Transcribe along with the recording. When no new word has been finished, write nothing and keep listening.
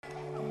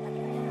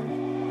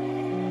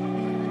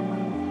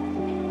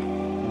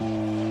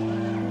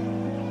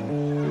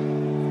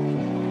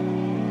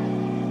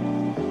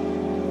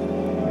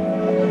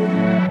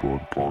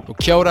Well,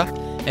 kia ora,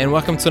 and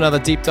welcome to another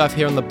deep dive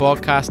here on the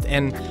podcast.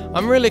 And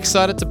I'm really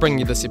excited to bring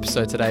you this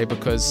episode today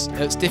because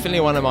it's definitely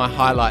one of my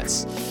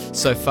highlights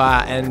so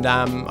far. And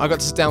I got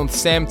to sit down with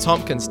Sam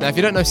Tomkins. Now, if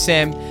you don't know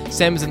Sam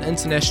is an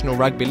international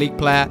rugby league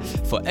player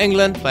for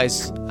England,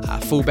 plays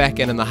fullback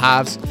and in the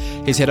halves.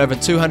 He's had over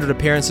 200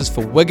 appearances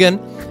for Wigan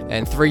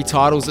and 3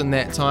 titles in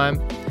that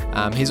time.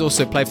 He's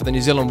also played for the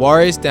New Zealand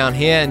Warriors down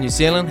here in New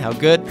Zealand, how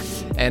good,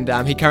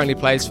 and he currently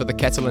plays for the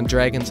Catalan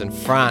Dragons in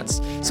France.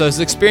 So his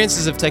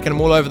experiences have taken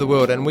him all over the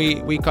world, and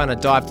we kind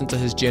of dived into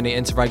his journey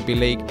into rugby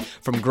league,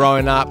 from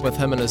growing up with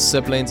him and his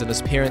siblings and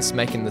his parents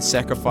making the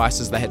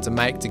sacrifices they had to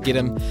make to get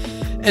him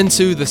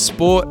into the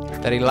sport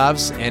that he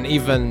loves, and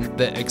even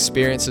the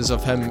experiences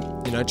of him,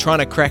 trying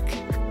to crack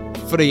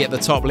footy at the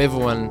top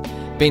level and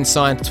being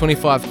signed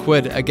 25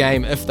 quid a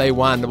game if they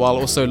won, while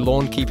also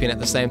lawn keeping at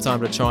the same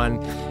time to try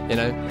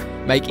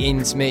and make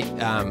ends meet,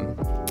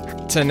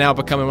 to now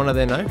becoming one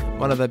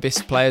of the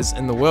best players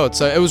in the world.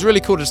 So it was really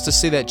cool just to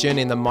see that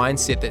journey and the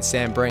mindset that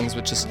Sam brings,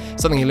 which is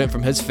something he learned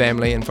from his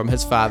family and from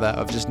his father,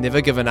 of just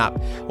never giving up,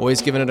 always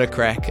giving it a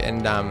crack.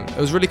 And it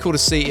was really cool to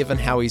see even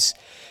how he's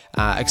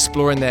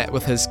exploring that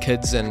with his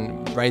kids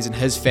and raising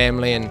his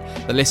family and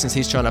the lessons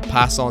he's trying to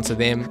pass on to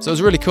them. So it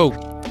was really cool.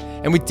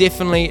 And we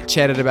definitely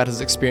chatted about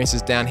his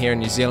experiences down here in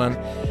New Zealand,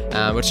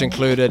 which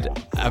included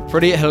a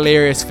pretty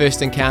hilarious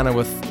first encounter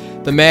with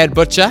the Mad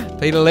Butcher,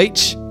 Peter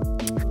Leach,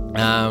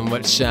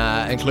 which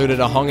included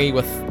a hongie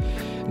with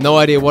no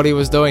idea what he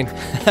was doing.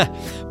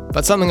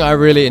 But something I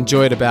really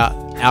enjoyed about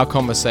our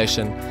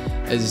conversation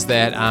is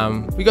that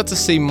we got to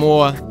see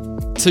more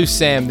to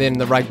Sam than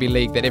the rugby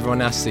league that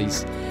everyone else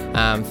sees.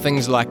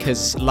 Things like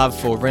his love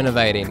for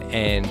renovating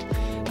and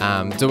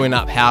doing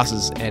up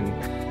houses and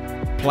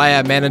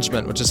player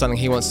management, which is something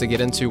he wants to get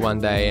into one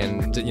day,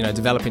 and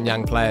developing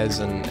young players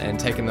and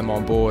taking them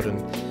on board,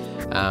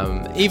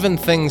 and even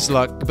things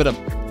like a bit of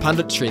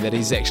punditry that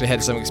he's actually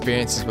had some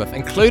experiences with,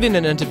 including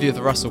an interview with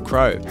Russell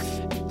Crowe.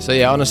 So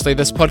yeah, honestly,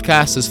 this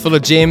podcast is full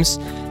of gems,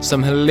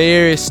 some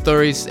hilarious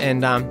stories,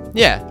 and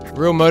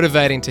real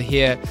motivating to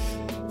hear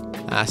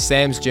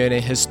Sam's journey,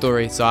 his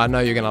story. So I know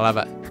you're going to love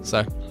it.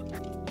 So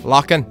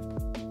lock in.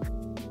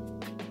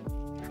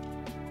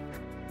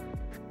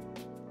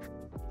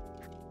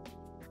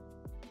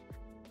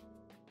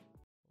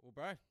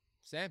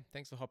 Sam,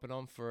 thanks for hopping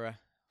on for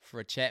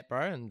a chat,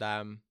 bro. And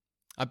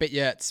I bet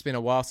you it's been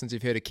a while since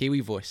you've heard a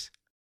Kiwi voice.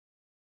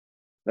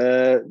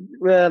 Well,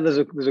 there's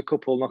a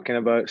couple knocking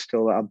about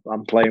still that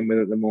I'm playing with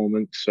at the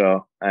moment.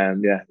 So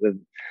the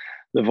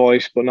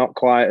voice, but not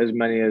quite as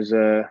many as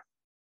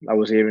I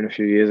was hearing a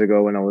few years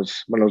ago when I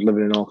was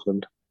living in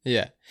Auckland.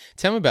 Yeah,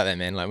 tell me about that,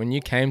 man. Like, when you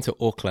came to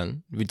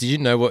Auckland, did you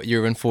know what you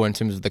were in for in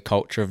terms of the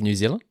culture of New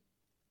Zealand?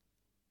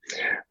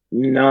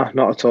 No,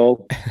 not at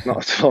all.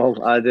 Not at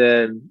all.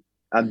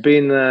 I'd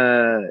been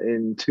there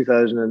in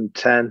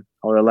 2010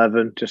 or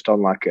 11, just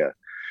on like a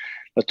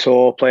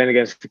tour playing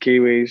against the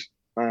Kiwis,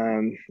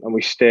 and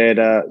we stayed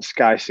at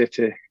Sky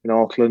City in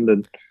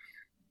Auckland.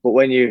 But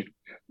when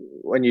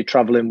you're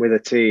travelling with a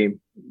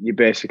team,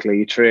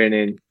 you're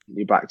training,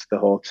 you're back to the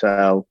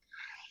hotel,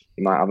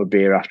 you might have a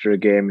beer after a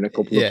game in a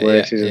couple of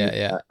places,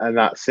 and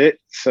that's it.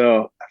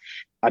 So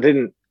I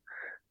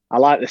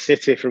liked the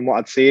city from what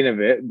I'd seen of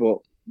it, but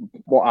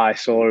what I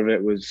saw of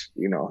it was,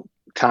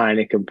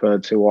 tiny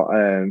compared to what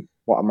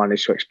I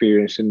managed to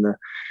experience in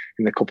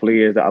the couple of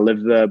years that I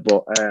lived there.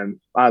 But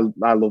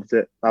I loved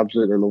it,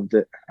 absolutely loved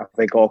it. I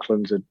think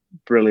Auckland's a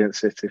brilliant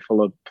city,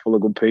 full of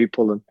good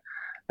people.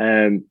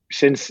 And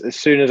as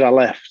soon as I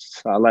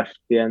left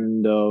the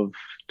end of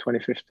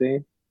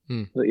 2015.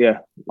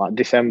 Like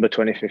December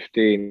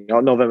 2015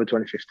 or November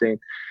 2015,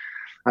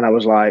 and I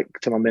was like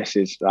to my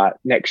missus, like,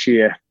 next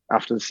year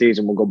after the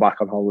season we'll go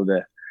back on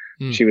holiday.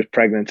 She was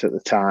pregnant at the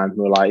time.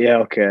 We were like, yeah,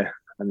 okay.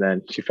 And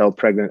then she fell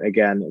pregnant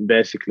again. And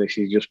basically,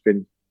 she's just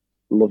been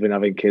loving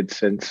having kids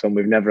since. And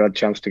we've never had a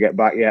chance to get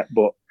back yet.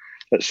 But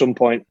at some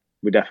point,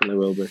 we definitely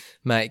will be.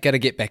 Mate, got to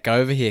get back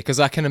over here. Because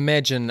I can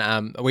imagine,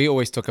 we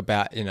always talk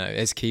about,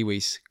 as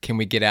Kiwis, can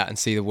we get out and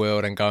see the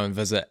world and go and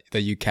visit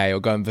the UK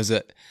or go and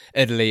visit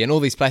Italy and all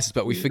these places?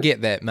 But we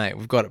forget that, mate,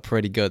 we've got it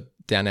pretty good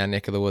down our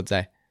neck of the woods,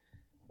 eh?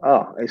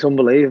 Oh, it's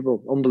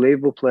unbelievable.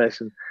 Unbelievable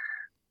place. And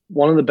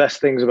one of the best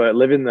things about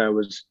living there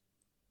was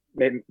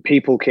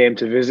people came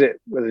to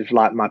visit, whether it's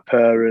like my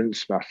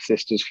parents, my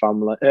sister's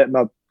family,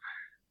 my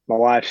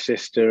wife's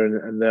sister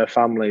and their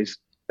families.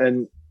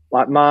 And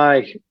like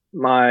my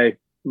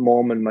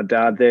mum and my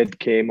dad, they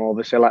came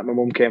over. So like my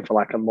mum came for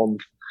like a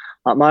month.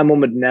 Like my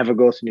mum would never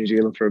go to New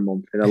Zealand for a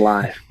month in her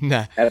life.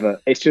 Nah. Ever.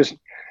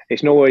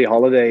 It's nowhere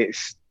holiday.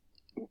 It's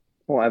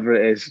whatever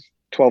it is,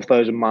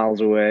 12,000 miles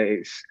away.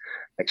 It's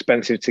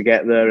expensive to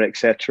get there,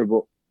 etc.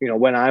 But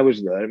when I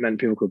was there, it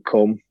meant people could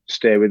come,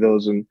 stay with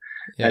us, and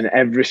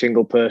every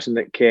single person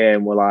that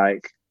came were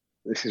like,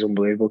 this is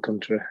unbelievable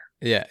country.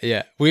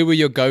 Yeah. Where were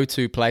your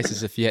go-to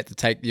places if you had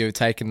to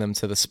taking them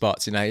to the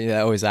spots? They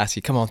always ask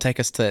you, come on, take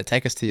us to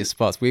your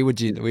spots. Where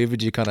would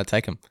you kind of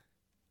take them?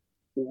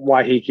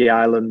 Waiheke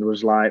Island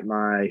was like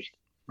my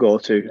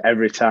go-to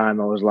every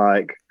time. I was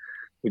like,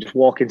 We just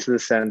walk into the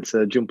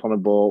centre, jump on a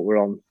boat.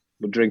 We're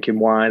drinking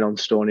wine on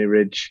Stony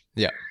Ridge.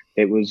 Yeah.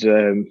 It was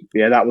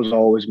that was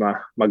always my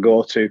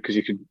go-to, because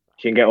you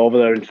can get over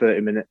there in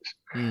 30 minutes.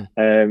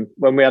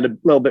 When we had a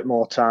little bit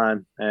more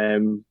time,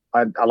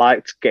 I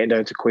liked getting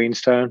down to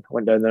Queenstown. I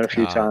went down there a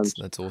few times.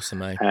 That's awesome,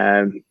 mate.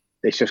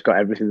 It's just got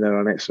everything there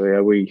on it. So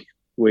yeah, we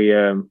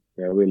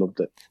loved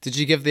it. Did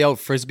you give the old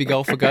frisbee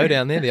golf a go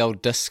down there? The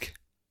old disc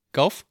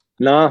golf?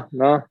 No,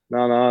 I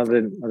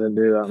didn't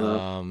do that. No.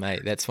 Oh,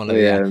 mate, that's one of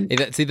the.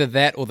 It's either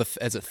that or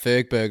is it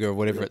Fergburger or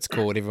whatever it's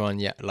called? Everyone,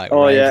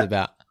 raves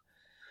about.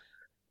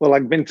 Well,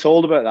 I'd been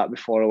told about that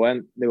before I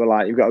went. They were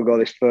like, "You've got to go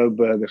to this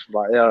Fergburger." So I'm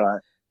like, "Yeah, all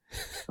right."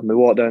 And we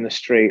walked down the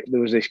street.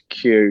 There was this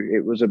queue.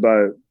 It was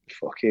about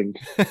fucking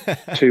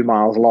 2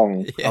 miles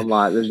long. Yeah. I'm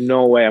like, "There's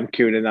no way I'm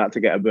queuing in that to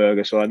get a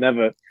burger." So I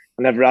never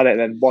had it.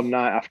 Then one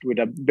night after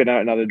we'd been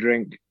out and had a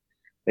drink,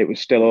 it was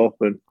still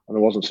open and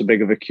there wasn't so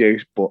big of a queue,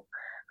 but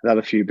I'd had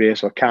a few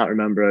beers, so I can't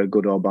remember how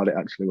good or bad it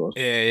actually was.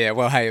 Yeah.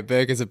 Well, hey, a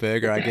burger's a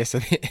burger, I guess,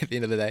 at the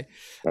end of the day.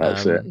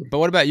 That's it. But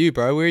what about you,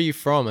 bro? Where are you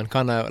from? And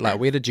kind of like,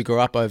 where did you grow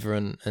up over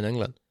in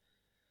England?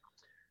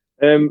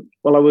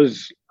 Well, I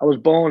was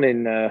born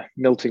in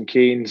Milton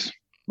Keynes,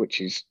 which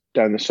is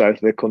down the south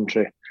of the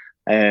country.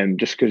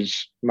 Just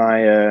because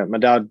my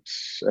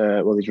dad's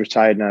he's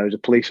retired now. He's a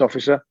police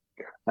officer.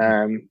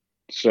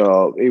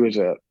 So he was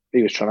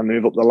trying to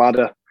move up the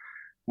ladder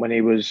when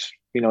he was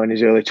in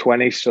his early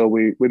 20s. So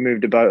we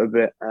moved about a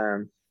bit.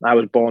 I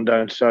was born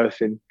down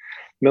south in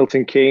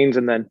Milton Keynes,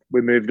 and then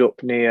we moved up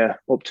to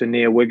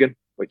near Wigan,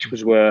 which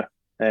was where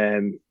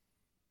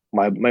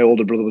my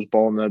older brother was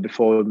born there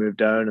before we moved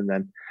down. And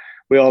then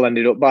we all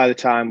ended up, by the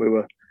time we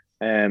were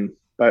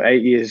about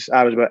 8 years,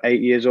 I was about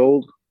 8 years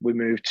old, we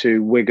moved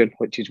to Wigan,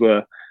 which is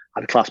where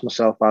I'd class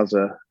myself as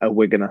a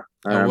Wiganer.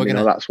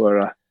 Wiganer.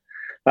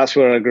 That's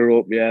where I grew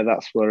up. Yeah,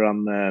 that's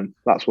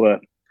where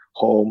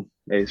home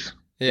is.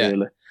 Yeah.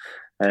 Really.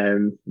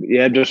 I'm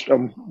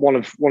one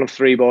of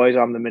three boys.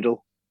 I'm the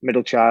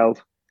middle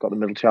child. Got the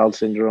middle child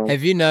syndrome.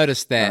 Have you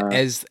noticed that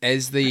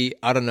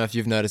I don't know if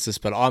you've noticed this,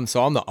 but I'm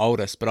the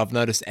oldest, but I've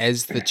noticed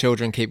as the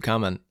children keep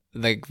coming,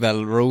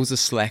 the rules are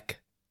slack.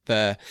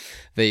 The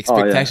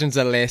expectations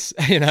are less,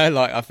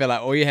 like I feel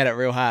like you had it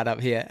real hard up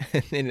here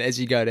and as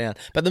you go down.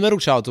 But the middle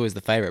child's always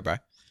the favourite, bro.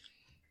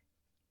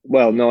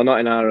 Well, no, not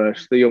in our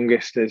house. The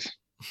youngest is.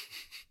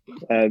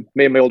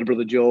 Me and my older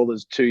brother Joel,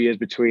 there's 2 years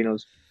between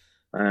us.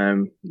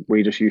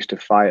 We just used to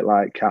fight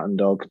like cat and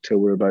dog till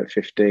we were about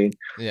 15.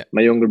 Yeah.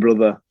 My younger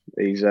brother,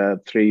 he's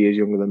 3 years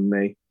younger than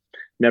me.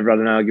 Never had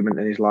an argument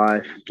in his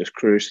life. Just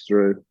cruised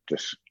through.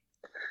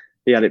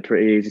 He had it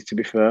pretty easy, to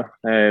be fair.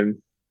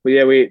 But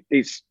yeah,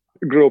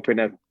 grew up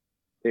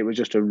it was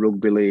just a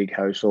rugby league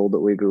household that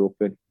we grew up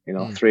in.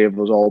 Three of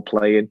us all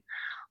playing,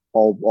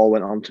 all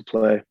went on to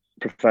play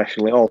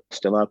professionally, all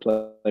still are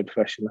playing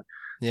professionally.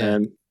 Yeah.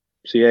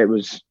 So yeah, it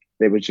was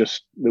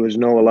just, there was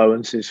no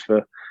allowances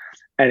for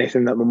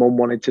anything that my mum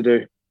wanted to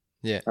do.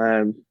 Yeah.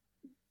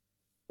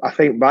 I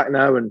think back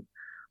now and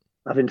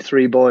having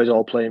three boys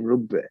all playing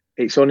rugby,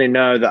 it's only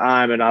now that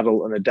I'm an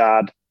adult and a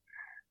dad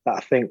that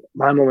I think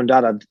my mum and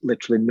dad had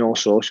literally no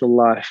social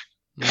life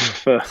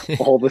for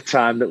all the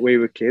time that we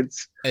were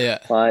kids. Yeah.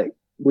 Like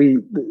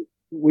there'd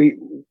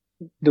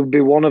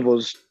be one of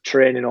us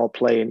training or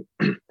playing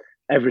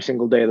every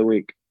single day of the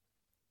week.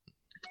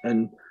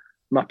 And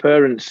my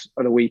parents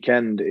on a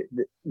weekend,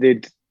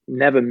 they'd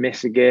never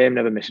miss a game,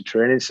 never miss a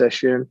training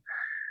session.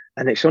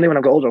 And it's only when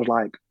I got older, I was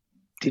like,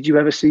 did you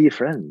ever see your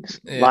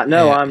friends?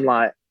 I'm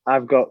like,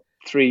 I've got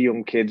three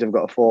young kids, I've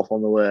got a fourth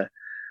on the way.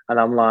 And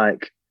I'm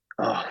like,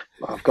 oh,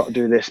 I've got to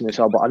do this and this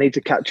all, but I need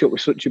to catch up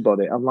with such a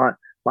body. I'm like,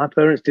 my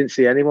parents didn't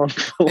see anyone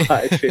for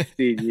like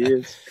 15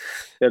 years.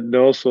 They had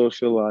no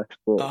social life,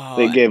 but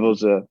it gave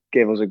us a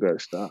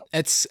great start.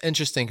 It's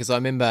interesting because I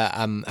remember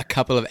a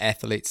couple of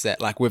athletes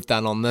that like we've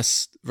done on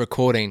this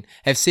recording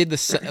have said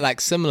this like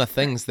similar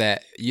things,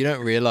 that you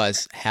don't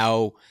realize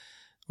how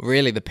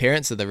really the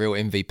parents are the real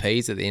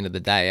MVPs at the end of the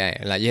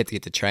day. Like you had to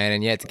get to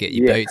training, you had to get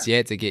your boots, you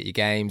had to get your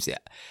games.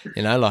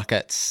 Like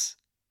it's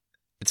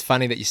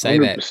funny that you say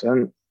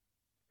 100%.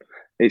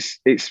 That.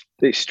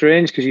 It's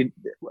strange because you,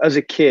 as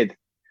a kid,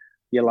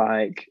 you're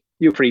like,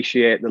 you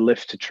appreciate the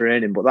lift to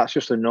training, but that's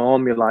just the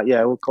norm. You're like,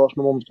 yeah, well, of course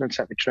my mum's going to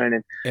take me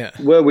training. Yeah.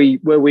 Where we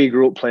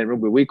grew up playing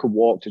rugby, we could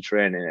walk to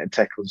training. It'd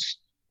take us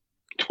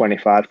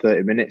 25,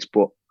 30 minutes,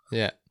 but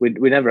we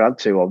never had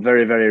to, or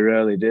very, very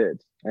rarely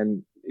did.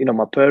 And,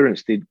 my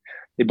parents, they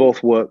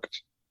both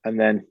worked, and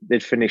then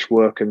they'd finish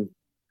work, and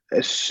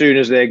as soon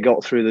as they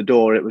got through the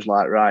door, it was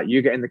like, right,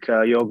 you get in the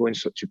car, you're going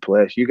such a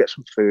place, you get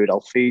some food, I'll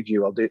feed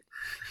you, I'll do.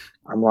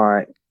 I'm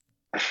like,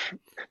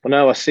 but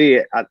now I see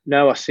it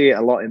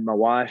a lot in my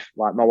wife.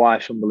 Like my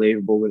wife's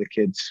unbelievable with the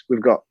kids.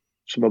 We've got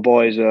my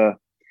boys are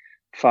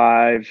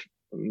 5,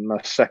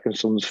 my second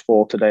son's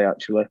 4 today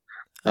actually.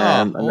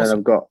 And awesome. Then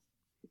I've got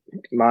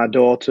my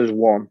daughter's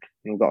 1,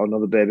 and I've got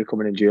another baby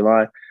coming in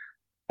July.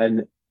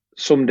 And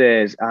some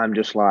days I'm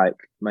just like,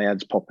 my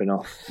head's popping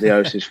off. The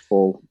house is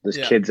full. There's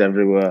kids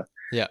everywhere.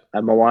 Yeah.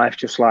 And my wife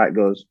just like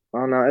goes,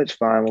 oh no, it's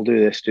fine. We'll do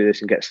this,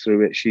 and gets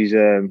through it. She's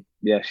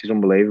she's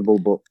unbelievable.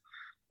 But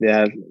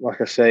yeah,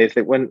 like I say, I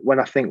think when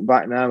I think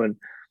back now and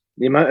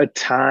the amount of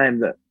time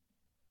that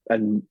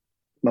and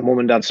my mum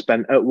and dad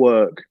spent at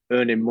work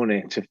earning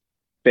money to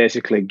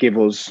basically give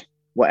us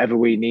whatever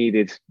we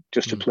needed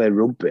just to play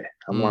rugby.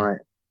 I'm like,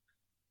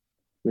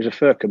 it was a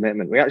fair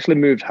commitment. We actually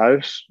moved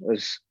house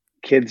as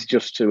kids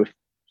just to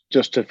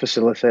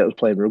facilitate us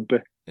playing rugby.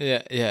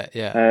 Yeah.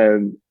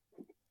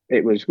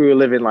 We were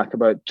living like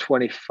about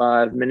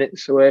 25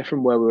 minutes away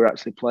from where we were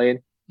actually playing.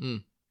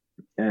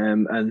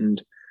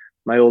 And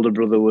my older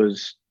brother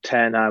was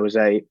 10, I was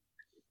 8.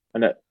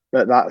 And at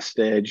that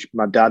stage,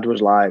 my dad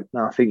was like,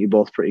 "No, I think you're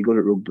both pretty good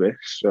at rugby."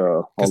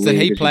 So, did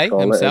he play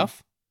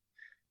himself?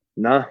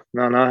 No.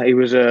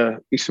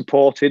 He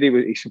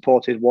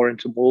supported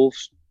Warrington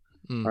Wolves.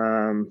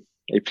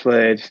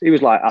 He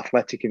was like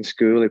athletic in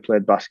school. He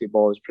played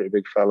basketball. He was a pretty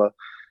big fella.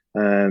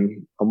 My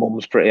mum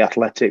was pretty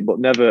athletic, but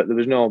there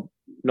was no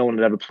one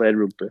had ever played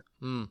rugby.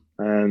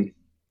 And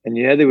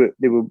yeah, they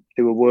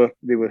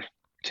were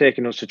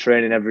taking us to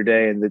training every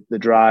day, and the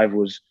drive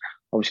was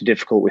obviously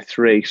difficult with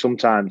 3.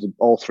 Sometimes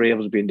all 3 of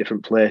us would be in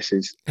different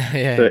places,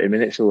 30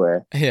 minutes away.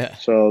 Yeah.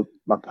 So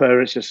my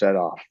parents just said,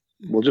 "Oh,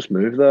 we'll just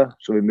move there."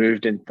 So we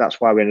moved in. That's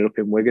why we ended up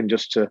in Wigan,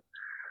 just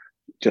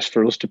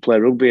for us to play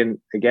rugby. And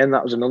again,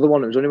 that was another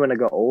one. It was only when I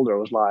got older, I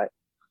was like,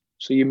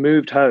 "So you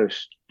moved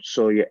house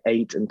so your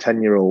 8 and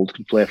 10-year-old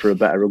could play for a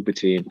better rugby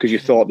team because you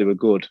thought they were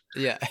good."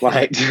 Yeah.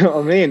 Like, do you know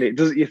what I mean? It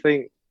doesn't. You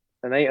think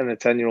an 8 and a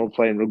 10-year-old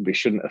playing rugby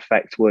shouldn't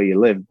affect where you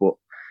live, but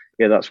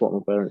yeah, that's what my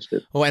parents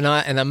did. Well, and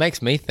that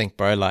makes me think,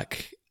 bro,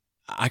 like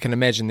I can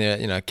imagine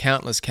there,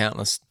 countless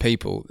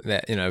people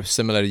that,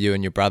 similar to you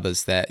and your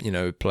brothers that,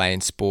 play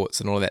in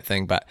sports and all that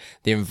thing, but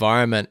the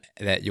environment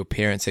that your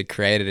parents had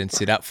created and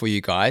set up for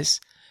you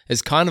guys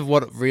is kind of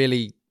what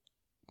really,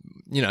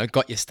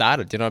 got you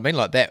started. Do you know what I mean?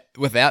 Like that,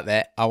 without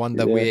that, I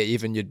wonder where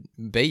even you'd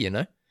be,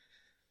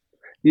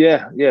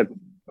 Yeah,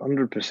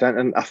 100%.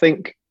 And I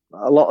think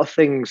a lot of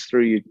things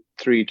through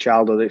your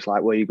childhood, it's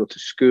like where you go to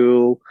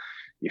school,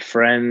 your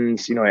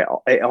friends, they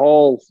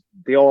all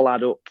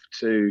add up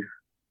to,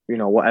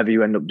 whatever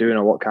you end up doing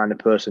or what kind of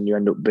person you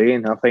end up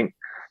being. I think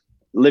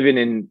living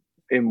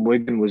in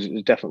Wigan was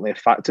definitely a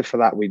factor for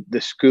that.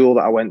 The school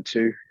that I went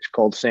to is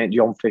called St.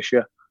 John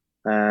Fisher,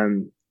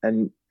 and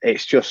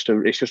it's just a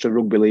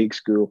rugby league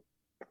school,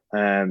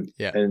 and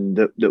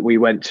that we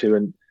went to,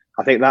 and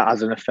I think that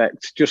has an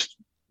effect,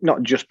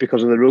 not just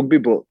because of the rugby,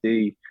 but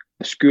the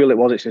school it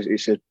was.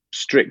 It's a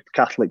strict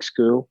Catholic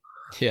school,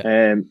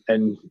 and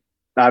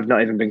I've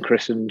not even been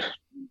christened.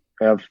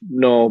 I have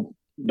no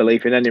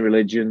belief in any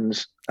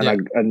religions,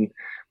 and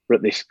we're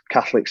at this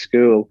Catholic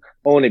school,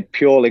 only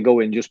purely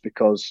going just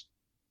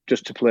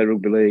to play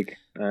rugby league.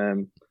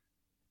 And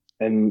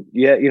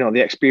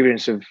the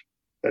experience of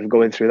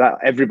going through that.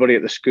 Everybody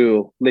at the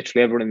school,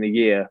 literally everyone in the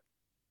year. I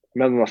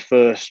remember my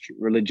first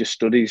religious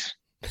studies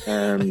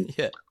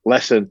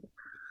lesson.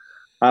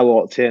 I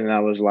walked in and I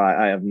was like,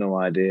 I have no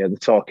idea. They're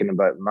talking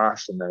about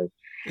mass and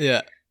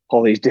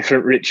all these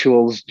different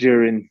rituals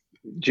during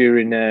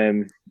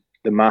the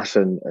mass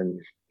and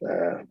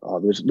there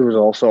was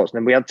all sorts. And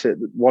then we had to,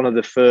 one of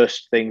the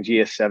first things,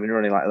 year 7, you're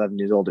only like 11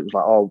 years old, it was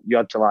like, you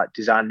had to like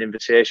design an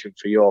invitation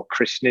for your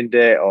christening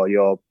day or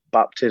your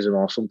baptism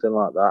or something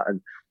like that.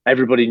 And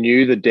everybody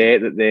knew the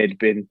date that they'd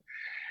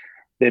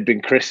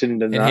been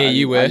christened. And here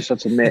you were. I just had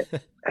to admit,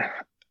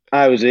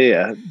 I was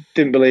here,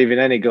 didn't believe in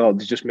any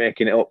gods, just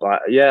making it up.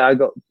 Like, I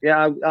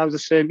was the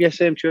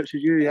same church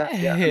as you. Yeah.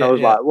 And I was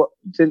like, what?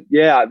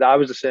 I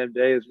was the same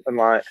day and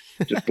like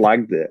just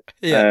blagged it.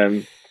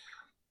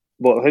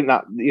 But I think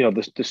that,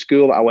 the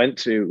school that I went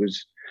to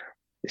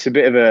it's a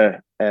bit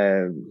of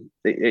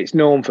it's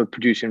known for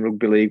producing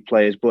rugby league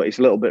players, but it's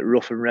a little bit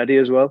rough and ready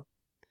as well.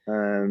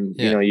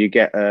 You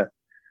get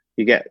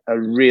a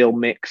real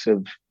mix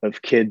of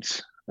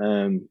kids,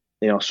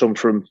 some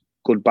from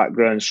good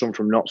backgrounds, some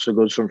from not so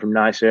good, some from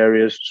nice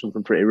areas, some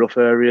from pretty rough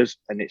areas,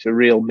 and it's a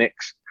real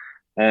mix.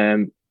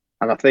 And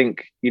I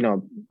think,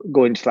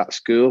 going to that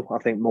school, I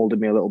think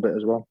molded me a little bit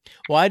as well.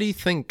 Why do you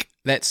think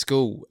that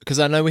school, because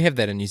I know we have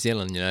that in New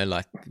Zealand,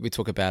 like we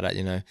talk about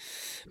it,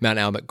 Mount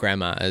Albert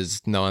Grammar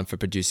is known for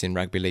producing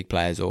rugby league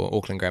players, or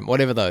Auckland Grammar,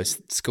 whatever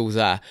those schools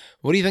are.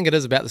 What do you think it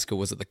is about the school?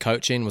 Was it the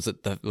coaching? Was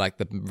it the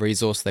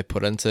resource they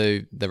put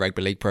into the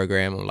rugby league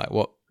program? Or like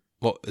what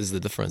is the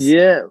difference?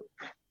 Yeah,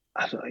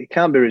 it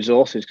can't be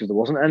resources because there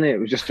wasn't any. It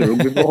was just a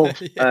rugby ball.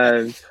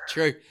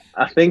 True.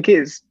 I think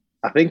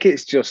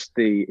it's just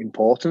the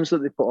importance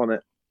that they put on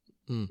it.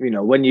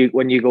 When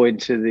you go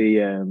into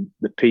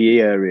the PE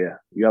area,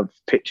 you have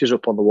pictures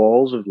up on the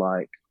walls of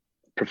like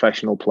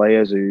professional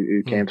players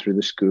who came through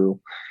the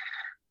school.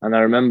 And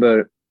I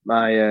remember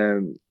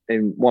in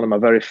one of my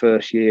very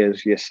first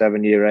years, year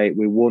 7, year 8,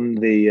 we won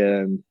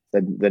the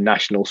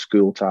national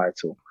school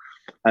title.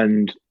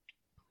 And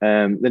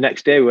the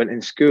next day we went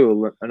in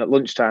school, and at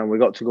lunchtime we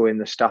got to go in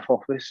the staff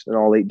office and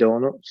all eat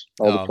donuts,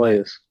 the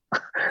players.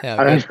 Yeah,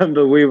 and I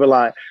remember we were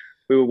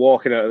we were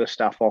walking out of the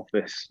staff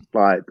office,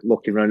 like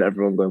looking around at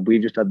everyone, going, "We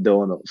just had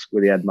donuts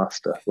with the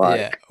headmaster.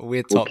 Like, we're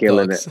we're top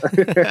killing dogs.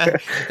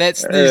 it."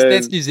 That's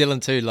New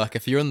Zealand too. Like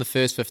if you're in the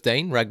first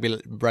 15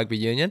 rugby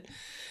union,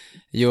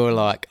 you're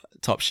like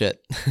top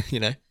shit. You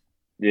know.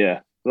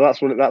 Yeah, well,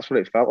 that's what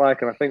it felt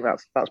like, and I think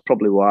that's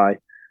probably why.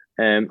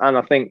 And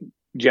I think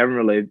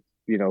generally,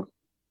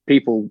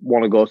 people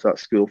want to go to that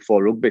school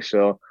for rugby.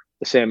 So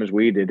the same as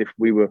we did, if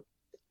we were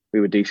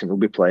decent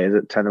rugby players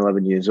at 10,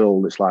 11 years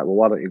old, it's like, well,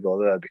 why don't you go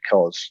there?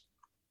 Because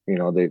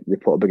they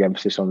put a big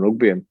emphasis on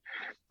rugby, and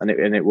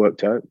it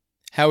worked out.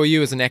 How were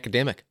you as an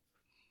academic?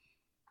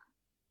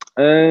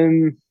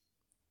 I'd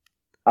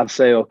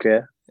say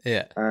okay.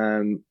 Yeah.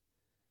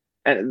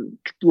 And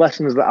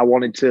lessons that I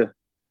wanted to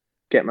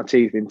get my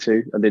teeth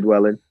into, I did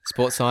well in.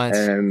 Sports science,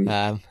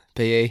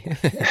 PE.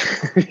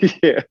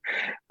 Yeah,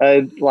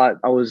 I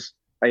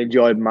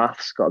enjoyed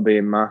maths. Got a B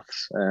in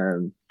maths.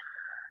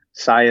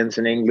 Science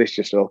and English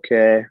just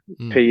okay.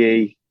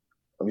 PE,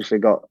 obviously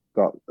got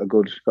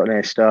an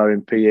A star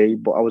in PE,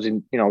 but I was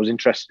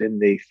interested in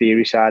the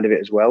theory side of it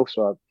as well.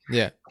 So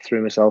I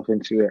threw myself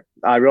into it.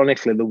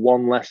 Ironically, the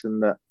one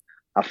lesson that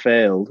I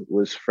failed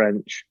was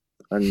French,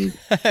 and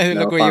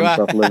look where you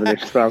are. Living in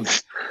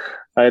France.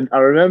 And I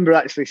remember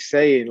actually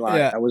saying,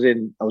 I was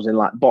in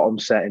like bottom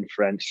set in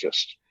French,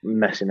 just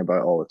messing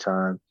about all the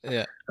time.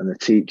 Yeah. And the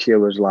teacher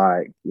was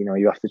like,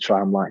 you have to try.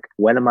 I'm like,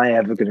 when am I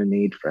ever going to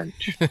need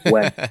French?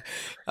 When?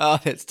 Oh,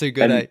 that's too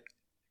good, eh?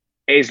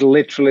 It's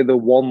literally the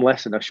one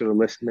lesson I should have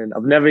listened in.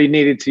 I've never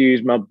needed to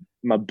use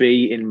my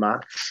B in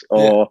maths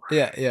or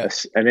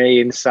an A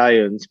in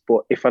science.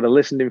 But if I'd have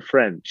listened in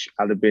French,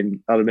 I'd have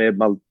made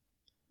my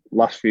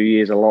last few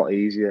years a lot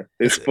easier.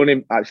 It was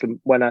funny actually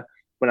when I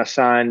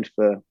signed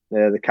for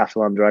the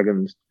Catalan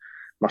Dragons,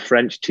 my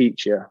French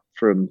teacher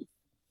from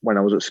when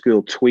I was at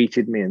school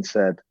tweeted me and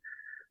said,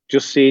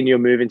 "Just seeing you're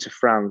moving to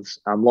France,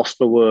 I'm lost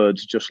for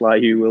words, just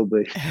like you will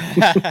be."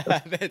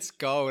 That's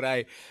gold,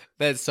 eh?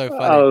 That's so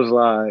funny. I was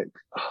like,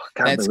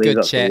 can't believe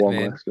that's chat, the one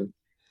man.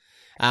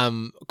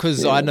 lesson.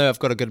 Because I know I've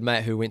got a good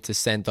mate who went to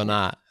San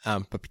Donat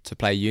to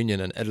play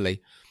union in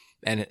Italy,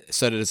 and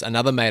so does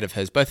another mate of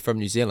his, both from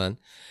New Zealand,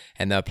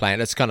 and they were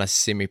playing. It's kind of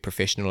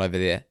semi-professional over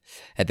there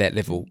at that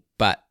level,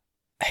 but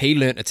he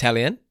learnt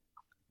Italian.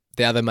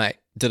 The other mate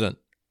didn't,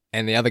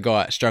 and the other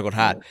guy struggled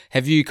hard.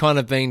 Have you kind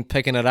of been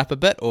picking it up a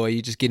bit, or are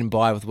you just getting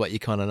by with what you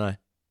kind of know?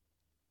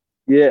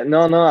 Yeah,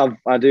 no,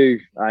 I do.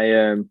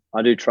 I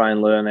do try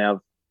and learn. I have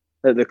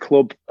at the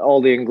club,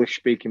 all the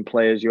English-speaking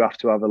players, you have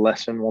to have a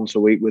lesson once a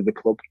week with the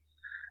club.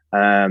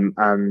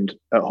 And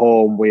at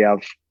home, we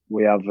have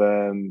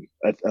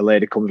a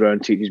lady comes around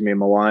and teaches me and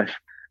my wife.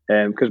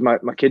 Because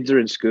my kids are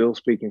in school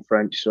speaking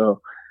French,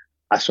 so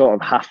I sort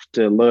of have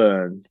to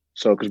learn.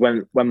 So because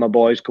when my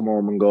boys come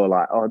home and go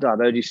like, "Oh, Dad,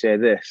 how do you say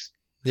this?"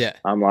 Yeah,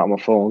 I'm like on my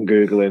phone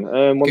googling.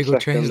 Google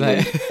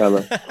Translate.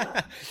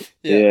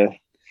 Yeah.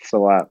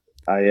 So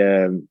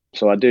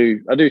I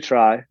do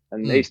try,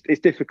 and it's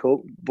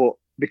difficult, but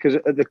because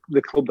at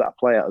the club that I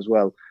play at as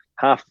well,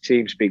 half the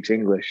team speaks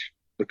English.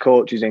 The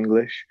coach is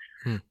English.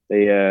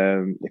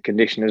 The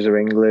conditioners are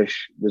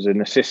English. There's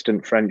an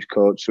assistant French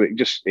coach, so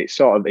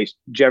it's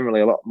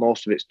generally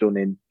most of it's done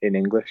in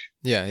English.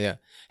 Yeah.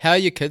 How are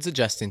your kids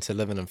adjusting to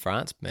living in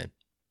France, man?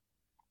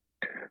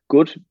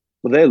 Good.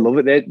 Well, they love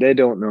it. They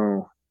don't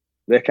know.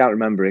 They can't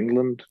remember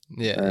England.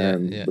 Yeah.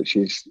 Which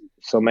is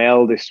so. My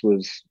eldest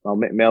was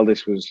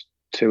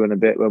 2 and a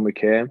bit when we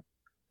came.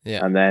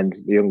 Yeah. And then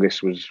the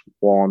youngest was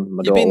 1.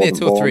 You've been there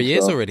 2 or 3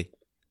 years already.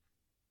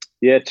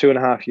 Yeah,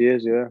 2.5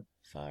 years. Yeah.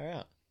 Far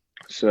out.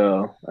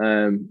 So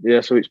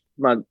so it's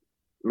my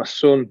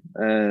son,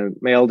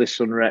 my eldest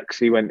son Rex.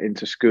 He went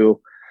into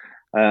school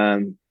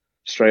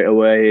straight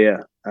away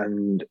here,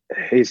 and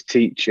his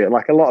teacher,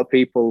 like a lot of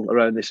people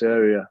around this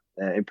area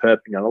in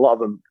Perpignan, a lot of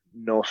them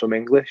know some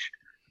English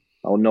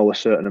or know a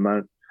certain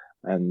amount.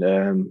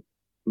 And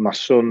my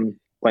son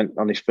went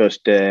on his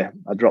first day.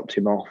 I dropped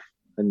him off,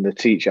 and the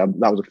teacher,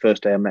 that was the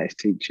first day I met his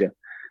teacher,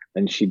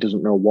 and she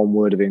doesn't know one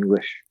word of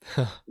English,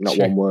 not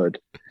one word.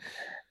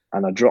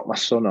 And I dropped my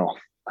son off,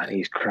 and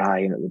he's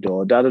crying at the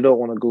door. "Dad, I don't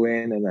want to go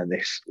in." And then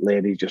this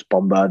lady just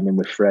bombarding him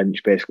with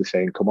French, basically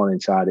saying, "Come on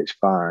inside, it's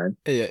fine."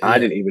 I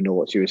didn't even know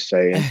what she was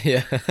saying.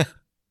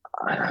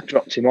 And I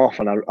dropped him off,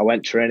 and I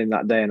went training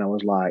that day, and I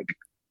was like,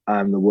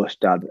 I'm the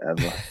worst dad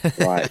ever.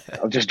 Like,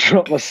 I've just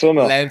dropped my son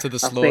off. Lamb to the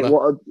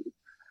slaughter.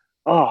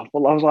 I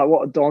was like,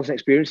 what a daunting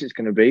experience it's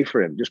going to be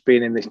for him, just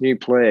being in this new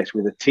place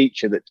with a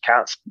teacher that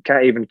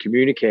can't even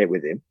communicate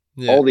with him.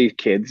 Yeah. All these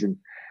kids, and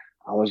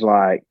I was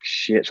like,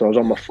 shit. So I was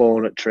on my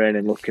phone at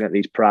training, looking at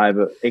these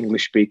private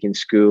English-speaking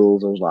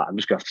schools. I was like, I'm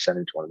just going to have to send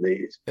him to one of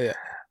these. Yeah.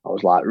 I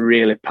was like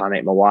really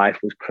panicked. My wife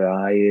was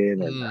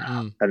crying,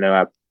 and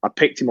then I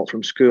picked him up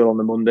from school on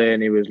the Monday,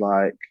 and he was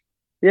like,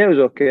 "Yeah, it was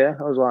okay."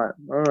 I was like,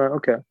 "All right,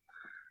 okay."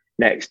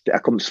 Next, I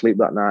couldn't sleep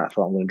that night. I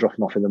thought, I'm going to drop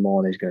him off in the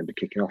morning. He's going to be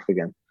kicking off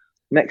again.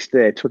 Next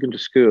day, took him to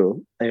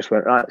school, and he just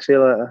went, "Right, see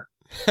you later."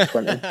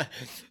 20.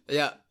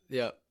 Yeah.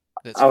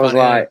 That's I was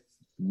like,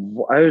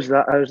 how's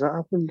that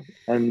happened?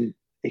 And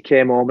he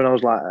came home and I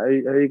was like, are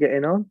you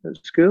getting on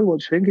at school? What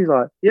do you think? He's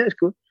like, yeah, it's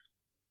good.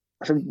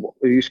 I said, what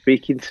are you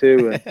speaking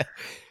to? And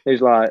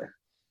he's like,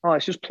 oh,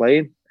 it's just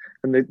playing.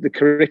 And the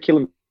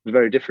curriculum is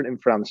very different in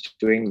France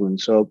to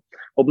England. So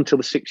up until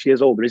the 6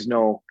 years old, there is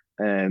no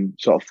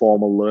sort of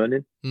formal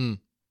learning. Mm.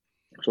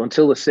 So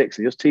until the 6,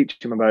 they just teach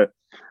them about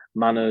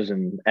manners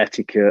and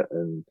etiquette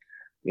and,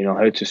 you know,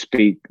 how to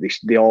speak.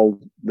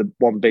 The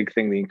one big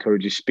thing they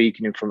encourage is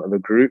speaking in front of a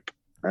group.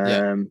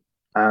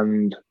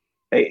 And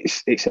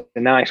it's a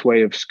nice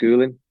way of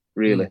schooling,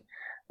 really.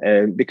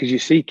 Because you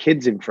see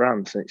kids in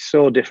France and it's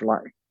so different.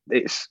 Like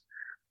it's,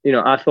 you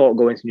know, I thought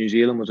going to New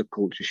Zealand was a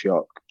culture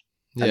shock.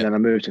 Yeah. And then I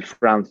moved to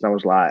France and I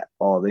was like,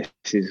 oh, this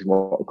is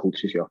what a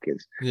culture shock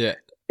is. Yeah.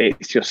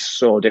 It's just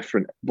so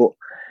different. But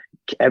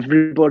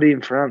everybody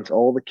in France,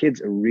 all the kids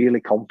are really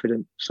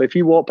confident. So if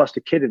you walk past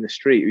a kid in the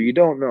street who you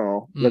don't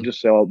know, they'll just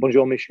say, oh,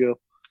 bonjour, monsieur. And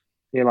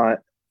you're like,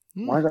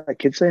 why is that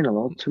kid saying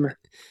hello to me?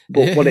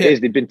 But what it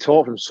is, they've been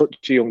taught from such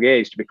a young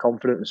age to be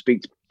confident and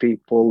speak to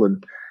people,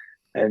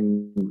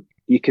 and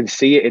you can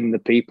see it in the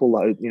people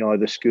that, you know,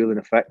 the schooling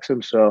affects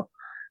them. So,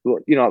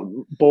 you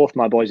know, both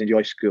my boys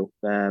enjoy school.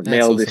 My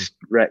eldest,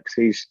 awesome. Rex,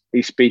 he's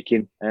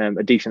speaking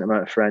a decent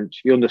amount of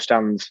French. He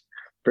understands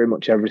pretty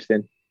much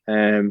everything.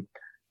 And,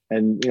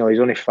 you know, he's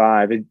only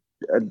 5. A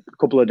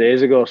couple of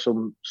days ago,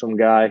 some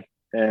guy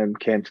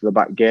came to the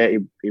back gate.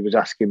 He was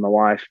asking my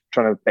wife,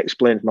 trying to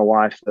explain to my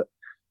wife that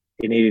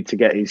he needed to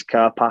get his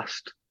car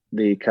past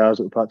the cars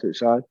that were parked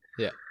outside.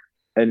 Yeah.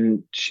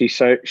 And she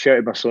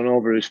shouted my son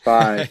over who's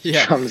 5 to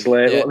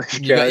translate what this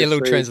guy. You got your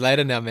little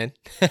translator now, man.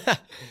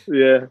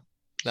 Yeah.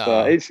 No.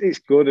 So it's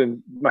good,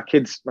 and my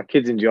kids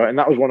enjoy it. And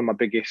that was one of my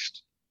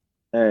biggest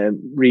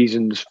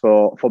reasons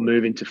for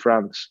moving to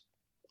France.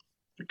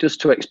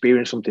 Just to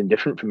experience something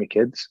different for my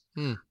kids.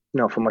 You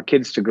know, for my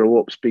kids to grow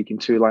up speaking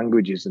 2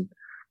 languages. And,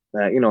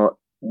 you know,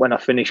 when I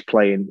finish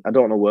playing, I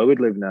don't know where we'd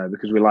live now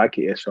because we like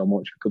it here so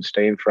much. We could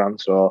stay in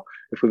France, or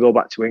if we go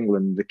back to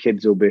England, the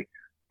kids will be,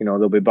 you know,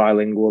 they'll be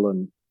bilingual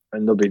and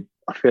they'll be,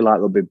 I feel like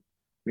they'll be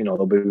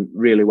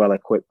really well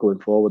equipped going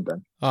forward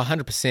then. Oh,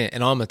 100%.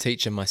 And I'm a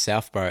teacher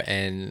myself, bro,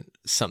 and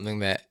something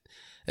that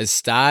is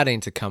starting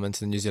to come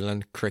into the New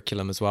Zealand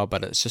curriculum as well,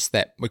 but it's just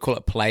that we call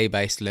it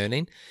play-based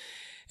learning.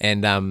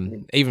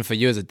 And even for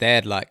you as a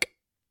dad, like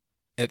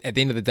at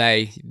the end of the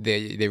day,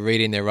 they're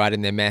reading, they're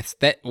writing, their maths,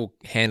 that will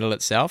handle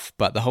itself.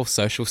 But the whole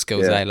social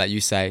skills, like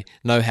you say,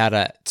 know how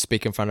to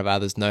speak in front of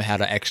others, know how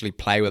to actually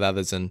play with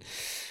others and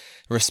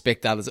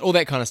respect others, all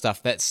that kind of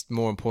stuff. That's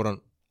more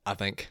important, I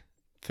think,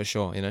 for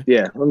sure, you know?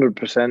 Yeah,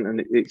 100%.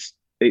 And it's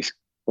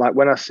like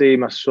when I see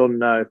my son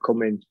now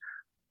coming,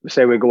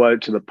 say we go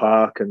out to the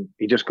park and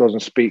he just goes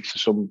and speaks to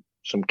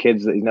some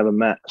kids that he's never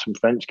met, some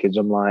French kids,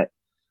 I'm like,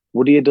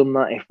 would he have done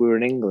that if we were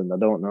in England? I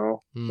don't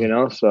know, you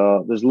know.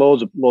 So there's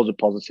loads of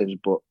positives,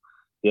 but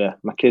yeah,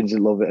 my kids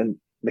love it, and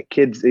the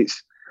kids,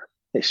 it's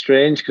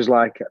strange because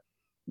like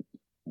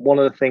one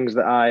of the things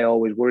that I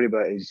always worry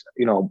about is,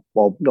 you know,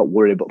 well, not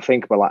worry, but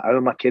think about like how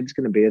are my kids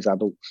going to be as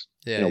adults?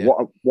 Yeah, you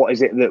know, what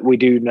is it that we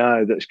do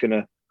now that's going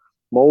to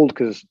mold?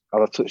 Because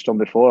as I touched on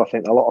before, I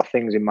think a lot of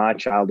things in my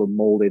childhood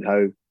molded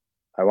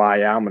how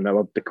I am and how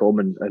I've become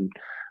and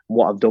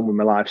what I've done with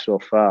my life so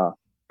far.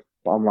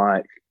 But I'm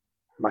like,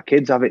 my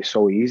kids have it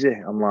so easy.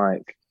 I'm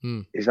like,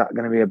 is that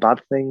going to be a bad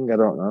thing? I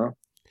don't know.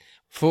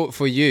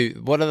 For you,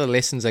 what are the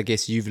lessons I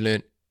guess you've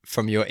learned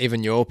from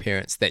even your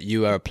parents that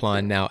you are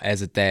applying now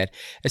as a dad,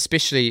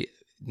 especially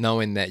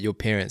knowing that your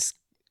parents,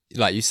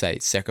 like you say,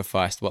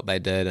 sacrificed what they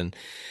did and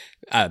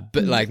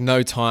but like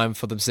no time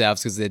for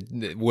themselves because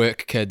they're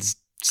work, kids,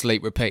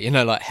 sleep, repeat. You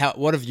know, like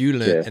what have you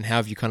learned and how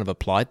have you kind of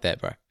applied that,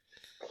 bro?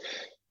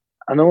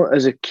 I know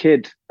as a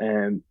kid,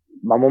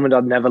 my mum and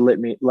dad never let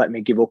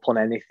me give up on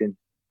anything.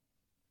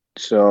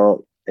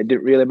 So it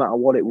didn't really matter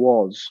what it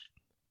was.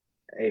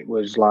 It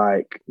was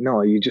like,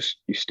 no, you're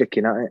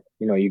sticking at it.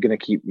 You know, you're gonna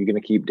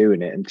keep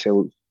doing it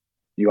until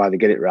you either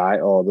get it right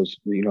or there's,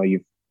 you know,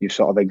 you've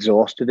sort of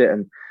exhausted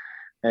it.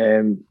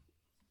 And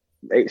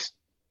it's,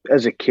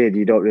 as a kid,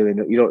 you don't really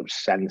know, you don't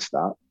sense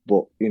that,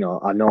 but you know,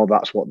 I know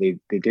that's what they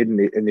did,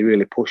 and they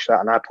really pushed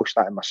that, and I pushed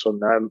that in my son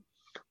now.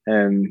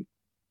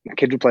 My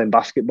kids were playing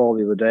basketball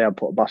the other day. I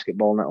put a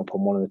basketball net up on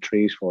one of the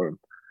trees for him.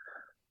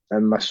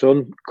 And my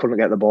son couldn't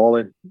get the ball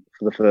in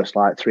for the first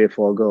like 3 or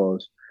 4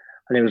 goals.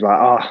 And he was like,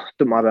 oh,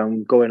 don't matter,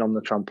 I'm going on the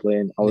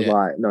trampoline. I was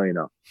like, no, you're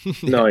not.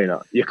 No, you're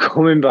not. You're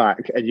coming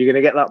back and you're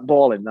going to get that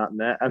ball in that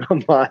net. And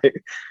I'm like,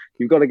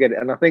 you've got to get it.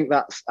 And I think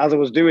that's, as I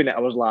was doing it, I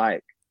was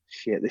like,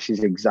 shit, this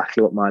is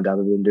exactly what my dad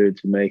had been doing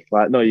to me.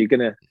 Like, no, you're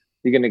going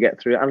to get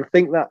through it. And I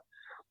think that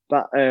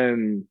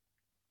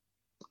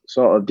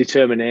sort of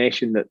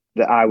determination that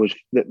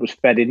was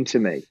fed into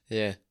me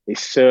is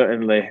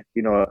certainly,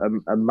 you know,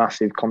 a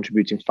massive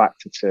contributing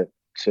factor to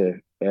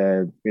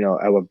you know,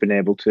 how I've been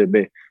able to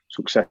be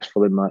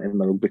successful in my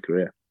rugby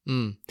career.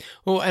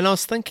 Well, and I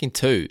was thinking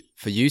too,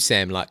 for you,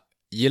 Sam, like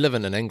you're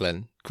living in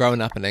England,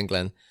 growing up in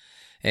England,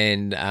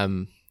 and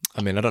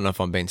I mean, I don't know if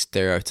I'm being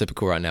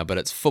stereotypical right now, but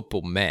it's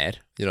football mad.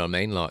 You know what I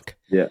mean? Like,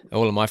 Yeah,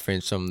 all of my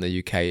friends from the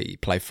UK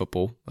play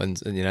football,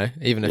 and you know,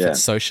 even if yeah.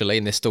 it's socially,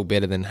 and they're still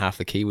better than half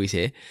the Kiwis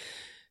here.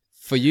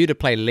 For you to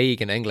play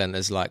league in England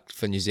is like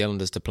for New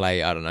Zealanders to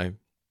play, I don't know,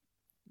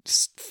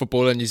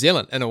 football in New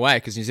Zealand in a way,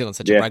 because New Zealand's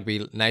such a Yeah.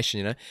 rugby nation,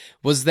 you know.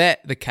 Was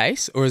that the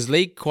case, or is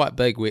league quite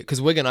big?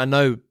 Because Wigan, I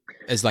know,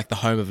 is like the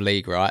home of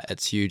league, right?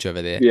 It's huge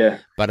over there. Yeah.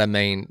 But I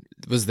mean,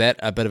 was that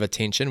a bit of a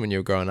tension when you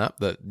were growing up,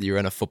 that you're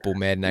in a football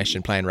mad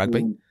nation playing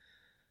rugby?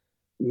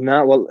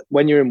 No, well,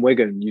 when you're in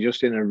Wigan, you're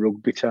just in a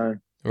rugby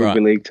town, rugby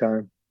Right. league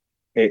town.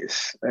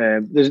 It's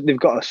they've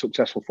got a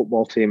successful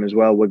football team as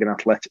well, Wigan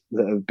Athletic,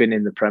 that have been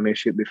in the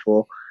Premiership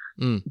before.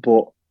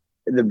 But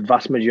the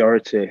vast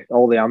majority,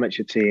 all the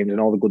amateur teams and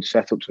all the good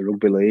setups are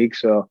rugby league.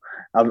 So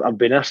I've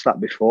been asked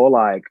that before.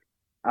 Like,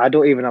 I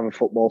don't even have a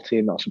football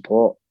team that I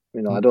support.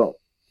 You know, I don't.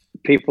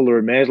 People are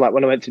amazed. Like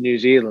when I went to New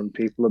Zealand,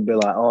 people would be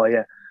like, "Oh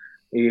yeah,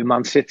 are you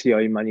Man City or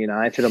are you Man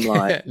United?" I'm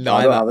like, "No,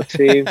 I don't have a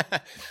team."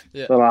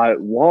 Yeah. They're like,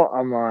 "What?"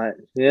 I'm like,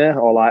 "Yeah."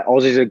 Or like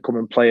Aussies would come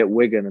and play at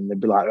Wigan, and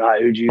they'd be like,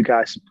 "Right, who do you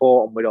guys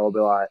support?" And we'd all be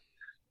like,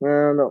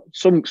 no.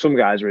 Some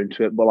guys are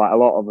into it, but like a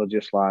lot of them are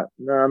just like,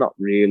 "No, not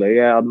really.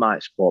 Yeah, I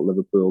might support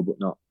Liverpool, but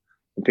not."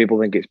 And people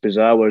think it's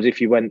bizarre. Whereas if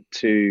you went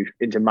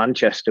into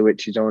Manchester,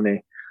 which is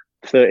only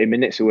 30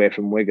 minutes away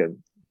from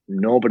Wigan,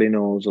 nobody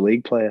knows a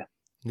league player.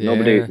 Yeah.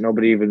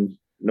 Nobody even,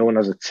 no one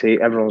has a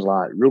team. Everyone's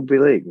like, rugby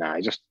league? Nah,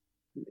 just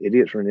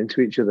idiots running into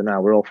each other now.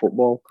 We're all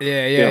football.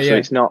 Yeah.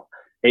 So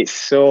it's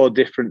so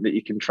different that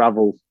you can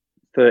travel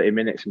 30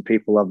 minutes and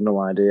people have no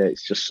idea.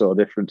 It's just so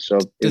different. So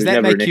Does it was that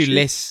never an make you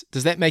issue.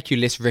 Does that make you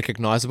less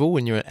recognizable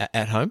when you're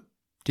at home?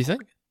 Do you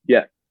think?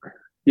 Yeah,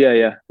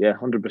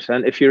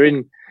 100%. If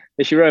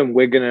you're in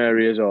Wigan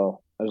areas, or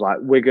as like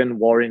Wigan,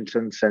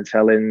 Warrington, St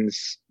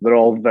Helens, they're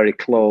all very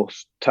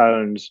close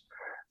towns.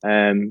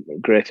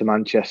 Greater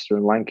Manchester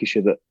and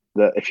Lancashire.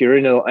 That if you're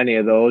in any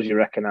of those, you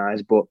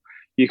recognise. But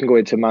you can go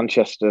into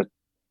Manchester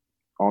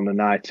on a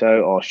night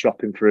out or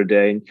shopping for a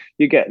day, and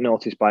you get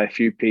noticed by a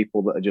few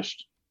people that are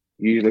just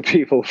usually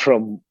people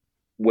from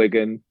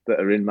Wigan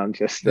that are in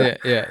Manchester.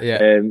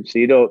 Yeah. So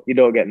you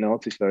don't get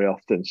noticed very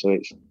often. So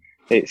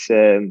it's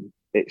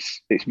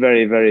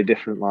very, very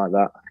different like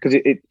that, because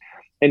it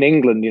in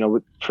England, you know,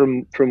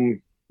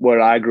 from where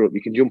I grew up,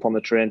 you can jump on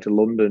the train to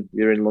London.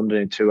 You're in London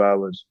in 2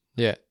 hours.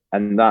 Yeah.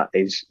 And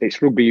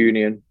it's rugby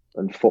union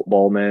and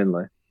football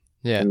mainly.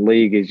 Yeah. And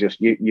league is just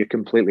you're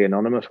completely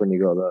anonymous when you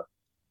go there.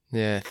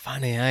 Yeah,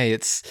 funny, hey?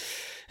 It's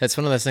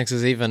one of those things,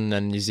 because even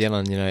in New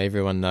Zealand, you know,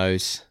 everyone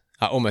knows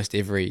almost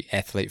every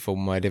athlete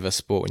from whatever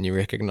sport when you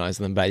recognise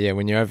them. But yeah,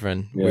 when you're over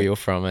in where you're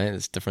from,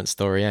 it's a different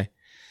story, eh?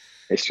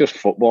 It's just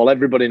football.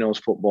 Everybody knows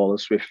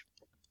footballers. With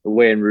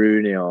Wayne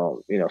Rooney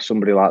or, you know,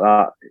 somebody like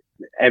that,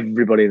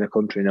 everybody in the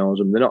country knows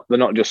them. They're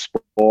not just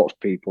sports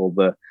people,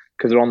 because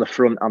they're on the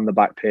front and the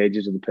back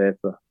pages of the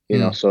paper, you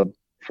know. So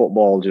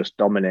football just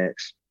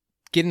dominates.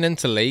 Getting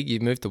into league, you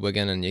move to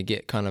Wigan and you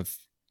get kind of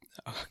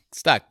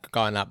start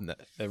going up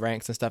the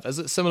ranks and stuff. Is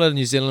it similar to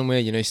New Zealand, where,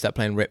 you know, you start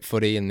playing rep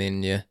footy and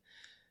then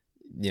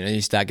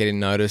you start getting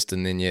noticed,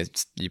 and then you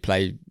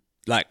play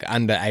like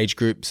under age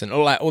groups and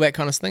all that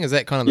kind of thing? Is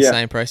that kind of the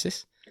same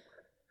process?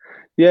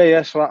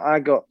 Yeah. So I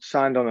got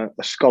signed on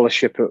a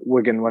scholarship at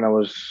Wigan when I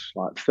was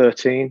like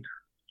 13.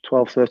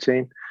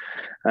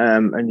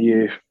 And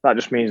that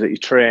just means that you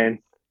train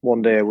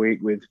 1 day a week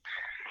with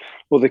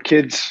other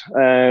kids.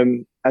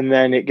 And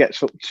then it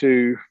gets up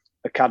to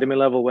academy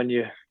level when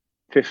you're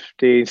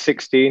 15,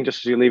 16, just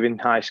as you're leaving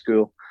high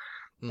school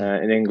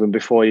in England,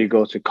 before you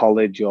go to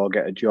college or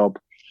get a job.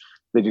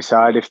 They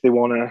decide if they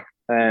want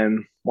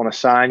to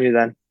sign you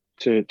then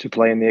to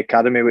play in the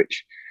academy,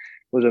 which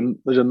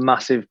was a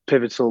massive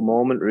pivotal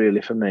moment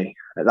really for me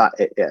at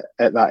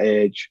that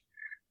age,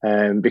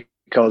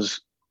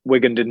 because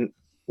Wigan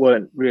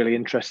weren't really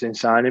interested in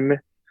signing me.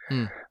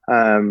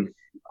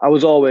 I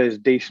was always a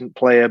decent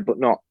player, but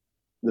not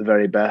the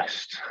very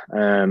best.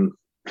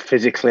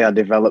 Physically, I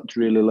developed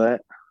really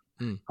late.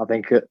 I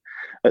think at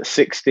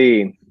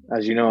 16,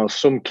 as you know,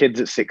 some kids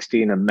at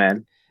 16 are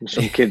men, and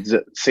some kids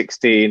at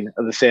 16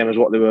 are the same as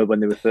what they were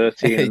when they were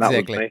 13, and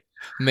Exactly. that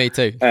was me. Me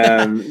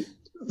too.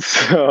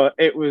 So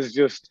it was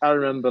just, I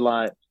remember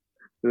like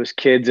there was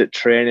kids at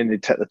training,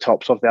 they'd take the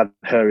tops off, they had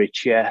hairy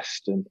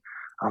chest, and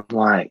I'm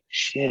like,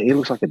 shit, he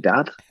looks like a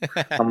dad.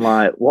 I'm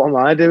like, what am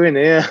I doing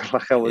here?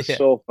 Like I was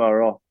so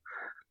far off.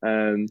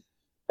 And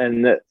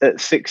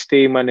at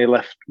 16, when I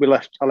left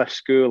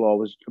school, or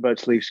was about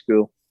to leave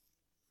school,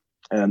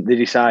 they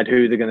decide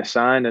who they're going to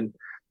sign, and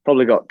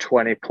probably got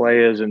 20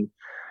 players, and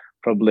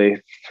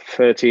probably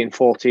 13,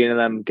 14 of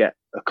them get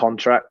a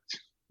contract.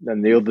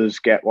 Then the others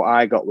get what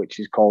I got, which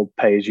is called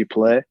pay as you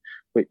play,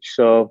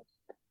 so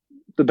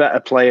the better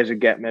players would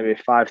get maybe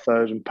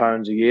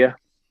 £5,000 a year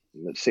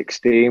at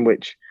 16,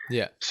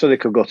 so they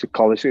could go to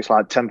college. So it's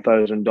like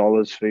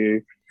 $10,000 for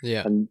you.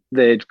 Yeah. And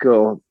they'd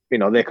go, you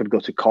know, they could go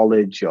to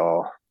college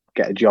or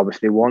get a job if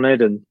they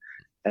wanted, and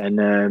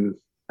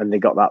they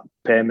got that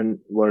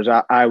payment. Whereas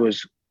I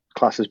was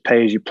classed as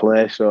pay as you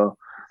play. So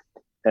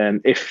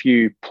if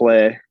you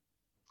play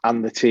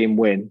and the team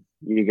win,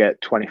 you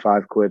get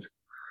 25 quid.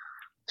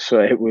 So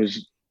it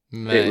was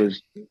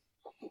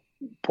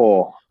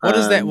poor. What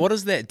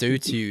does that do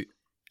to you,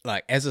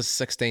 like as a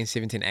 16,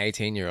 17,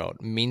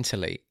 18-year-old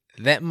mentally?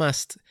 That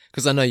must,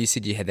 because I know you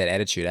said you had that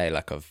attitude,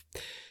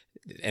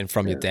 and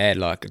from your dad,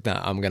 like, no,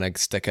 I'm going to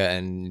stick it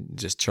and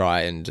just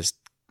try and just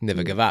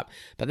never give up.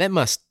 But that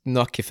must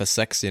knock you for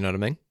six, you know what I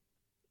mean?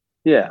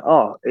 Yeah.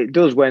 Oh, it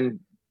does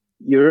when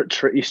you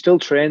still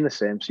train the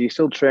same. So you're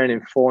still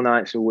training 4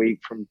 nights a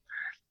week from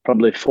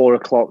probably 4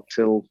 o'clock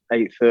till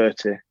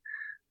 8:30.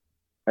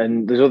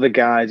 And there's other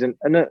guys, and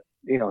 $10,000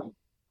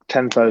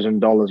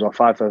 or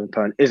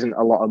 £5,000 isn't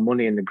a lot of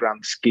money in the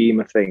grand scheme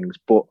of things.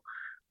 But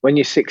when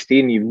you're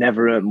 16, you've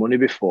never earned money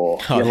before.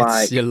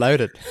 You're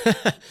loaded.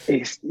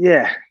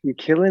 You're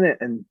killing it.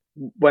 And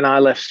when I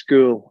left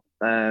school,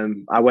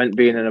 I went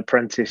being an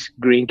apprentice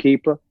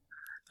greenkeeper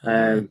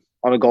on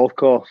a golf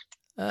course,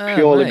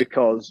 purely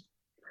because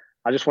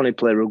I just wanted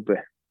to play rugby.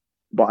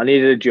 But I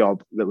needed a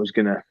job that was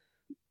going to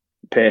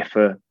pay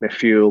for my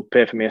fuel,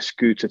 pay for me a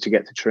scooter to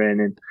get to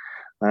training.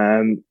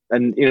 And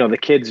the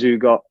kids who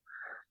got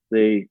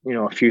a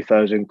few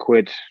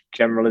 £1,000,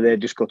 generally they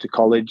just go to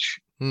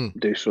college,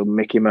 do some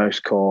Mickey Mouse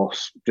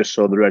course, just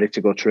so they're ready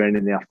to go train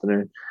in the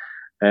afternoon.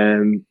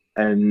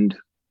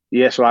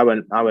 So I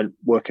went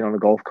working on a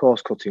golf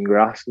course, cutting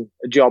grass. And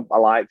a job, I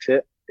liked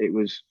it. It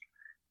was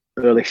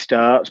early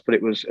starts, but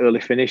it was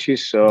early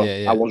finishes, so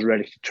I was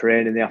ready to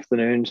train in the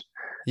afternoons.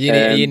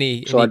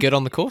 Any good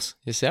on the course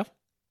yourself?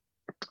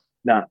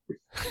 Nah.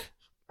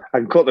 I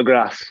can cut the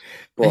grass,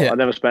 but I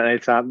never spent any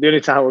time. The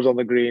only time I was on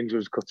the greens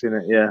was cutting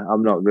it. Yeah,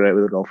 I'm not great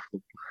with a golf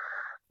club.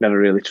 Never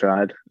really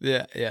tried.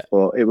 Yeah.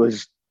 But it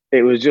was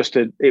a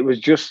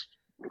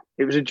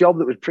job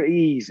that was pretty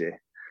easy,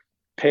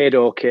 paid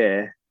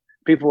okay.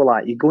 People were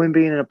like, "You're going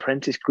being an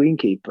apprentice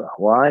greenkeeper?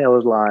 Why?" I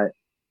was like,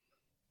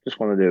 "Just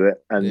want to do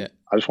it, and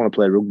I just want to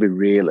play rugby,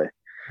 really."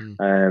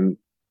 And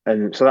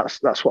so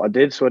that's what I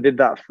did. So I did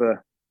that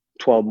for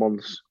 12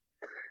 months.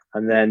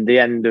 And then the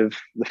end of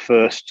the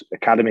first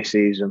academy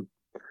season,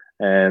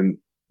 the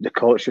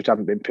coach just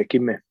hadn't been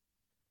picking me.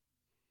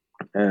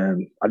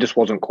 I just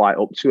wasn't quite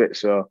up to it.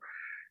 So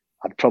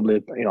I'd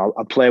probably,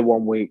 I'd play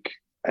 1 week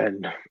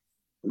and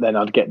then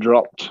I'd get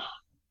dropped.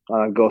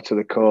 And I'd go to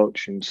the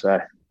coach and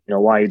say,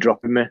 why are you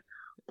dropping me?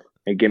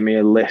 And give me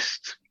a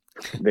list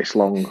this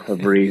long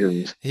of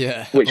reasons,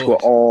 which were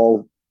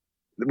all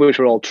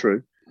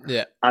true.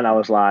 Yeah. And I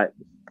was like,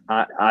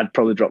 I'd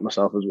probably drop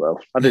myself as well.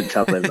 I didn't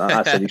tell him that.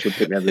 I said he should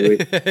pick me every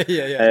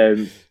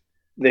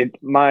week.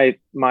 My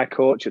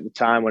coach at the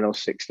time when I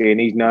was 16,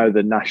 he's now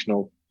the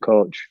national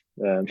coach,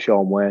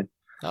 Sean Wayne.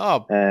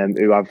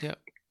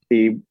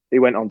 He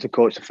went on to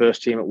coach the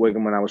first team at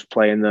Wigan when I was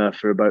playing there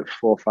for about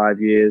 4 or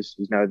 5 years.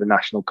 He's now the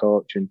national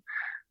coach, and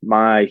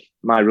my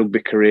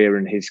rugby career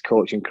and his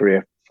coaching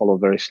career follow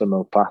very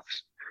similar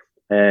paths.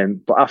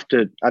 But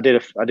after I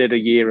did a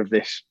year of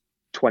this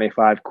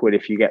 25 quid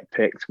if you get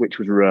picked, which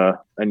was rare.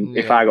 And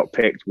if I got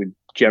picked, we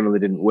generally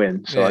didn't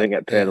win, so I didn't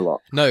get paid a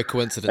lot. No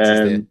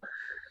coincidences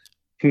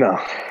there. No.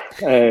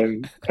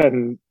 And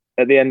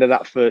at the end of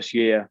that first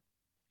year,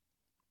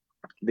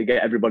 they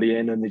get everybody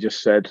in and they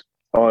just said,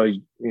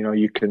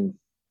 you can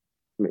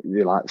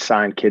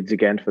sign kids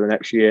again for the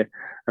next year.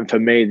 And for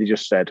me, they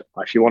just said,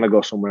 if you want to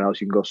go somewhere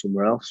else, you can go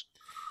somewhere else.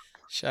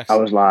 Shucks. I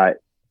was like,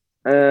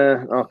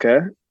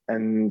 okay.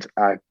 And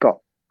I got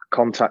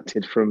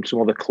contacted from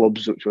some other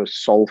clubs, which were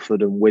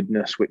Salford and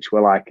Widnes, which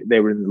were they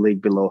were in the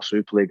league below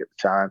Super League at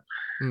the time.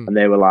 And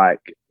they were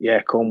like,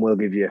 yeah, come, we'll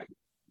give you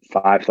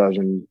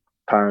 £5,000,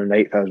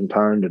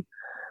 £8,000.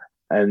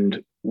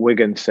 And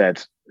Wigan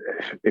said,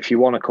 if you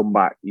want to come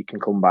back, you can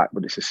come back,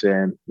 but it's the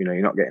same.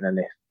 You're not getting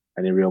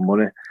any real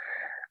money.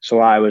 So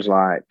I was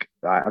like,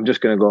 I'm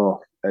just going to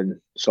go and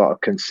sort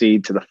of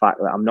concede to the fact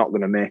that I'm not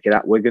going to make it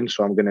at Wigan.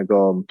 So I'm going to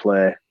go and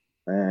play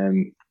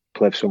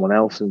for someone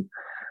else. And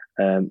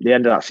the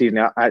end of that season,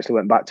 I actually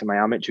went back to my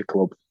amateur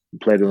club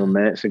and played with my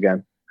mates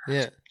again.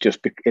 Yeah. Just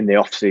in the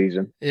off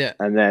season. Yeah.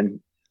 And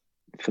then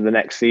for the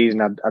next season,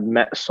 I'd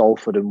met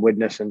Salford and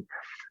Widnes, and I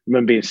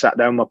remember being sat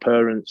down with my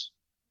parents.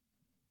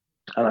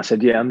 And I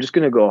said, yeah, I'm just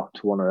going to go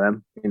to one of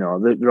them.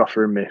 They're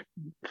offering me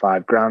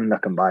 $5,000. I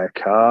can buy a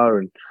car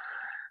and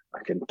I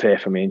can pay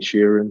for my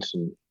insurance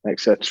and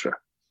etc.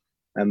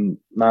 And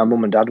my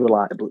mum and dad were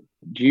like, but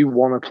do you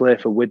want to play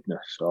for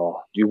Widnes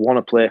or do you want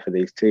to play for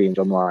these teams?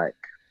 I'm like,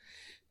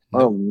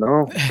 oh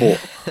no, but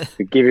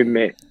they're giving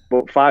me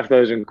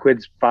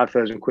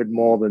 £5,000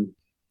 more than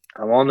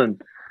I'm on.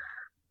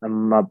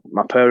 And my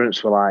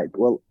parents were like,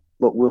 well,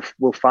 look,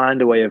 we'll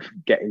find a way of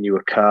getting you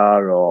a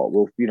car,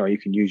 or you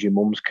can use your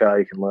mum's car,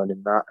 you can learn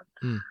in that.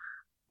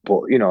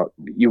 But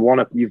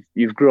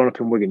you've grown up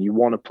in Wigan, you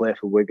want to play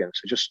for Wigan,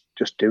 so just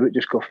do it,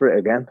 just go for it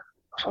again.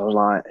 So I was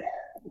like,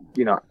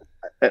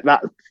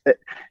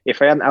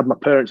 if I hadn't had my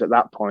parents at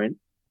that point,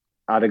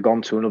 I'd have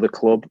gone to another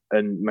club,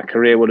 and my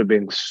career would have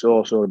been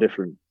so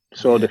different,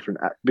 different.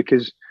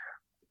 Because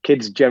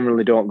kids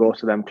generally don't go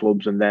to them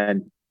clubs and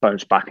then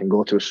bounce back and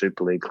go to a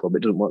Super League club.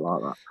 It doesn't work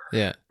like that.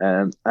 Yeah.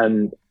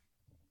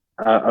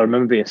 I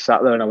remember being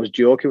sat there and I was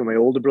joking with my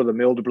older brother.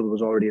 My older brother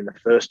was already in the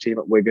first team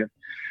at Wigan.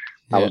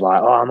 I was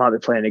like, I might be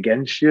playing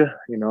against you,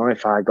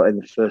 if I got in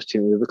the first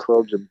team with the other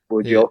clubs, and we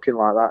were joking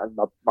like that. And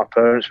my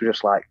parents were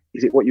just like,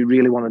 is it what you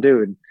really want to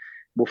do? And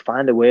we'll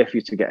find a way for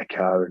you to get a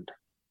car. And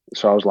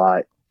so I was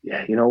like,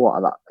 yeah, you know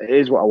what? It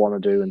is what I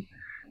want to do. And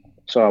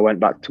so I went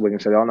back to Wigan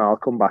and said, oh no, I'll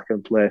come back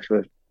and play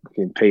for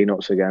fucking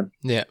peanuts again.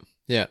 Yeah.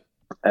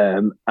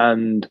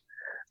 And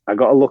I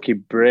got a lucky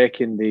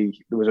break in there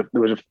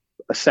was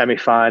a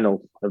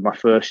semi-final of my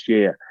first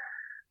year.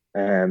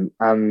 And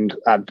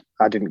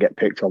I didn't get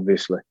picked,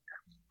 obviously.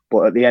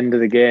 But at the end of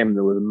the game,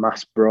 there was a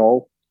mass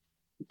brawl,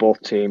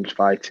 both teams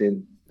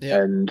fighting,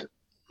 and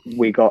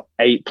we got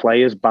 8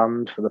 players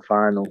banned for the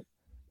final.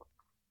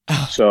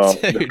 Oh, so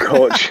dude. the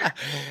coach,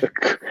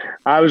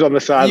 I was on the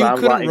sideline, I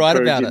was like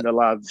encouraging the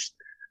lads.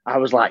 I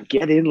was like,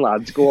 get in,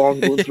 lads, go on,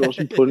 go and throw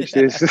some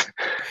punches.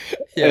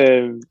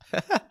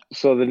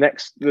 So the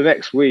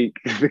next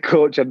week, the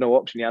coach had no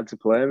option; he had to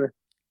play me,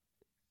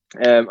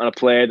 and I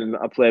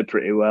played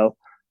pretty well.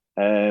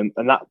 And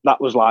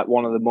that was like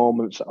one of the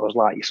moments I was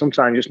like, you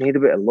sometimes just need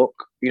a bit of luck.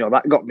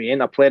 That got me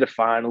in. I played a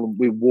final and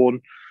we won.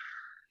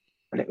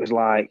 And it was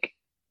like,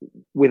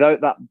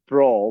 without that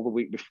brawl the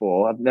week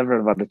before, I'd never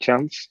have had a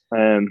chance.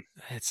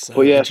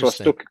 So I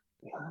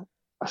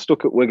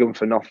stuck at Wigan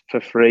for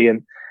free.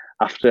 And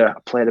after I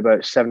played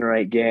about 7 or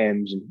 8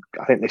 games, and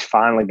I think this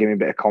finally gave me a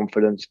bit of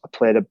confidence. I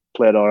played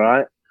all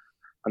right.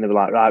 And they were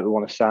like, right, we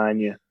want to sign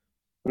you.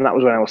 And that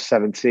was when I was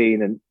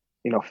 17. And,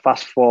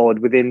 fast forward,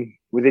 within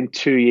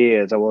 2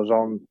 years, I was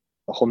on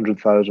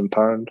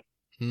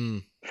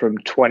 £100,000 from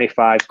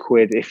 25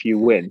 quid if you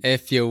win.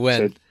 If you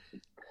win.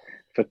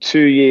 For 2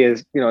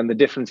 years, and the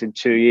difference in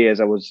 2 years,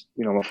 I was,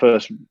 my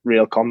first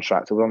real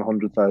contract, I was on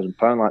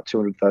 £100,000, like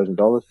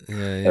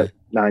 $200,000 at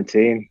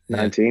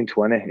 19,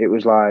 20. It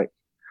was like,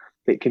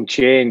 it can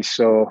change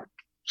so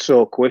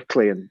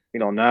quickly. And,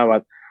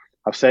 now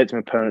I've said to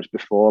my parents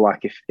before,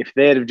 like, if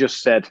they'd have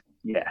just said,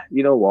 yeah,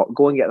 you know what,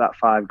 go and get that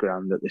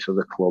 £5,000 at this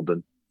other club,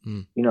 and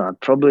I'd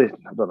probably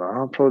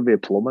be a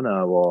plumber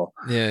now, or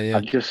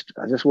I just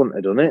wouldn't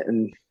have done it,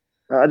 and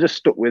I just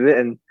stuck with it,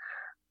 and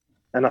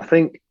I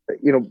think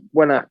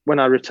when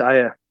I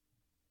retire,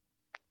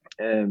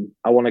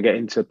 I want to get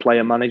into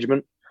player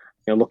management,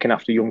 looking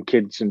after young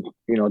kids and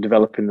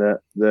developing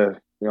the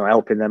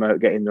helping them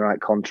out, getting the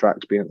right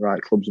contracts, being at the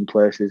right clubs and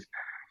places,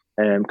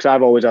 because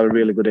I've always had a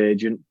really good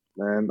agent,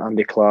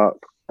 Andy Clark,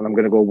 and I'm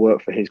going to go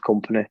work for his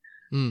company.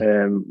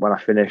 When I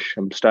finish,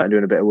 I'm starting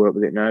doing a bit of work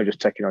with it now, just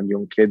taking on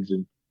young kids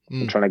and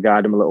trying to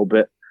guide them a little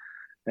bit.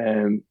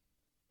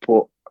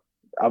 But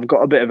I've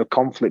got a bit of a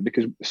conflict,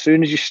 because as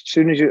soon as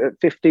you're at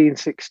 15,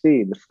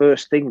 16, the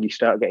first thing you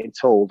start getting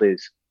told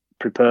is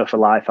prepare for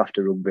life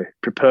after rugby.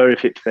 Prepare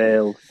if it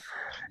fails.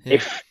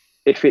 Yeah.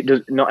 If it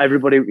does, not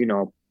everybody,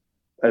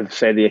 as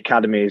say the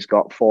academy has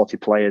got 40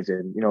 players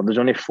in, there's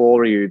only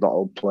 4 of you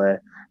that'll play.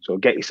 So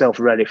get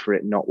yourself ready for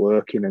it not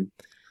working. And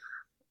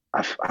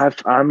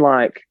I'm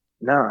like,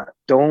 nah,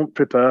 don't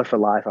prepare for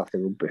life after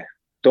rugby.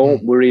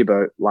 Don't worry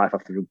about life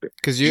after rugby.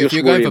 Because if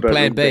you're going for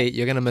plan B,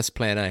 you're going to miss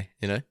plan A,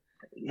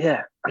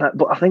 Yeah,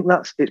 but I think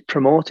it's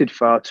promoted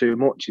far too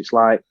much. It's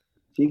like,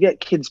 if you get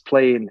kids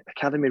playing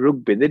academy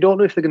rugby, they don't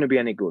know if they're going to be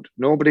any good.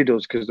 Nobody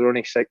does, because they're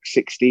only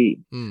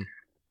 16. And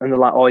they're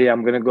like, oh yeah,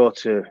 I'm going to go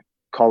to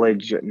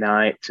college at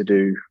night to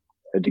do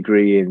a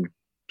degree in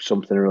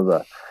something or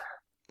other.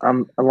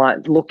 And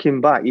like,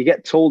 looking back, you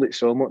get told it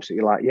so much that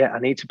you're like, yeah, I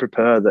need to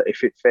prepare that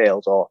if it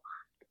fails, or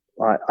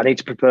like, I need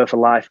to prepare for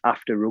life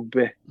after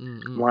rugby.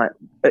 Like,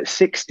 at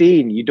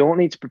 16, you don't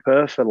need to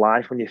prepare for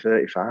life when you're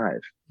 35.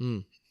 Do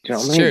you know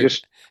what I mean?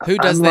 Who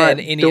does that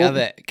in any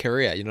other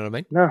career? You know what I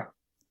mean? No,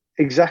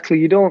 exactly.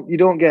 You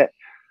don't get,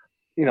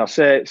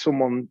 say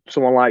someone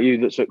like you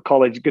that's at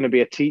college going to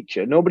be a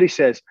teacher. Nobody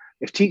says,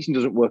 if teaching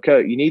doesn't work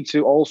out, you need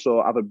to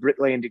also have a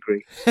bricklaying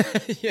degree.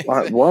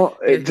 Like, what?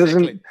 It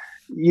doesn't.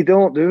 You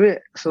don't do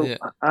it. So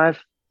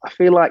I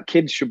feel like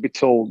kids should be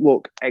told,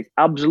 look,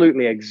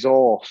 absolutely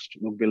exhaust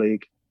rugby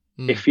league.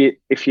 If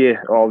you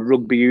or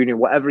rugby union,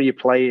 whatever you're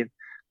playing,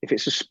 if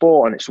it's a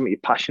sport and it's something you're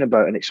passionate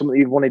about and it's something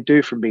you want to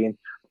do from being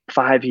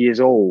 5 years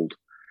old,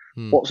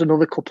 what's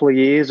another couple of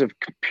years of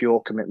pure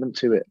commitment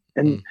to it?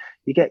 And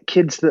you get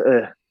kids that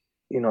are,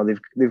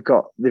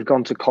 they've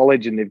gone to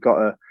college and they've got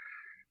a,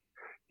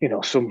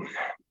 some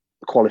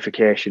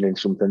qualification in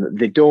something that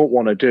they don't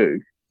want to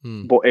do,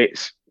 but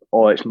it's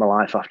my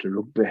life after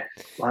rugby.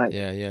 Like,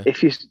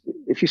 if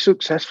you're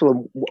successful,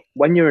 and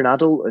when you're an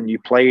adult and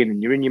you're playing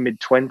and you're in your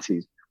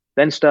mid-20s,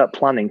 then start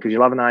planning, because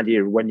you'll have an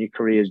idea of when your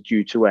career is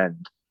due to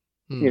end.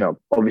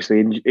 Obviously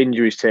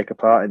injuries take a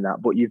part in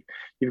that, but you've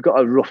got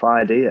a rough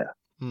idea,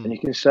 and you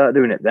can start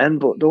doing it then.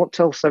 But don't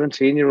tell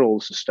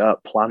 17-year-olds to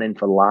start planning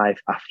for life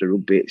after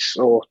rugby. It's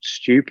so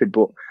stupid,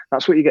 but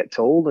that's what you get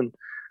told. And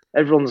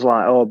everyone's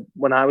like, oh,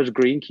 when I was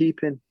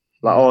greenkeeping,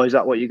 like, oh, is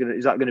that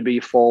going to be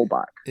your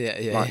fallback?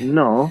 Yeah. Like,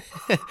 no.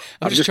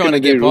 I'm just trying to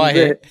get by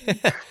here.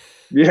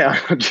 Yeah,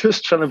 I'm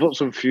just trying to put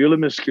some fuel in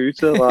my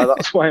scooter. Like,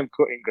 that's why I'm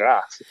cutting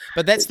grass.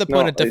 But that's the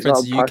point of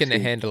difference you can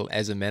handle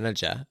as a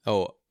manager,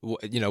 or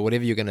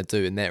whatever you're going to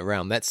do in that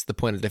realm, that's the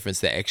point of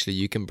difference that actually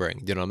you can bring.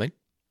 Do you know what I mean?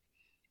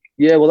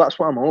 Yeah, well, that's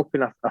what I'm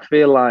hoping. I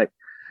feel like,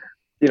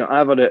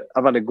 I've had a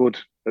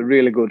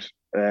really good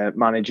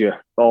manager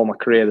all my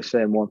career, the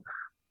same one.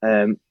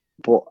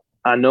 But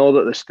I know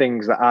that there's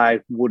things that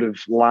I would have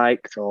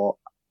liked, or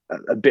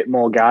a bit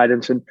more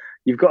guidance. And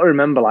you've got to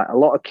remember, like, a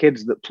lot of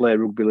kids that play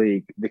rugby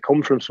league, they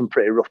come from some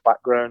pretty rough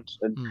backgrounds,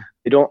 and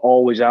they don't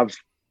always have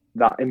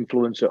that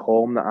influence at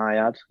home that I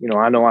had.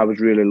 I know I was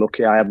really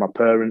lucky. I had my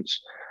parents,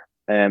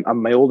 and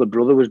my older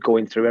brother was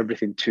going through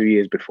everything 2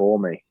 years before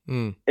me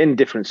in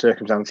different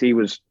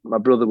circumstances. My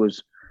brother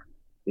was,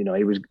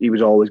 he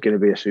was always going to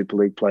be a Super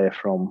League player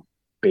from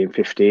being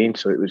 15.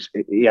 So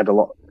he had a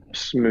lot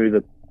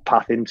smoother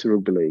path into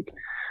rugby league.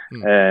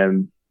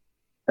 And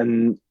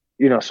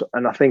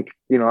I think,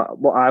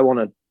 what I want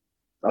to,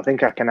 I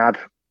think I can add,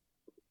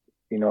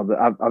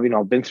 that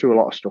I've been through a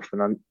lot of stuff,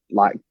 and I'm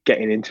like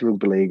getting into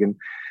rugby league,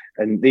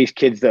 and these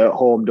kids that are at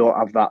home don't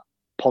have that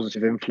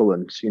positive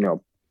influence,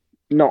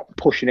 not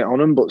pushing it on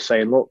them, but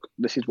saying, look,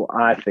 this is what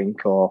I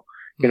think, or,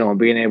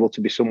 being able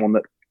to be someone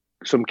that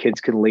some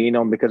kids can lean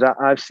on, because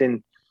I've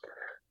seen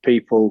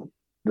people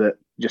that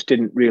just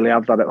didn't really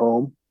have that at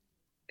home,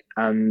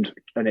 and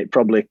it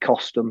probably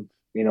cost them,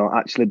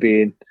 actually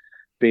being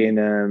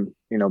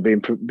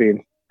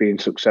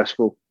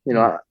successful.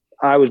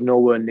 I was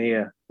nowhere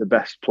near the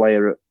best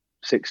player at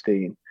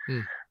 16,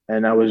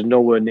 and I was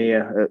nowhere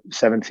near at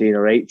 17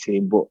 or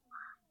 18, but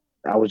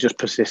I was just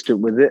persistent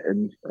with it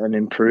and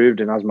improved.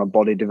 And as my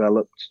body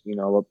developed,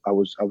 I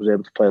was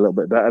able to play a little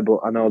bit better. But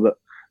I know that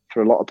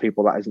for a lot of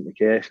people that isn't the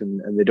case,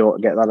 and they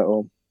don't get that at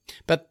home.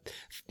 But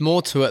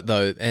more to it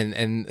though,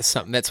 and that's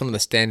one of the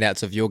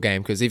standouts of your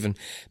game, because even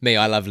me,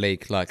 I love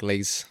league. Like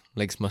league's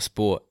my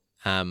sport.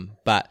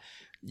 But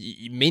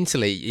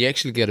mentally, you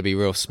actually got to be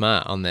real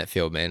smart on that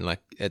field, man.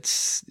 Like,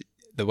 it's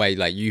the way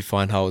like you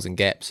find holes and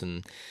gaps,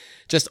 and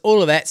just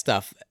all of that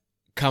stuff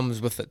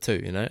comes with it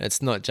too.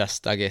 It's not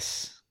just, I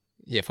guess,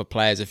 for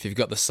players, if you've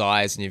got the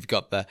size and you've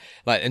got the,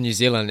 like in New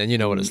Zealand, and you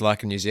know what it's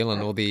like in New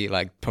Zealand, all the,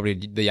 like, probably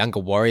the younger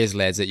Warriors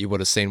lads that you would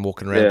have seen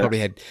walking around probably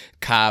had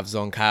calves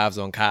on calves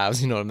on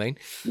calves, you know what I mean?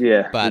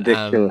 Yeah, but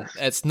ridiculous.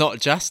 It's not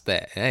just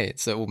that. Hey,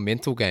 it's a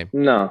mental game.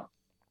 No,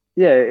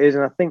 yeah, it is.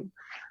 And I think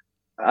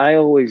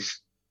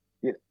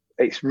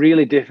it's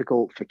really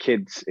difficult for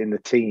kids in the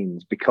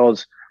teens,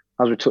 because,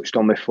 as we touched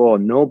on before,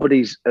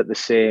 nobody's at the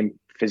same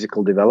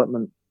physical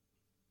development.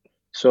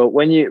 So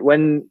when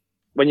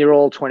you're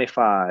all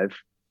 25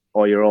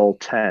 or you're all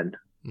 10,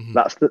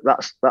 that's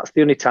the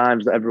only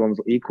times that everyone's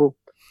equal.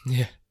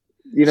 Yeah,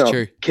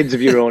 true. Kids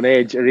of your own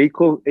age are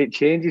equal. It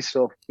changes,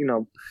 so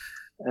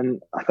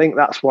and I think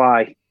that's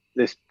why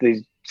this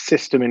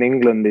system in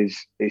England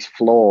is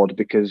flawed,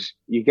 because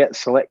you get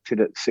selected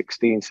at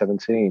 16,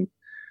 17.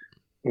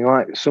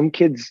 Like, some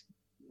kids,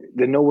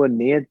 they're nowhere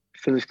near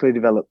physically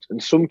developed,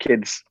 and some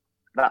kids,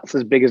 that's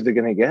as big as they're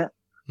going to get.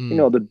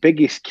 The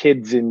biggest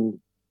kids in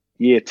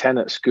year 10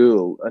 at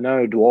school are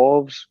now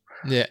dwarves.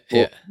 Yeah.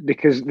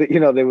 Because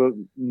they were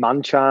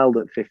man-child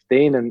at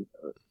 15,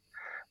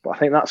 but I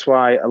think that's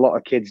why a lot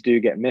of kids do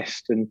get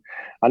missed. And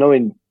I know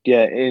in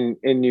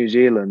New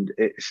Zealand,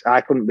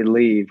 I couldn't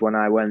believe when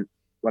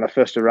I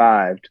first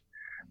arrived,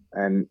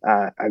 and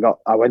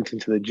I went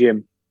into the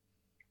gym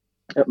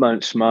at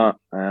Mount Smart.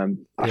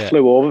 I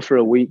flew over for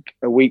a week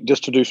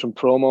just to do some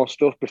promo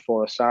stuff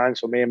before I signed.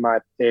 So me and my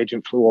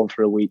agent flew over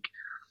for a week,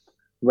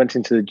 went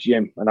into the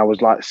gym, and I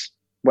was like,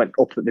 went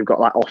up. They've got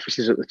like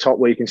offices at the top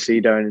where you can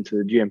see down into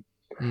the gym.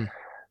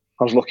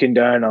 I was looking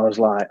down, I was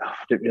like, I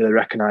didn't really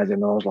recognise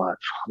him. I was like,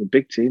 the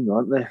big team,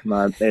 aren't they?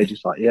 My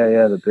agent's like, yeah,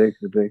 they're big.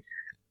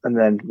 And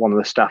then one of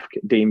the staff,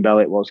 Dean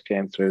Bell,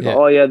 came through. Like,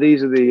 oh yeah,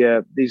 these are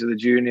the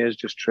juniors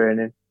just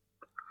training.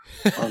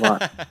 I was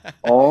like,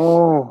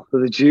 oh,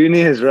 they're the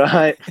juniors,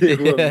 right? They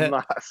were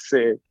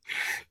massive.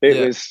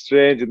 It was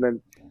strange.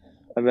 And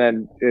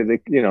then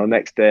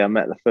next day I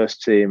met the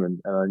first team, and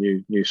I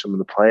knew some of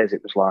the players.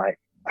 It was like,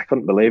 I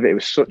couldn't believe it. It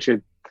was such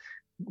a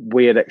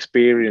weird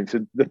experience.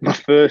 My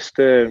first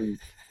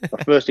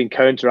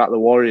encounter at the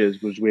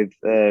Warriors was with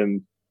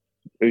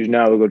who's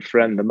now a good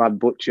friend, the Mad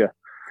Butcher.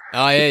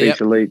 Oh yeah,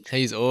 Elite.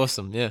 He's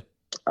awesome. Yeah.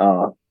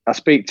 I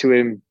speak to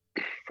him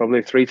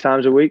probably 3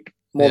 times a week,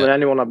 more than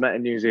anyone I've met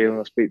in New Zealand.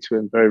 I speak to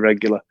him very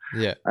regular.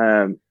 Yeah.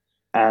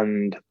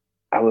 And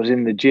I was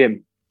in the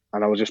gym,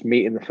 and I was just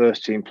meeting the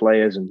first team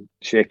players and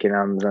shaking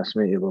hands. Nice to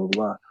meet you, blah blah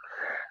blah.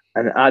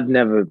 And I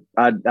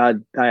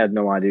had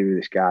no idea who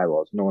this guy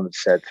was. No one had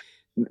said.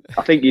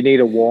 I think you need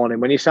a warning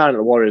when you sign at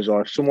the Warriors,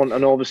 or if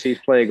an overseas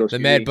player goes, the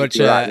Mad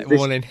Butcher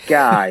warning.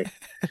 Guy,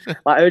 like,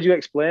 I heard you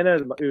explain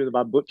who the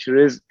Mad Butcher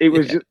is. It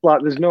was just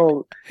like,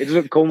 it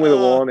doesn't come with a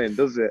warning,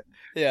 does it?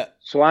 Yeah.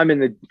 So I'm in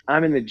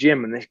the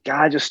gym, and this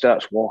guy just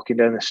starts walking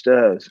down the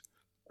stairs.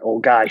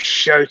 Old guy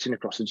shouting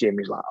across the gym.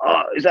 He's like,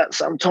 "Oh, is that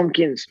Sam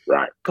Tomkins?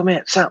 Right, come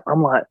here, Sam."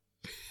 I'm like,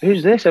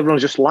 "Who's this?"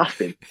 Everyone's just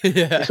laughing.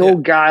 This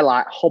old guy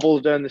like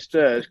hobbles down the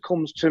stairs,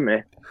 comes to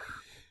me,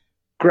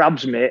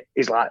 grabs me.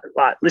 He's like,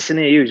 listen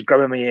here, you. He's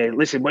grabbing my ear.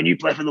 Listen, when you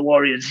play for the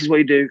Warriors, this is what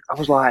you do. I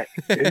was like,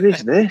 who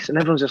is this? And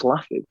everyone's just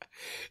laughing.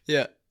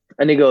 Yeah.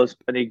 And he goes,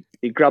 and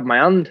he grabbed my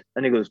hand,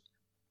 and he goes,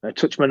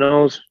 touch my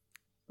nose.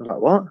 I was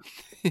like, what?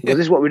 He goes,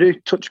 this is what we do.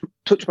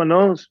 Touch my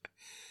nose.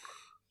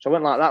 So I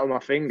went like that with my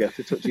finger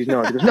to touch his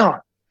nose. He goes, no,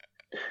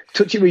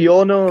 touch it with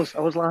your nose.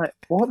 I was like,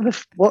 what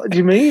do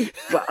you mean?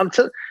 But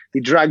he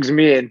drags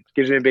me in,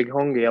 gives me a big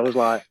hungy. I was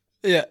like,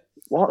 yeah,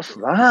 what's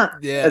that?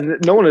 Yeah. And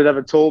no one had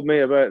ever told me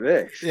about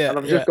this. Yeah, and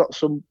I've just got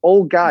some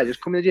old guy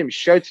just coming to the gym,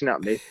 shouting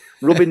at me,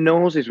 rubbing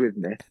noses with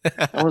me.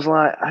 I was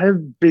like, how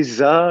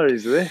bizarre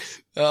is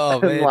this?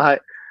 Oh, man.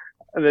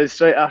 And then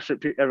straight after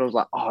it, everyone was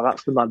like, oh,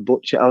 that's the Mad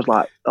Butcher. I was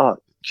like, oh,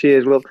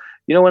 cheers. Well,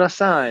 when I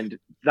signed,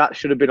 that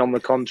should have been on the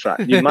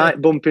contract. You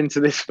might bump into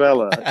this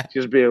fella.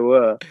 Just be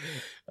aware.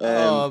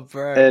 Oh,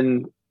 bro.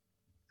 And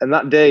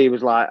that day he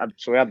was like,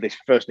 so we had this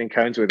first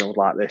encounter with him. I was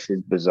like, this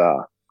is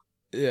bizarre.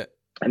 Yeah.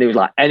 And he was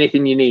like,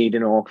 anything you need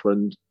in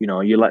Auckland,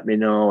 you let me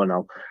know and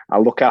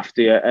I'll look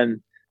after you.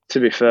 And to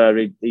be fair,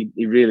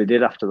 he really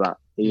did after that.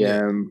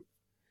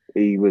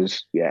 He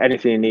was,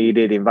 anything he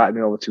needed. He invited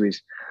me over to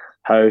his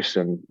house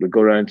and we'd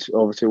go around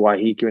over to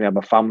Waiheke and have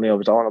a family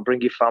over. So I'll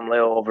bring your family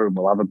over and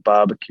we'll have a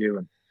barbecue.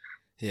 And,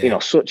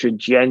 such a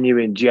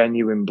genuine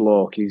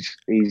bloke. He's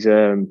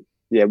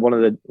one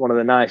of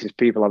the nicest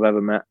people I've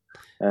ever met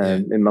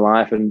in my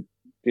life. And,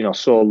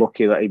 so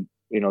lucky that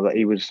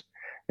he was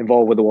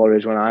involved with the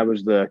Warriors when I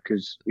was there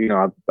because,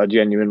 I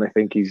genuinely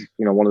think he's,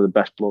 one of the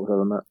best blokes I've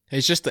ever met.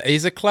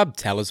 He's a club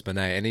talisman,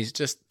 and he's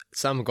just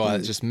some guy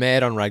that's just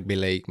mad on rugby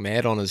league,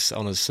 mad on his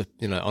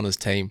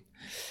team.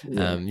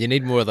 Yeah. You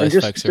need more of those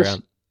folks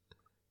around.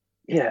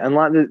 Yeah, and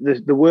like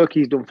the work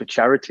he's done for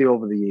charity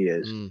over the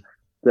years,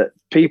 that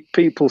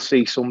people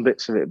see some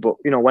bits of it, but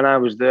when I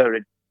was there,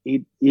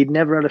 he'd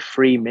never had a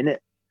free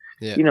minute.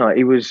 Yeah.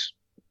 He was,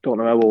 don't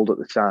know how old at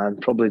the time,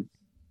 probably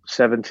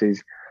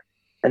 70s,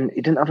 and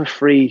he didn't have a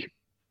free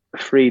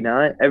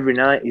night. Every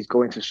night he's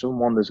going to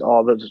someone.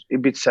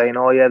 He'd be saying,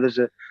 there's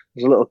a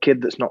little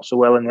kid that's not so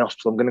well in the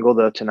hospital. I'm going to go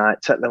there tonight,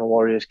 take them a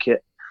Warriors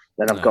kit.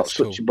 Then I've got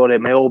such a buddy,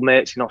 my old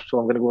mate's in hospital.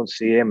 I'm going to go and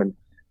see him,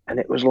 and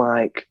it was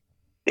like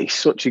he's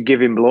such a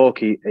giving bloke.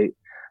 He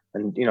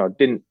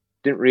didn't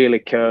really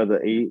care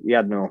that he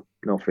had no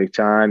free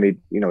time. He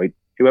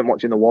went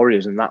watching the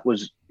Warriors, and that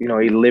was he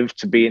lived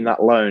to be in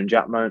that lounge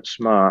at Mount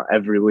Smart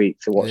every week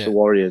to watch the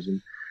Warriors,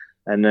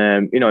 and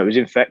it was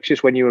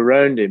infectious when you were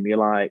around him. You're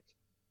like,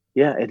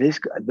 yeah, it is.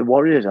 The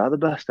Warriors are the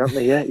best, aren't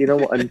they? Yeah, you know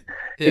what? And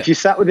if you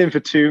sat with him for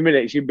 2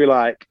 minutes, you'd be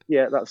like,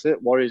 yeah, that's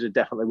it. Warriors are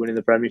definitely winning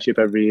the Premiership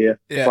every year.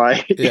 Yeah.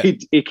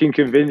 He can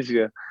convince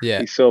you.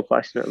 Yeah. He's so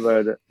passionate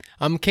about it.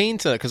 I'm keen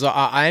to, because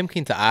I am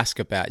keen to ask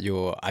about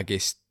your, I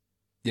guess,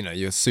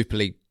 your Super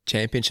League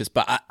championships,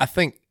 but I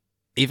think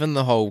even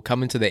the whole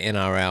coming to the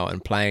NRL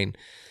and playing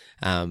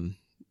in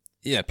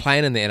the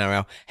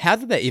NRL, how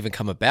did that even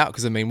come about?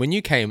 Because, I mean, when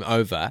you came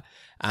over,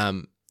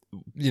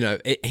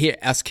 here,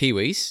 us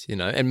Kiwis,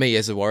 and me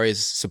as a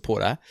Warriors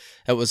supporter,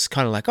 it was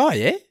kind of like, oh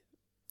yeah,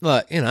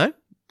 like,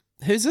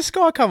 who's this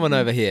guy coming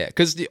over here?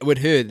 Because we'd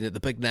heard the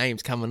big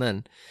names coming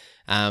in,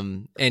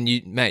 and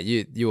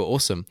you were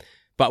awesome.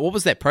 But what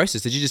was that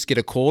process? Did you just get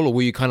a call, or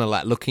were you kind of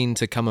like looking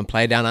to come and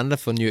play down under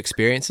for new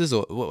experiences,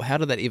 or how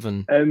did that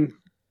even?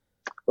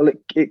 Well,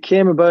 it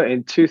came about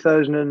in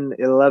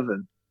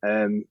 2011.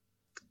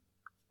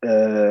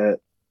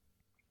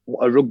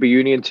 A rugby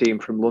union team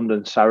from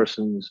London,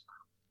 Saracens,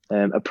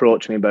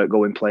 approached me about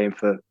going playing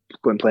for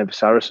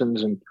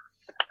Saracens,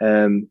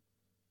 and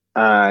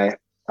I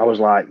was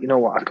like, you know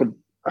what, I could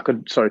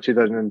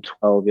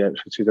 2012, it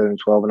was for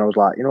 2012, and I was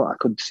like, you know what, I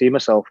could see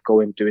myself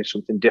doing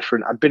something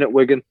different. I'd been at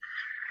Wigan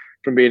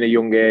from being a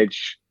young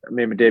age. I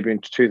made my debut in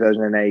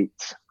 2008.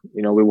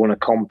 We won a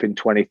comp in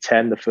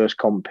 2010, the first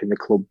comp in the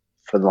club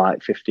for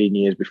like 15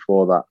 years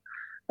before that.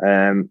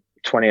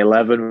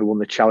 2011, we won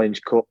the Challenge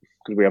Cup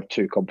because we have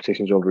two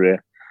competitions over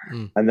here.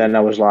 And then I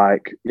was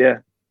like, yeah,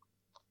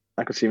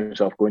 I could see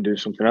myself doing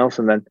something else.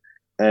 And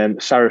then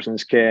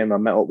Saracens came, I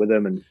met up with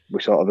them, and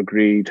we sort of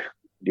agreed,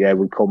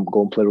 we'd go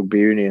and play rugby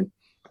union.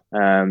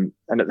 And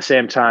at the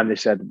same time, they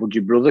said, would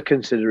your brother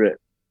consider it?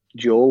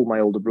 Joel, my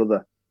older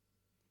brother,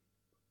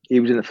 he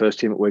was in the first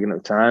team at Wigan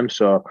at the time.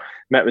 So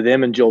met with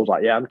him, and Joel's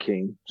like, yeah, I'm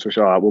keen. So we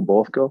said, all right, we'll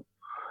both go.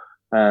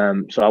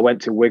 So I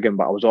went to Wigan,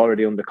 but I was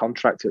already under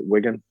contract at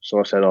Wigan. So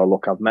I said, oh,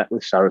 look, I've met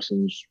with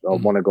Saracens. I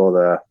want to go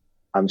there.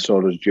 And so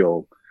does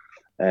Joel.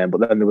 But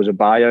then there was a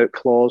buyout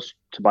clause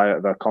to buy out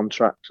of our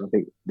contract. I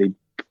think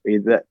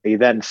he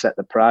then set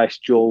the price.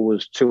 Joel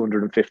was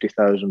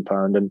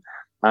 £250,000 and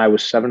I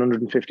was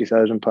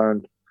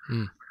 £750,000.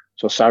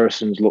 So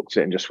Saracens looked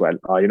at it and just went,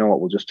 oh, you know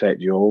what, we'll just take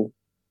Joel.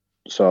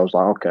 So I was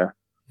like, okay.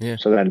 Yeah.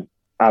 So then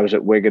I was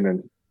at Wigan,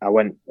 and I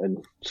went,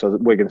 and so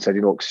Wigan said,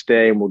 look,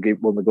 stay and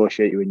we'll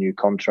negotiate you a new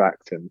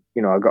contract. And,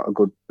 I got a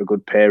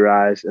good pay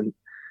rise. And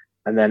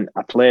then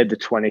I played the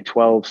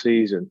 2012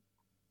 season,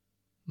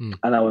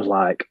 and I was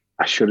like,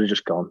 I should have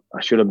just gone.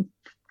 I should have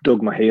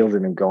dug my heels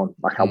in and gone.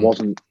 Like I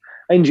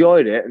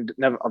enjoyed it, and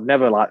I've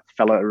never like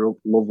fell out of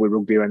love with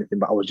rugby or anything,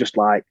 but I was just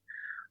like,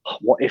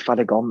 what if I'd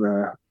have gone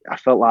there? I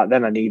felt like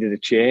then I needed a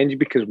change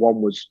because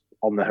one was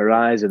on the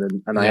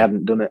horizon and I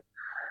hadn't done it.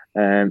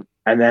 And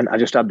then I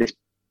just had this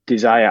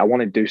desire. I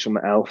wanted to do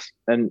something else.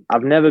 And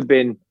I've never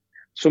been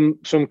some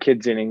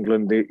kids in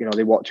England,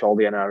 they watch all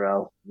the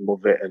NRL,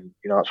 love it, and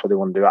that's what they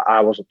want to do. I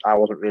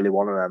wasn't really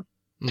one of them,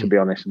 to be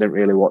honest. I didn't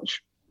really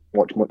watch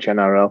much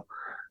NRL.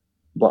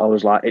 But I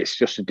was like, it's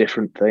just a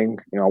different thing.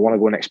 I want to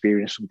go and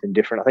experience something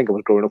different. I think I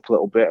was growing up a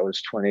little bit. I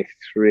was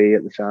 23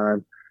 at the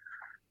time.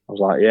 I was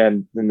like, yeah.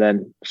 And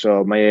then,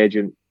 so my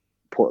agent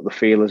put the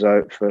feelers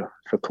out for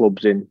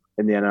clubs in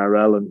the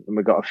NRL, and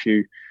we got a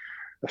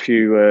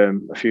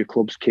few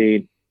clubs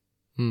keen.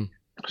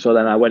 So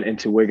then I went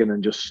into Wigan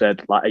and just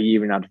said, like, a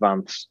year in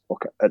advance,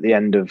 look, at the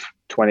end of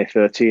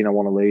 2013, I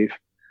want to leave,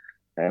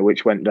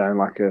 which went down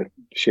like a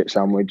shit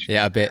sandwich.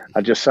 Yeah, I bet.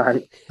 I just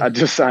signed a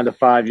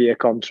 5-year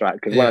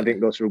contract because when I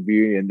didn't go to rugby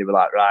union, they were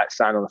like, right,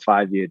 sign on a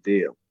 5-year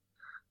deal.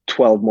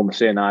 12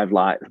 months in, I've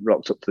like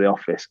rocked up to the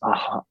office.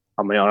 Oh,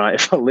 am I all right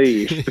if I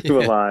leave? They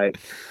were like,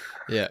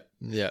 yeah.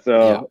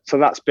 So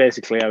that's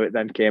basically how it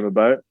then came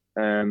about.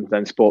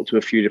 Then spoke to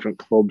a few different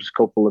clubs. A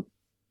couple of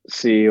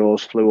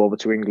CEOs flew over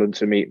to England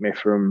to meet me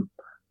from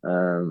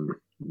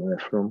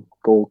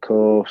Gold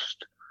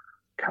Coast.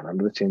 Can't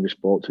remember the team we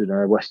spoke to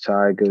now. West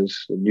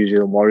Tigers, New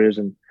Zealand Warriors,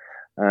 and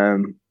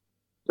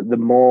the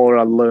more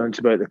I learned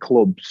about the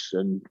clubs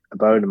and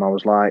about them, I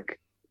was like,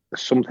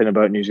 there's something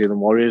about New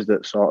Zealand Warriors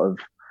that sort of,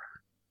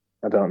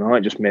 I don't know,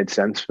 it just made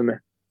sense for me.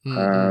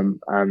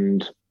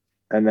 And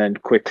then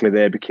quickly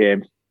they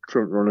became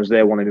front runners.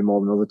 They wanted me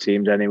more than other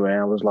teams anyway.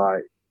 I was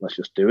like, let's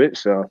just do it.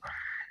 So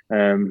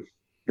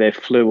they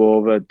flew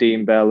over.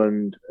 Dean Bell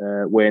and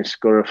Wayne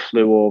Scurra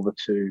flew over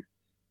to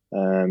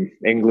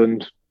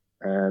England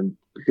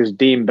because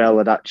Dean Bell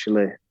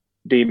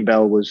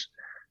was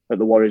at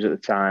the Warriors at the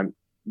time.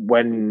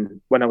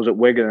 When I was at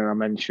Wigan and I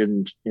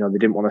mentioned, they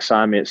didn't want to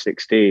sign me at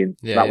 16,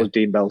 that was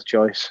Dean Bell's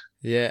choice.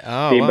 Yeah.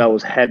 Oh, Dean Bell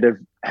was head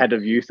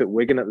of youth at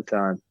Wigan at the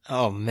time.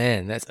 Oh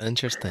man, that's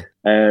interesting.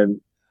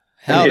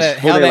 How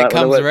that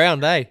comes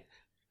around, eh?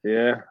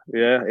 Yeah.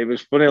 It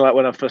was funny. Like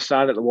when I first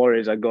signed at the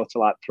Warriors, I'd go to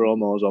like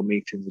promos or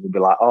meetings and they'd be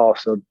like, "Oh,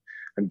 so,"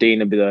 and Dean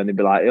would be there and he'd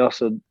be like, "Oh,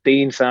 so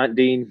Dean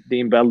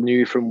Bell knew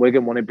you from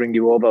Wigan, want to bring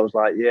you over." I was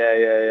like,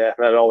 "Yeah."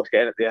 And I'd always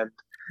get in at the end.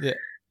 Yeah.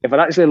 If I'd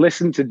actually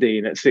listened to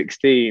Dean at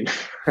 16,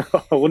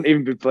 I wouldn't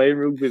even be playing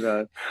rugby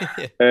now.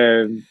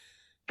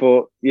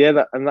 But yeah,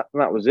 that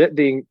was it.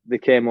 Dean, they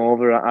came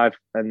over.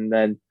 And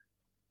then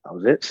that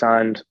was it.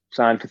 Signed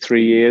for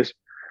 3 years,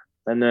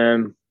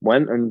 and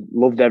went and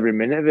loved every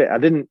minute of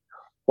it.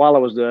 While I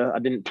was there, I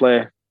didn't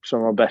play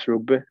some of my best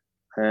rugby.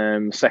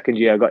 Second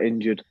year, I got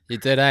injured. You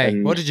did, eh?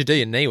 What did you do?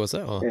 Your knee, was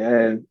it?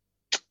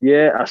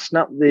 Yeah, I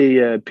snapped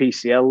the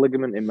PCL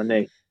ligament in my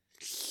knee.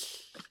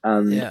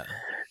 And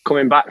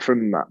coming back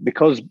from that,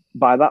 because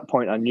by that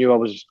point I knew I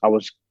was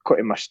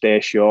cutting my stay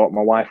short.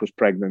 My wife was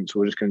pregnant, so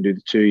we we're just going to do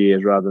the 2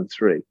 years rather than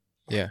 3.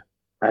 Yeah.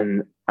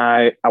 And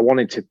I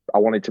wanted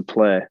to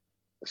play.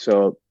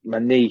 So my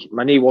knee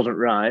wasn't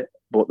right,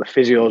 but the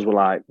physios were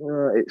like,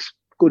 it's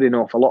good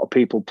enough. A lot of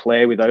people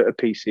play without a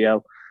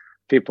PCL.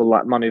 People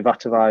like Manu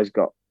Vatuvai's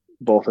got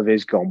both of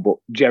his gone, but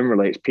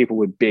generally it's people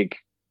with big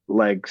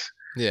legs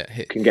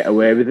can get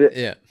away with it.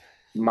 Yeah.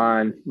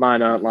 Mine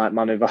aren't like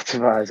Manu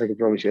Vatuvai's, I can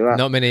promise you that.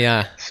 Not many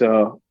are.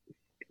 So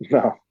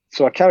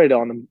I carried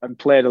on and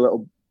played a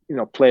little,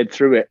 played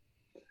through it.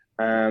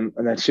 And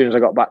then as soon as I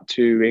got back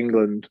to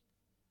England,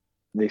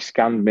 they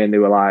scanned me and they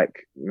were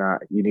like, "Nah,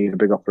 you need a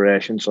big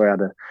operation." So I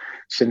had a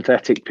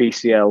synthetic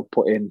PCL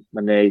put in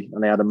my knee,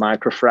 and I had a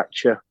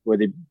microfracture where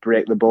they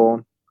break the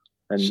bone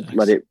and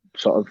let it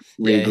sort of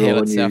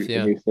regrow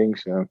a new thing.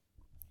 So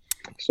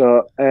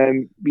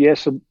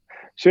as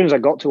soon as I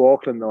got to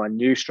Auckland, though, I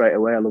knew straight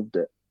away I loved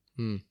it.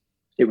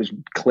 It was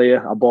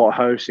clear. I bought a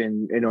house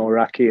in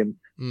Oraki, and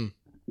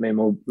me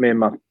and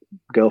my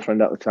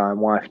girlfriend at the time,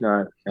 wife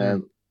now,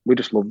 we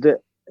just loved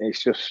it.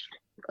 It's just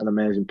an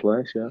amazing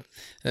place. Yeah,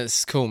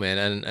 it's cool, man,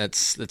 and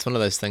it's one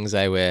of those things,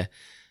 where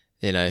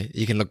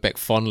you can look back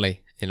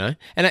fondly, and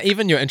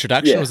even your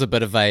introduction was a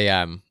bit of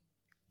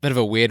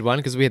a weird one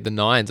because we had the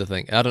Nines. I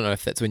think I don't know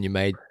if that's when you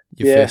made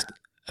your first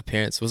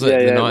appearance. Was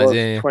it the Nines?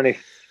 It was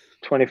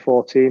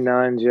 2014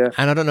 Nines. Yeah,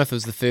 and I don't know if it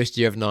was the first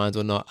year of Nines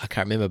or not. I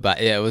can't remember, but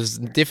it was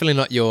definitely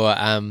not your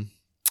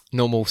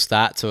normal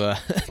start to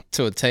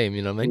a team.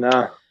 You know what I mean?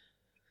 No.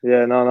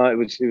 Yeah, no, it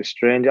was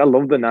strange. I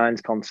love the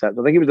Nines concept.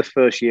 I think it was the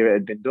first year it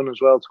had been done as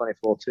well,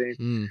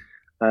 2014.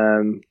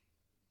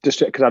 Just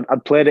because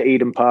I'd played at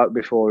Eden Park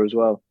before as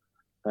well,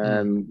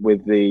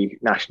 with the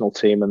national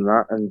team and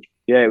that. And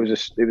yeah, it was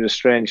a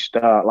strange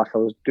start. Like I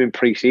was doing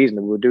pre-season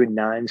and we were doing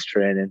Nines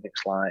training.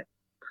 It's like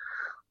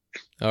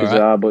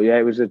bizarre, but yeah,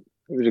 it was a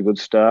good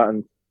start,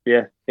 and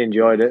yeah,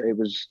 enjoyed it. It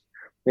was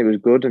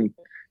good, and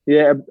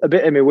yeah, a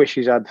bit of me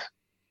wishes I'd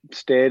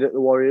stayed at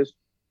the Warriors.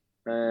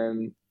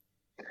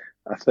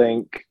 I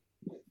think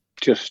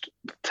just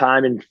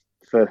timing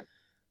for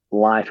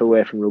life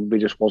away from rugby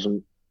just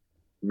wasn't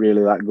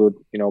really that good.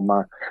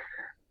 My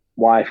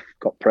wife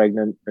got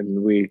pregnant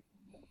and we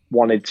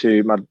wanted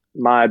to,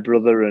 my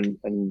brother and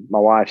my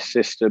wife's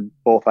sister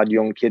both had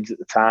young kids at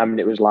the time, and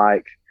it was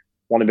like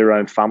want to be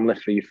around family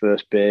for your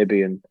first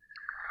baby. And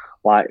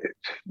like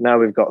now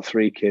we've got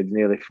 3 kids,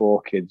 nearly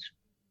 4 kids.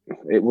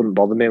 It wouldn't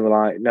bother me. We're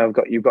like, no,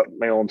 you've got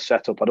my own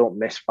setup. I don't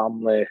miss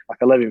family. Like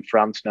I live in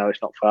France now.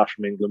 It's not far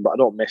from England, but I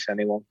don't miss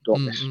anyone.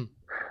 Miss.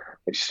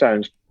 Which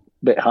sounds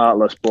a bit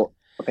heartless, but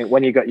I think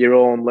when you got your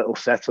own little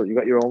setup, you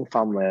got your own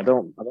family. I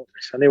don't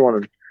miss anyone.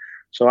 And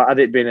so had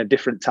it been a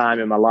different time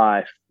in my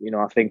life,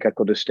 I think I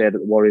could have stayed at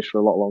the Warriors for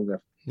a lot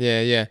longer.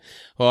 Yeah.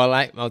 Well,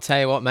 I'll tell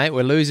you what, mate.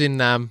 We're losing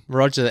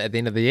Roger at the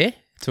end of the year.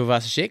 2 of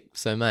us are sick.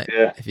 So, mate,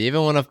 if you ever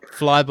want to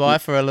fly by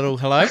for a little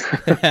hello,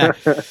 but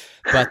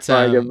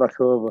get back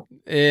over.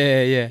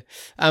 Yeah.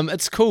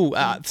 It's cool.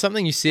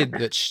 Something you said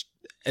that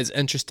is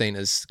interesting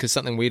is because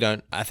something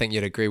I think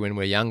you'd agree when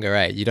we're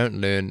younger, you don't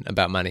learn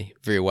about money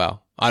very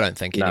well. I don't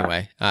think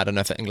anyway. I don't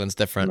know if England's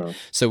different. No.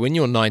 So when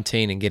you're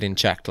 19 and getting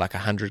chucked like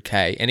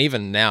 100K, and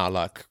even now,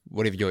 like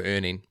whatever you're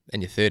earning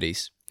in your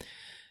 30s,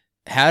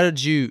 how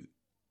did you,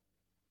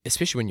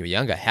 especially when you were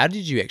younger, how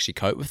did you actually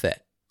cope with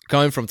that?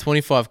 Going from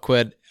 25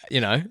 quid,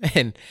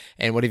 and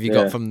what have you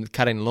got from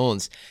cutting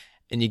lawns,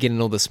 and you're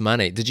getting all this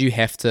money. Did you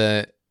have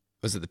to,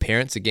 was it the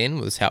parents again,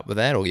 was help with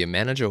that, or your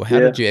manager, or how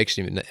did you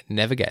actually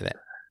navigate that?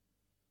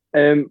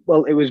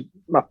 Well, it was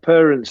my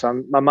parents,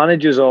 and my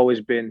manager's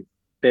always been,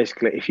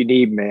 basically, if you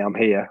need me, I'm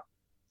here.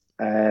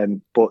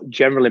 But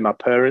generally, my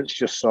parents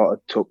just sort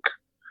of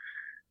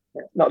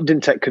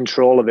didn't take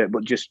control of it,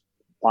 but just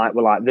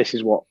were like, this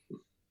is what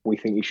we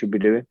think you should be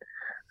doing.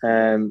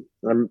 And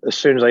as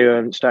soon as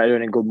I started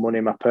earning good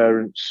money, my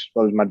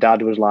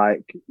dad was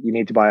like, you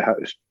need to buy a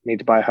house. You need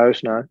to buy a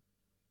house now.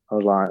 I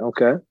was like,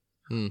 okay.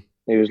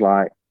 He was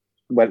like,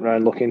 went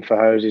around looking for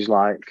houses,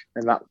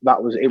 and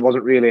that was, it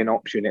wasn't really an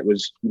option. It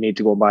was, you need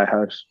to go and buy a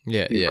house.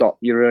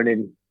 You're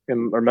earning. I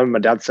remember my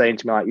dad saying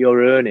to me, like,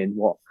 you're earning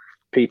what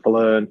people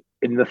earn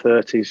in the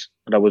 30s.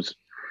 And I was,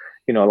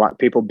 like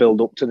people build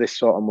up to this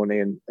sort of money.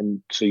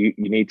 And so you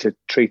need to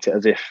treat it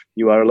as if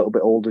you are a little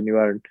bit older than you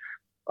are. And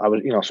I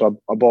was,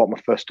 so I bought my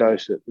first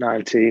house at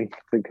 19, I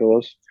think it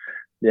was.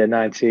 Yeah,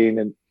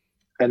 19.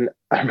 And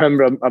I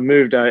remember I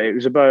moved out. It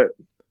was about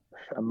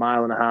a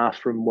mile and a half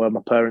from where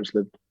my parents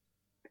lived.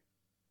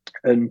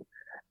 And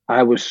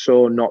I was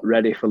so not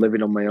ready for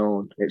living on my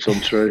own. It's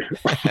untrue.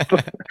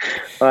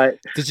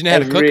 Did you know how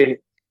to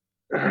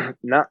cook?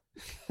 Nah,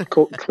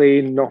 cook,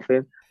 clean,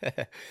 nothing.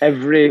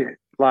 Every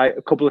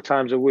a couple of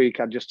times a week,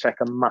 I'd just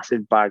take a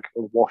massive bag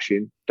of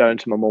washing down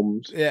to my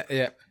mum's.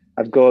 Yeah.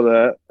 I'd go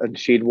there and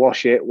she'd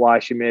wash it while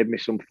she made me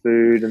some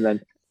food, and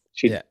then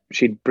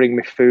she'd bring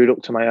me food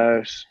up to my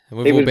house.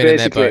 It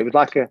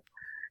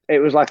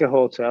was like a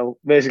hotel.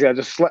 Basically, I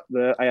just slept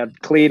there. I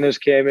had cleaners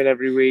came in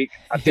every week.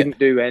 I didn't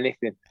do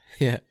anything.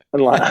 Yeah.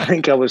 And I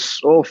think I was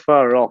so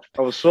far off.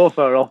 I was so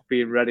far off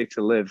being ready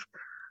to live.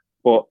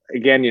 But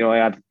again,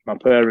 my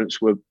parents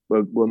were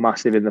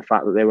massive in the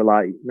fact that they were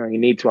like, no, you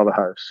need to have a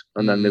house.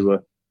 And then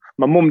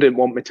my mum didn't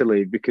want me to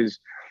leave because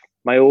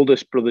my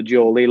oldest brother,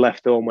 Joel, he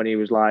left home when he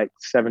was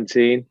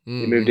 17.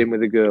 He moved in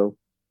with a girl.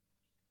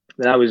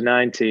 Then I was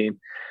 19.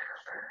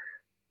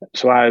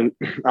 So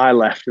I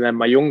left. And then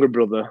my younger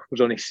brother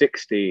was only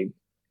 16.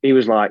 He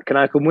was like, can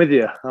I come with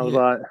you? I was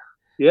like,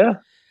 yeah.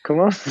 Come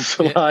on.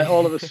 So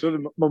all of a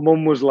sudden my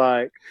mum was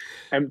like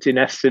empty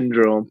nest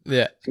syndrome.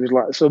 Yeah. It was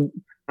like, so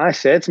I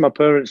said to my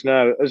parents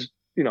now, as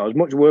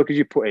much work as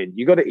you put in,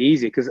 you got it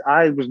easy, because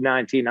I was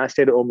 19. I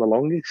stayed at home the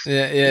longest.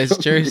 Yeah, it's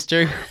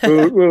true.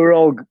 we were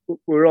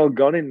all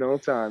gone in no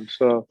time.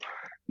 So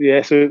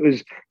so it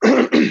was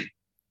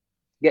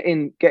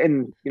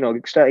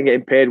starting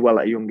getting paid well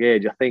at a young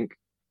age. I think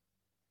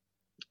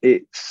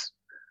it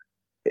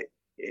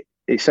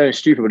sounds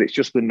stupid, but it's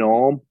just the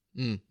norm.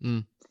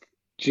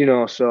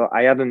 So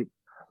I hadn't,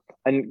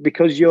 and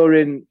because you're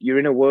in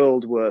a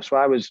world where,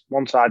 so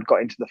once I'd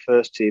got into the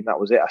first team, that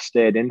was it. I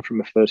stayed in from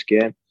the first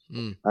game.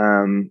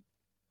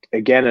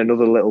 Again,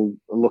 another little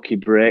lucky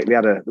break.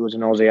 There was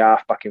an Aussie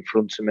half back in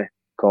front of me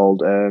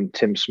called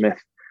Tim Smith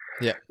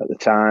at the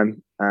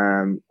time.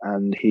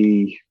 And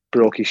he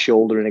broke his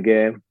shoulder in a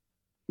game.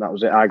 That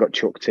was it. I got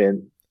chucked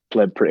in,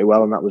 played pretty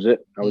well, and that was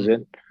it. I was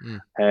in.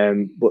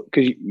 But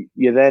because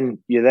you're then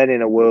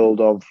in a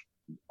world of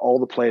all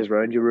the players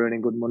around you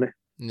earning good money.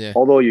 Yeah.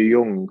 Although you're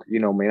young,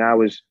 I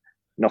was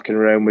knocking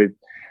around with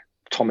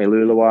Tommy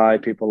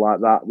Luluai, people like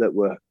that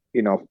were,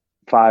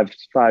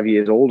 5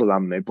 years older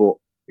than me, but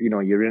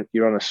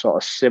you're on a sort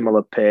of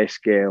similar pay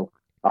scale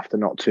after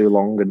not too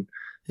long, and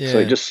so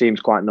it just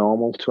seems quite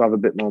normal to have a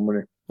bit more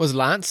money. Was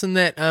Lance in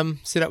that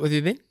set up with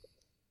you then?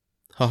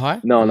 Hi?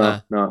 No,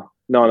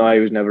 he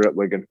was never at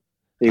Wigan.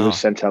 He was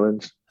St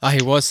Helens. Oh,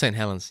 he was St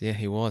Helens. Yeah,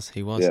 he was.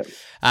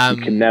 Yeah. You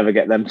can never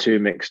get them two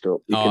mixed up.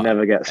 You can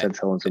never get St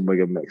Helens and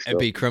Wigan mixed up. It'd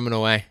be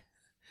criminal, eh?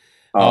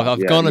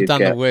 I've gone and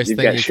done the worst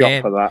thing you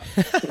can. For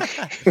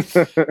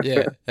that.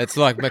 Yeah, it's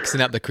like mixing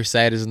up the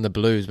Crusaders and the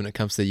Blues when it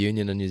comes to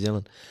Union in New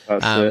Zealand.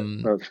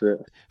 That's it.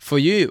 For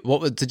you,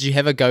 did you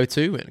have a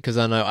go-to? Because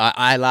I know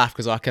I laugh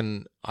because I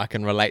can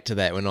relate to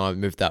that when I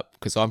moved up,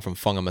 because I'm from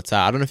Whangamata.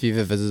 I don't know if you've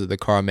ever visited the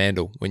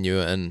Coromandel when you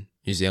were in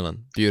New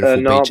Zealand?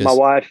 Beautiful No, beaches.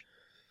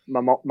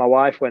 my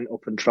wife went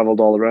up and travelled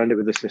all around it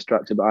with the sister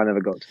actor, but I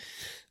never got to.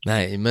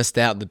 Mate, you missed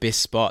out the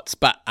best spots.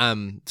 But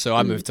so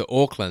I moved to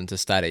Auckland to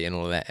study and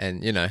all that,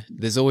 and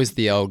there's always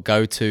the old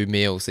go-to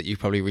meals that you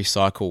probably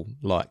recycle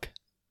like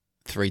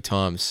 3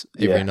 times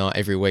every night,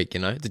 every week.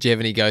 Did you have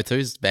any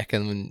go-tos back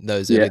in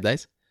those early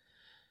days?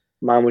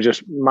 Mine was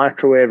just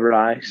microwave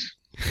rice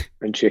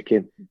and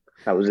chicken.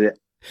 That was it.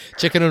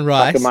 Chicken and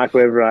rice. Like a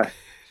microwave rice,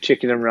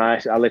 chicken and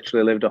rice. I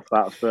literally lived off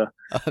that for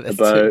that's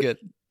about good.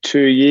 2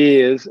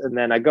 years, and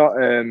then I got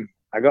a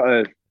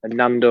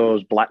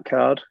Nando's black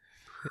card.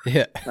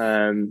 Yeah.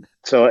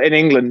 So in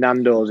England,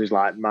 Nando's is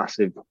like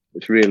massive.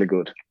 It's really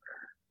good.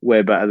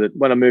 Way better than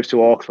when I moved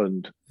to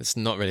Auckland. It's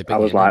not really big. I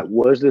was like,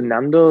 "Where's the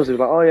Nando's?" They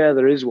were like, "Oh yeah,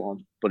 there is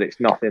one, but it's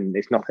nothing.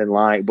 It's nothing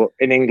like." But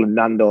in England,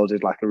 Nando's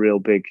is like a real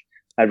big.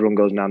 Everyone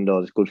goes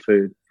Nando's. It's good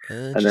food.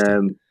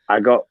 And I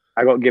got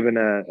given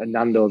a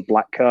Nando's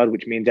black card,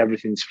 which means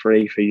everything's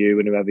free for you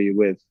and whoever you're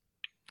with.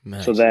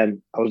 Nice. So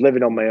then I was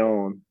living on my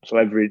own. So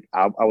I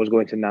was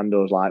going to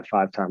Nando's like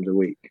 5 times a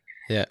week.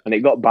 Yeah. And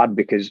it got bad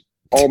because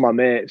all my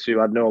mates who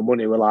had no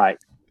money were like,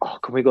 "Oh,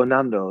 can we go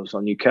Nando's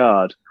on your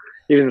card?"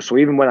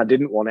 Even when I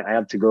didn't want it, I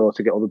had to go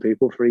to get other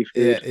people free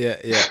food. Yeah.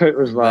 So it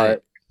was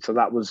like, so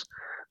that was,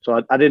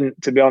 so I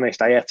didn't, to be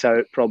honest, I ate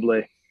out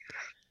probably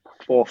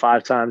 4 or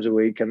 5 times a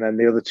week, and then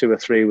the other 2 or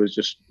 3 was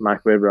just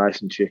microwave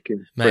rice and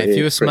chicken. Mate, if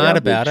you were smart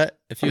about it,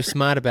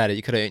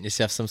 you could have earned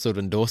yourself some sort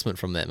of endorsement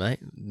from that, mate.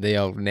 The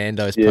old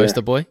Nando's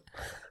poster boy.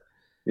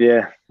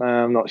 Yeah,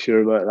 I'm not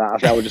sure about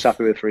that. I was just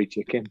happy with free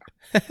chicken.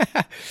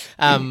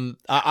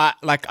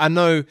 I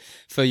know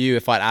for you,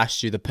 if I'd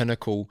asked you the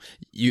pinnacle,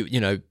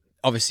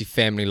 obviously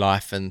family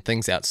life and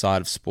things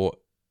outside of sport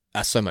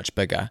are so much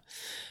bigger.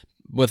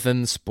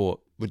 Within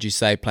sport, would you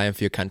say playing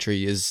for your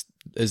country is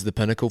the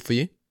pinnacle for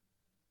you?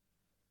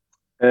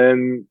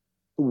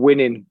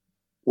 Winning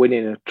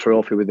a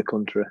trophy with the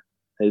country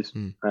is.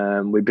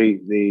 We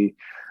beat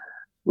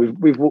we've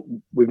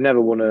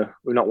never won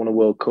we've not won a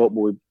World Cup,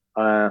 but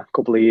a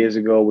couple of years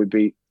ago we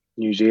beat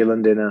New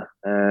Zealand in a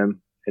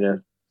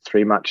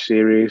 3-match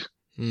series.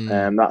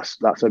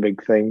 That's a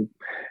big thing.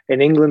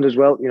 In England as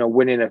well,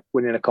 winning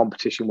a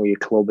competition with your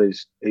club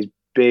is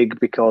big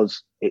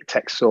because it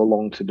takes so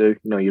long to do.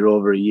 You're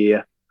over a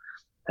year.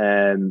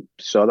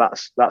 So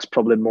that's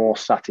probably more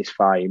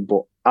satisfying,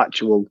 but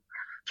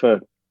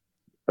for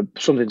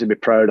something to be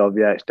proud of,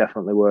 it's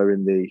definitely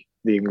wearing the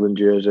England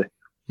jersey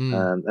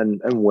and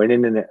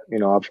winning in it.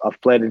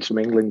 I've played in some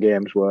England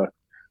games where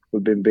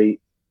we've been beat,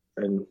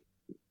 and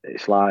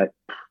it's like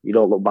you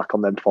don't look back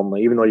on them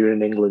fondly, even though you're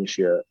in an England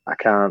shirt. I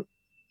can't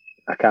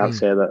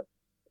say that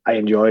I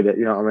enjoyed it.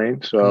 You know what I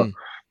mean? So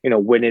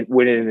winning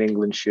an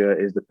England shirt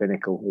is the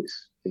pinnacle.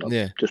 It's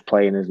just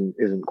playing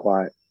isn't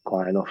quite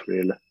enough,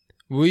 really.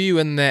 Were you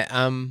in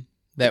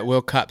that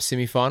World Cup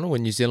semi-final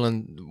when New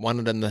Zealand won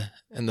it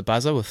in the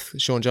buzzer with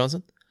Sean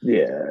Johnson?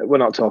 Yeah, we're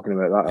not talking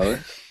about that, are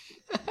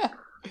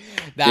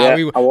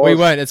we? We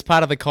won't. It's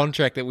part of the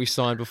contract that we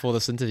signed before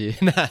this interview.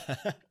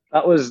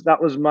 That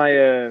was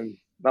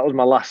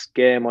my last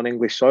game on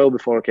English soil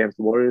before I came to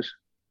the Warriors.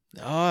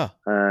 Oh.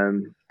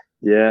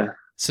 Yeah.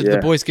 So did the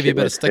boys give you a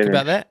bit of stick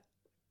about that?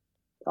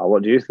 Oh,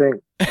 what do you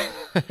think?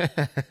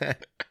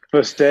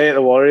 First day at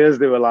the Warriors,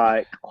 they were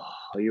like, "Oh,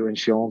 are you and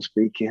Sean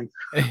speaking?"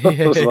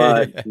 I was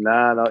like,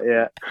 "Nah, not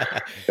yet."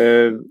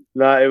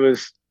 No, it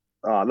was.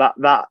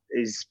 That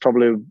is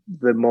probably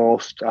the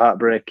most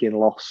heartbreaking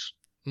loss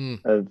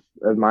of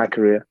my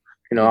career.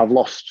 I've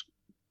lost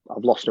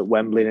at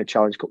Wembley in a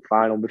Challenge Cup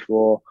final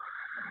before.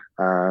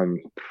 I've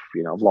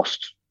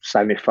lost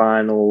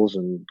semi-finals,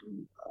 and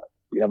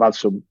I've had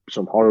some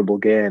horrible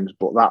games,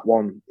 but that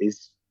one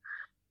is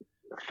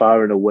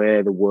far and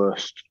away the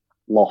worst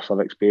loss I've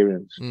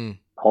experienced.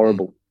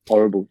 Horrible.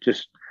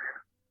 Just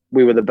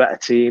we were the better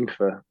team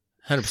for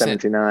 100%.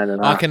 79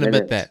 and I can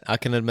admit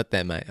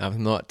that, mate.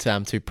 I'm not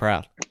too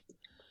proud.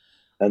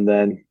 And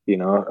then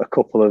a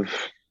couple of,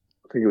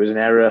 I think it was an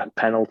error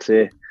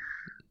penalty.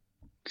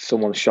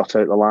 Someone shot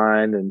out the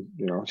line,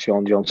 and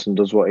Sean Johnson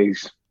does what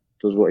he's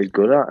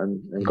good at,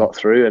 and got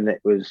through. And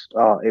it was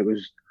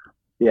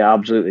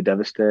absolutely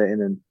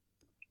devastating. And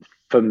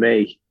for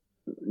me,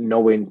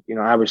 knowing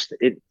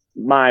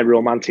my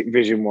romantic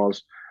vision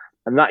was,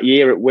 and that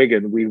year at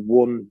Wigan we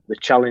won the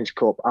Challenge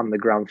Cup and the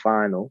Grand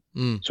Final,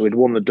 so we'd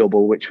won the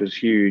double, which was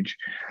huge.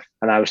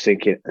 And I was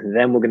thinking, and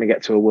then we're going to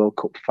get to a World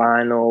Cup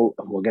final,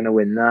 and we're going to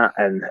win that,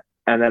 and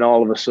then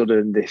all of a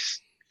sudden this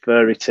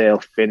fairy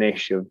tale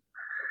finish of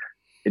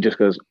it just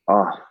goes,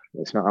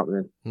 it's not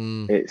happening.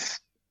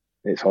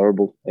 It's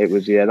horrible. It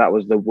was that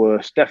was the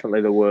worst,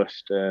 definitely the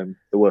worst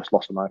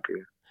loss of my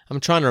career.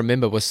 I'm trying to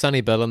remember, was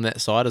Sonny Bill on that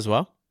side as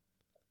well?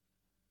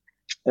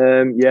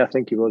 I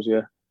think he was.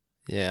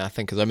 Yeah, I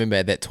think, because I remember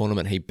at that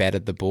tournament he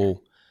batted the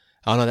ball.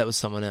 Oh no, that was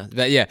someone else.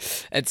 But yeah,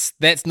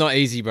 that's not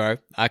easy, bro.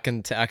 I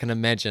can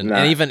imagine. Nah.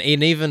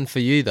 And even for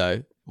you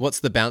though, what's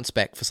the bounce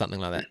back for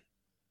something like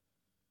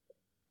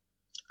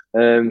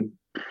that?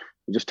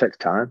 It just takes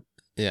time.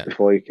 Yeah.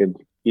 Before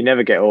you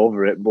never get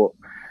over it, but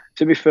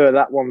to be fair,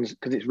 that one's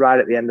because it's right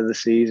at the end of the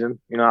season.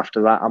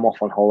 After that, I'm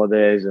off on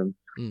holidays, and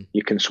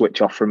you can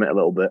switch off from it a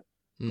little bit.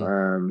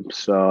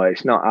 So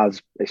it's not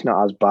as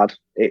bad.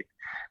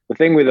 The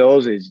thing with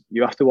those is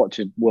you have to watch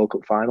a World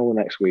Cup final the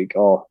next week.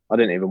 Or I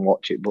didn't even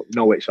watch it, but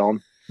know it's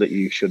on that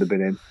you should have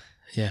been in.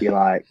 Yeah. You're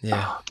like,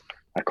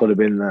 I could have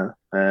been there.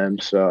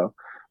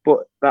 But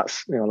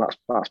that's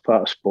part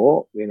of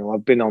sport.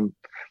 I've been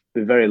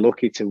very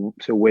lucky to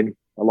win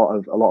a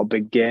lot of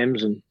big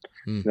games, and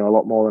a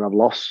lot more than I've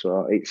lost.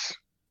 So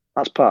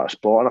that's part of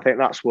sport, and I think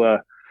that's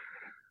where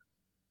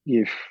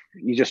you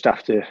just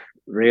have to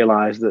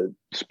realise that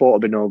sport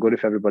would be no good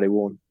if everybody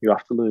won. You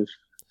have to lose.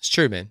 It's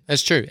true, man.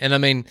 It's true. And I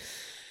mean,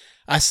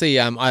 I see,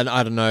 I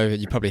don't know,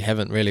 you probably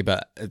haven't really,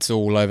 but it's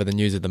all over the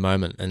news at the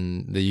moment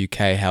in the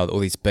UK, how all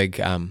these big,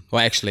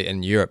 actually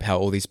in Europe, how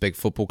all these big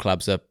football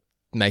clubs are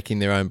making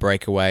their own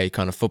breakaway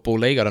kind of football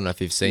league. I don't know if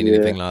you've seen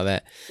anything like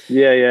that.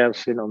 Yeah, I've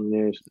seen it on the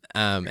news.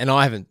 And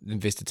I haven't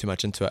invested too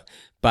much into it,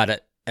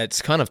 but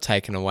it's kind of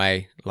taken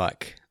away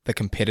like the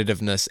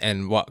competitiveness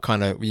and what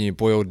kind of, when you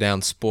boil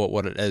down sport,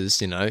 what it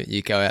is,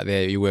 you go out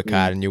there, you work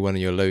hard and you win or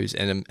you lose,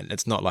 and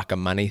it's not like a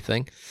money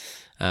thing.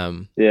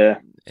 And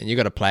you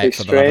got to play it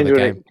for the love of the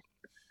game.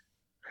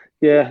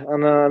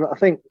 And I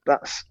think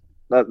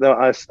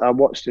I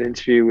watched an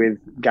interview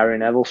with Gary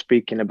Neville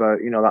speaking about,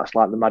 that's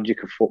like the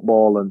magic of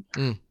football and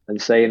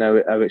saying how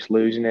it's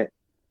losing it.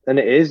 And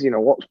it is,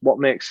 what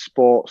makes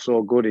sport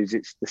so good is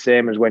it's the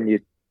same as when you're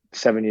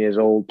 7 years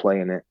old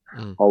playing it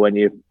or when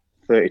you're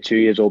 32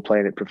 years old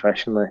playing it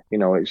professionally.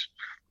 It's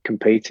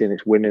competing,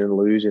 it's winning and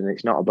losing.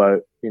 It's not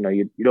about,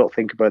 you don't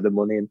think about the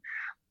money, and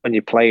when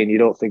you're playing, you're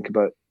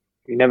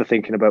never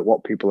thinking about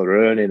what people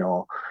are earning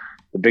or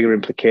the bigger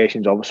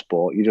implications of a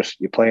sport.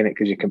 You're playing it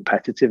because you're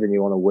competitive and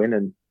you want to win.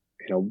 And,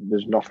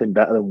 there's nothing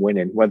better than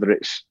winning, whether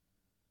it's,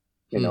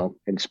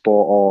 in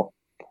sport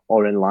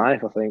or in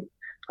life. I think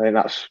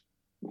that's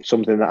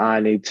something that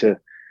I need to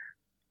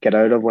get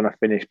out of when I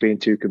finish being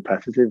too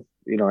competitive.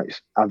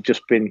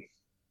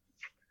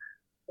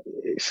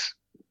 It's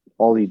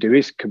all you do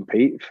is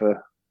compete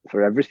for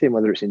everything,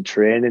 whether it's in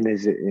training,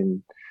 is it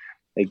in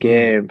a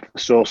game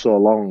for so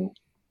long.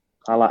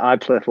 I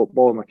play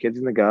football with my kids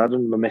in the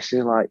garden. My missus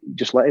is like,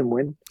 just let him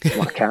win. I'm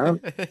like, I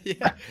can't.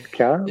 I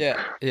can't.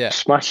 Yeah.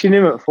 Smashing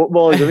him at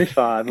football, he's only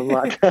 5. I'm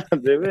like, I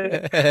can't do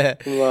it.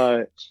 I'm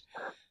like,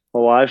 my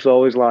wife's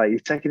always like, you're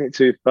taking it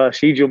too far.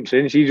 She jumps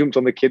in. She jumps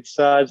on the kids'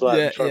 sides,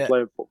 like, trying to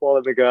play football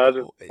in the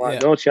garden.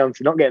 Like, no chance.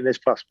 You're not getting this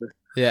past me.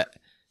 Yeah.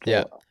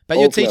 But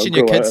you're teaching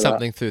your kids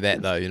something through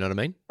that, though. You know what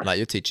I mean? Like,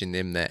 you're teaching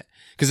them that.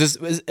 Because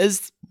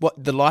is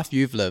what the life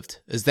you've lived,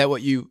 is that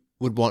what you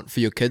would want for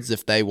your kids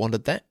if they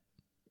wanted that?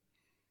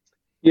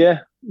 Yeah.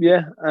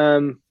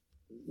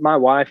 My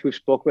wife, we've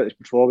spoken about this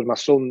before, but my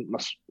son, my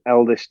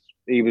eldest,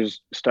 he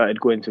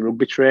started going to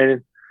rugby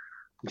training,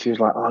 and she was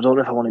like, I don't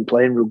know if I want him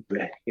playing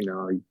rugby,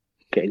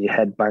 getting your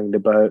head banged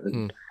about,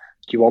 and do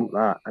you want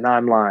that? And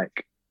I'm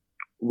like,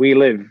 we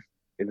live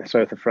in the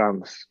south of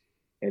France,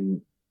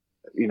 in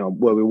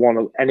where we want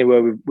to,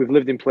 anywhere we've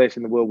lived in place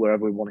in the world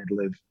wherever we wanted to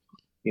live.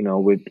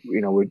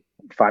 We'd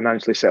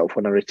financially set up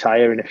when I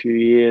retire in a few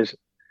years.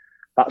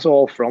 That's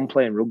all from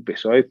playing rugby.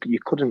 So I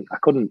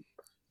couldn't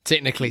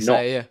technically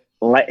say,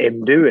 let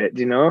him do it,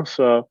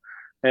 So,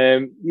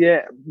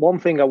 one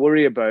thing I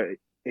worry about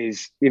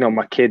is,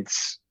 my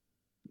kids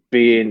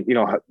being,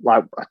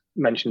 like I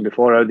mentioned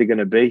before, how they're going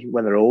to be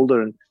when they're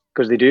older, and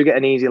because they do get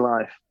an easy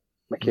life,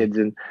 my kids.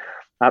 And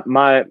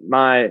my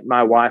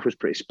wife was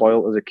pretty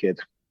spoiled as a kid,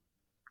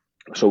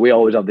 so we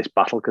always have this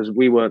battle because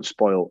we weren't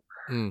spoiled.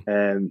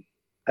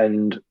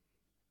 And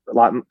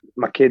like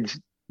my kids,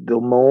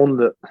 they'll moan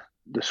that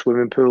the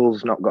swimming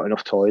pool's not got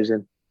enough toys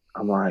in.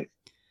 I'm like,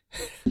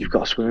 you've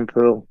got a swimming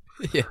pool.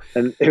 Yeah.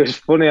 And it was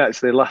funny,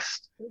 actually,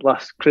 last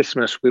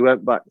Christmas we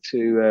went back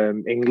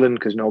to England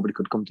because nobody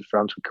could come to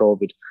France with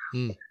COVID.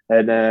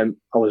 And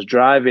I was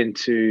driving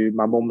to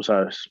my mum's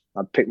house.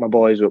 I'd picked my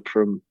boys up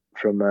from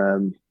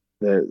the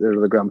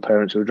other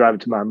grandparents who were driving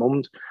to my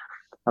mum's,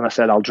 and I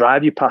said, I'll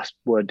drive you past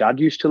where Dad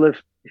used to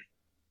live.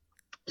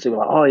 So we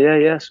were like, oh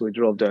yeah. So we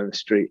drove down the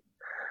street.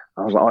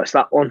 I was like, oh, it's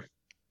that one.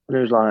 And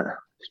he was like,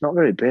 it's not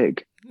very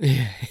big.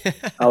 Yeah.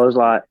 I was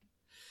like,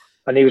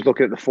 and he was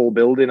looking at the full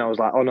building. I was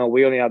like, oh no,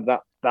 we only had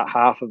that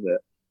half of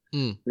it.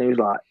 And he was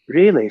like,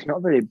 really? It's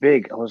not very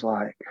big.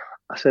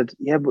 I said,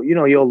 yeah, but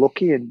you're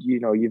lucky, and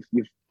you've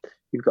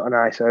got a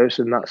nice house,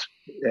 and that's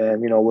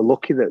we're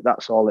lucky that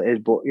that's all it is.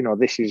 But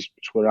this is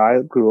where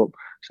I grew up.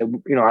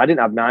 So I didn't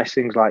have nice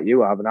things like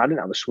you have, and I didn't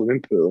have a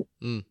swimming pool.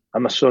 And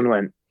my son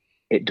went,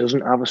 it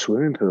doesn't have a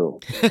swimming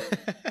pool.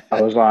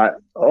 I was like,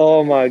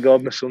 oh my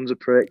God, my son's a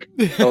prick.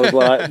 I was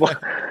like,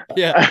 what?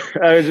 Yeah.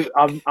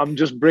 I'm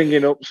just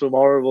bringing up some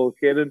horrible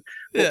kid. And,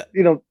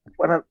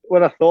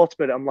 when I thought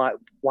about it, I'm like,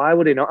 why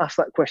would he not ask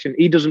that question?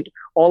 He doesn't,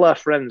 all our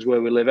friends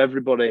where we live,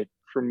 everybody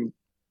from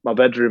my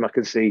bedroom, I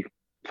can see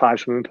 5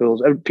 swimming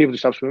pools. People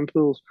just have swimming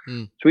pools.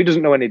 So he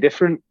doesn't know any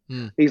different.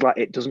 He's like,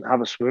 it doesn't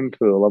have a swimming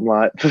pool. I'm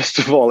like, first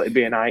of all, it'd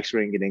be an ice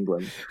ring in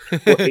England.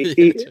 But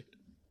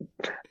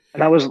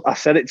and I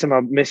said it to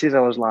my missus. I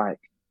was like,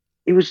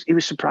 he was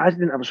surprised he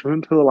didn't have a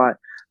swimming pool. Like,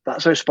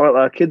 that's how spoiled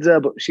our kids are.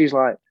 But she's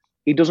like,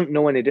 he doesn't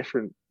know any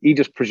different. He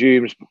just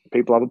presumes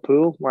people have a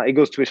pool. Like, he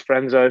goes to his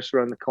friend's house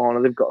around the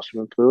corner. They've got a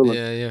swimming pool, and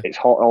Yeah. it's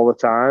hot all the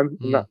time,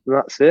 and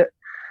that's it.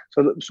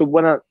 So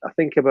when I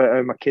think about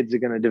how my kids are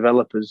going to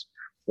develop as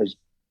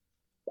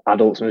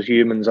adults and as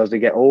humans as they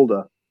get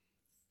older,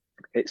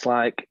 it's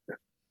like,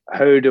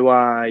 how do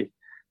I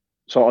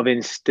sort of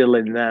instill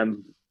in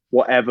them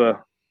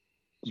whatever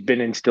has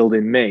been instilled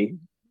in me,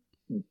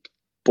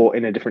 but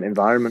in a different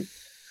environment?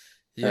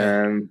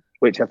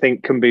 Which I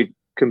think can be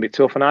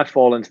tough. And I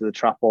fall into the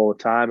trap all the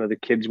time of the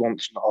kids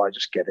want, oh, I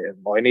just get it,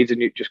 or he needs a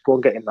new, just go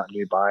and get him that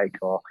new bike,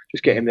 or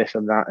just get him this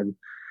and that. And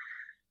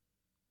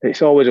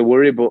it's always a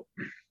worry, but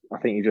I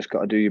think you just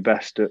got to do your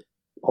best at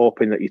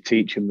hoping that you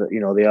teach them that, you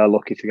know, they are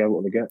lucky to get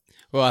what they get.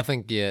 Well, I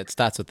think, it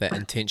starts with that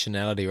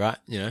intentionality, right?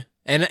 You know,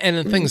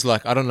 and things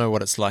like, I don't know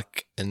what it's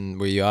like in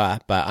where you are,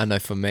 but I know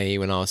for me,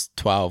 when I was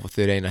 12 or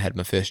 13, I had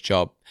my first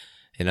job,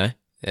 you know,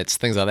 it's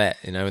things like that,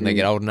 you know, when they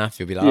get old enough,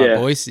 you'll be like, oh,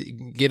 boys,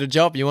 get a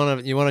job. You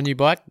want a new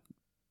bike?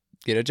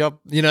 Get a job,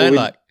 you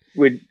know,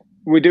 we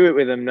do it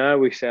with them now.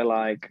 We say,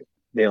 like,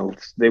 they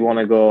want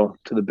to go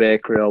to the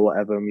bakery or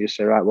whatever, and you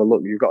say, right, well,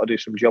 look, you've got to do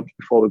some jobs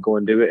before we go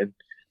and do it, and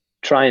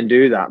try and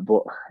do that.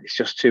 But it's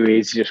just too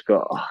easy. Just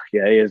go, oh,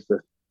 yeah, here's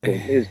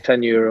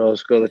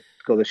 €10. Go to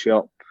the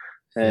shop.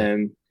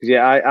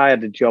 I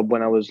had a job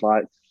when I was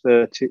like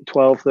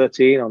 12,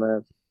 13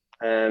 on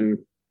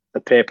a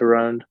paper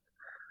round.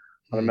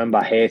 I remember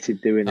I hated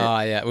doing it. Oh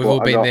yeah, we've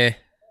all been there.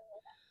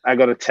 I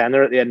got a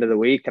tenner at the end of the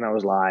week, and I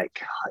was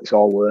like, it's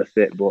all worth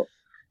it. But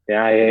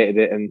yeah, I hated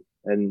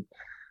it,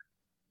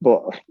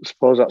 but I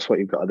suppose that's what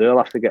you've got to do. I'll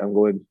have to get them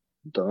going.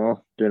 Don't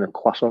know, doing a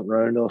croissant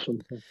round or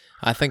something.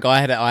 I think I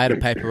had a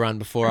paper round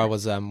before I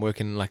was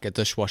working like a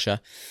dishwasher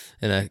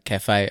in a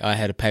cafe. I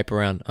had a paper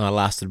round, and I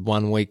lasted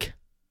 1 week.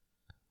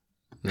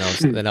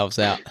 Then I was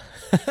out.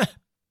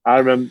 I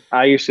remember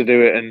I used to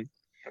do it,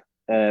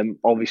 and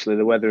obviously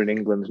the weather in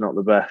England's not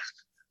the best.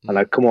 And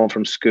I'd come home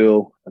from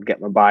school, I'd get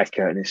my bike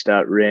out, and it'd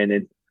start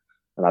raining,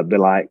 and I'd be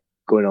like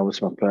going over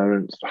to my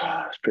parents.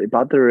 Oh, it's pretty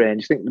bad, the rain.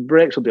 Do you think the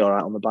brakes will be all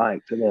right on the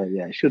bike today?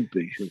 Yeah, it should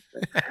be.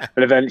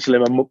 And eventually,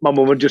 my mum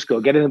would just go,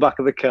 get in the back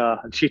of the car,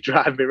 and she'd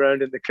drive me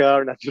around in the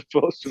car, and I'd just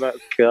post them out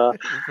of the car.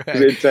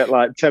 It'd take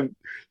like 10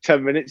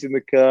 minutes in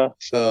the car.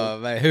 So,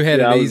 mate, who had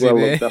it easy,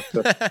 man?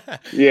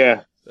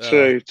 Yeah,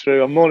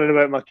 true. I'm moaning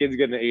about my kids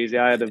getting it easy.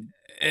 I had a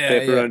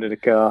paper round in the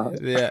car.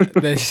 Yeah,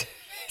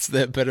 it's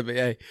that bit of it,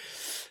 eh?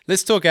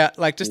 Let's talk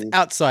just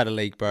outside of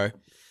league, bro.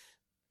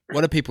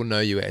 What do people know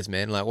you as,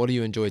 man? Like, what do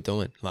you enjoy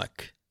doing?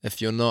 Like,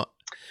 if you're not,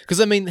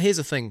 because I mean, here's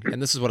the thing, and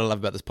this is what I love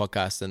about this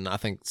podcast, and I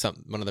think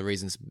one of the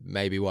reasons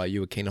maybe why you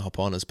were keen to hop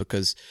on is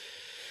because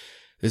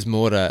there's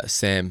more to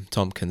Sam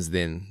Tomkins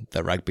than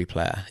the rugby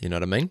player. You know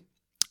what I mean?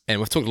 And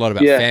we've talked a lot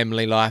about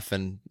family life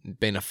and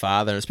being a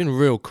father, and it's been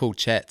real cool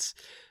chats.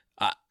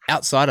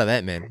 Outside of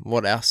that, man,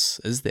 what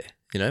else is there?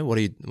 You know, what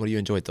do you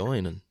enjoy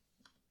doing?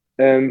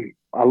 And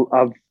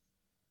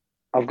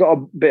I've got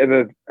a bit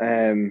of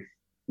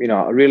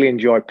I really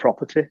enjoy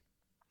property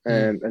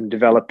and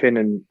developing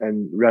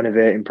and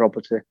renovating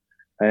property.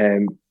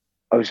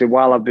 Obviously,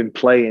 while I've been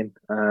playing,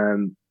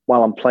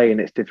 while I'm playing,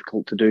 it's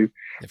difficult to do.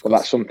 But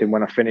that's something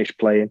when I finish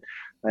playing,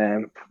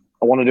 I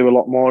want to do a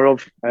lot more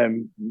of.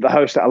 The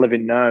house that I live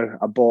in now,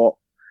 I bought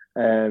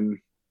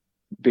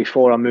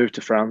before I moved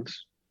to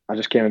France. I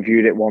just came and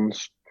viewed it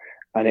once,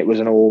 and it was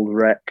an old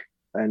wreck.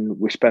 And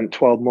we spent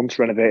 12 months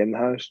renovating the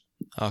house.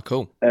 Oh,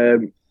 cool.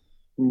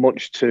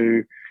 Much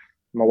to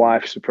my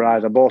wife's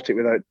surprise, I bought it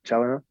without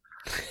telling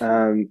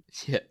her.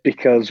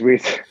 Because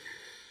we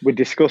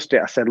discussed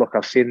it. I said, look,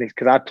 I've seen this,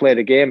 because I'd played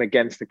a game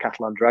against the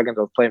Catalan Dragons.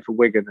 I was playing for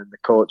Wigan, and the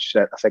coach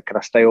said, can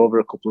I stay over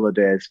a couple of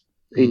days?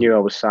 He knew I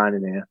was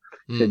signing here.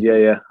 He said,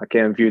 yeah. I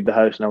came and viewed the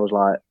house, and I was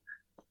like,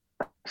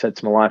 I said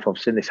to my wife, I've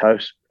seen this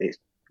house. It's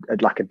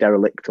like a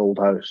derelict old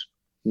house.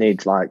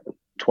 Needs like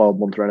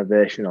 12-month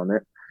renovation on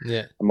it.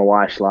 Yeah. And my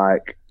wife's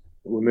like,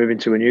 we're moving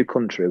to a new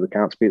country. We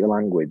can't speak the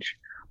language.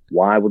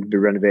 Why would we be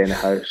renovating a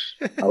house?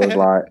 I was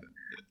like,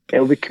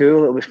 it'll be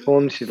cool. It'll be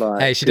fun. She's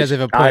like, hey, she does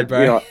have a point, bro.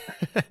 You know,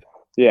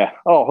 yeah.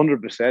 Oh,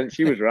 100%.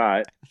 She was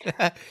right.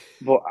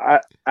 But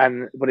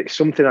it's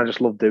something I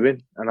just love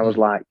doing. And I was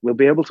like, we'll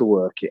be able to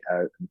work it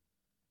out.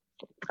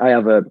 I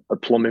have a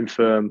plumbing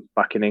firm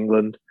back in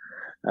England.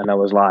 And I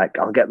was like,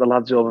 I'll get the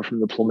lads over from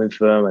the plumbing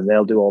firm, and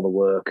they'll do all the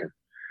work.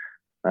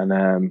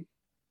 And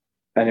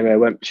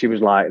anyway, she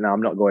was like, no,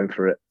 I'm not going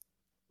for it.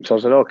 So I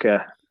said, okay.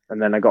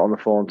 And then I got on the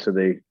phone to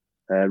the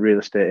real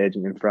estate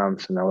agent in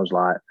France, and I was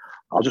like,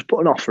 I'll just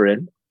put an offer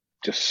in,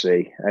 just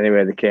see.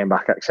 Anyway, they came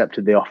back,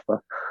 accepted the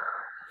offer.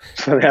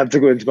 So they had to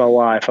go into my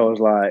wife. I was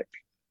like,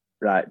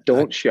 right,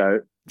 don't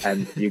shout,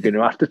 and you're going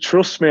to have to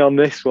trust me on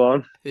this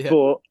one. Yeah.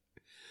 But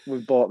we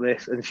bought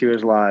this. And she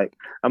was like,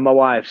 and my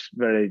wife's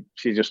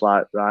she's just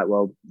like, right,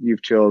 well,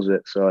 you've chose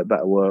it, so it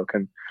better work.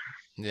 And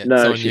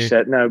no, she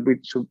said, no,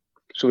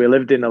 so we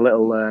lived in a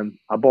little,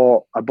 I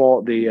bought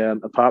the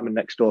apartment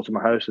next door to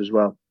my house as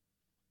well.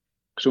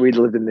 So we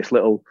lived in this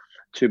little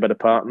 2-bed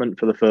apartment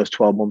for the first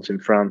 12 months in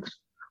France.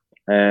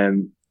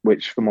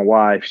 which for my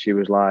wife, she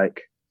was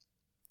like,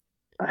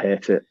 I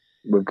hate it.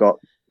 We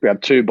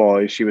had 2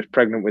 boys. She was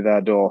pregnant with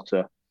our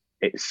daughter.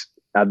 I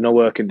had no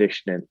air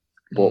conditioning,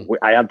 but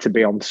I had to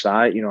be on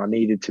site. I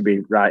needed to be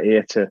right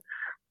here to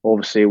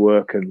oversee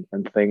work and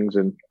things,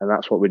 and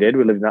that's what we did.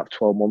 We lived in that for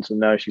 12 months, and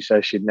now she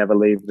says she'd never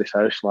leave this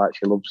house. Like,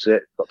 she loves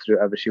it, got to do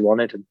whatever she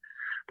wanted, and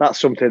that's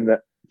something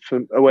that,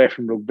 away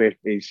from rugby,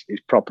 is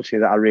property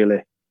that I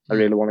really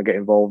want to get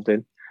involved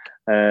in.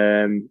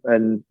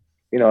 And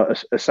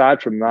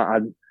aside from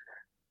that,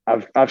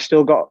 I've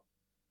still got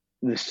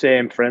the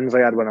same friends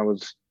I had when I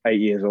was 8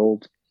 years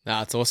old.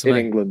 That's awesome, in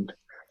England.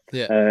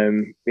 Yeah.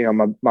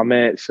 My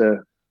mates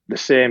are the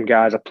same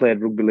guys I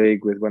played rugby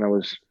league with when I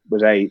was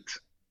 8.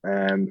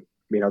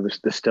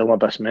 They're still my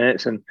best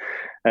mates, and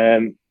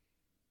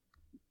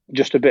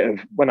just a bit of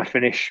when I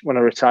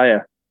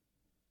retire,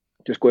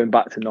 just going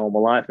back to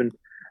normal life. And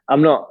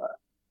I'm not,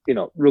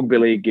 rugby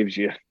league gives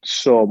you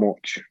so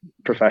much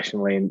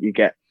professionally, and you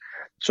get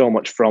so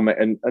much from it.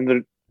 And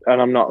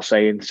I'm not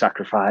saying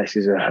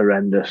sacrifices are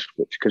horrendous,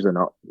 because they're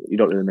not. You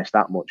don't really miss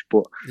that much,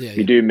 but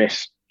you do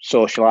miss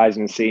socialising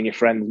and seeing your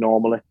friends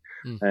normally.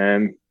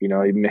 You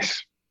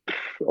miss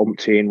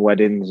umpteen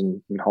weddings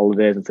and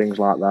holidays and things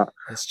like that.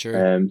 That's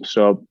true.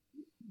 So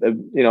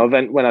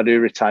when I do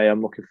retire,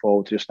 I'm looking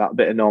forward to just that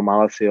bit of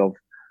normality of,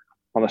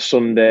 on a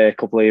Sunday, a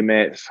couple of your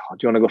mates, do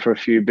you want to go for a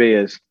few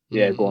beers?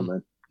 Yeah, go on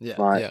then.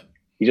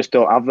 You just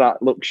don't have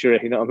that luxury,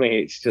 you know what I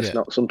mean? It's just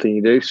not something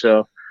you do.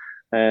 So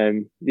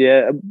when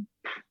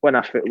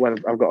I've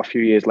got a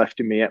few years left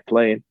in me yet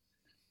playing,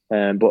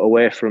 but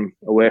away from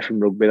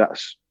rugby,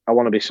 I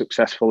want to be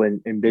successful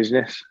in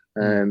business.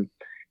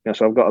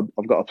 So I've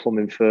got a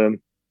plumbing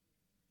firm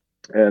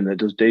that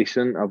does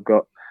decent. I've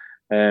got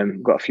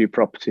a few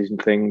properties and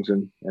things,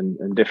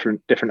 and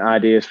different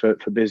ideas for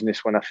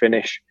business when I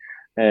finish.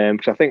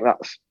 Because I think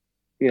that's,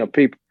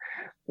 people.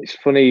 It's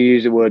funny you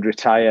use the word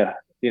retire.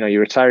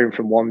 You're retiring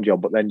from one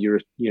job, but then you're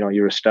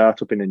a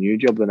startup in a new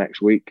job the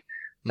next week.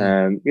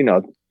 Very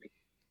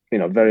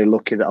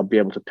lucky that I'll be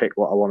able to pick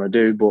what I want to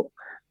do. But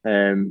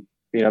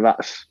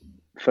that's,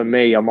 for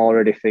me, I'm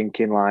already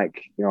thinking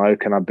like, how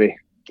can I be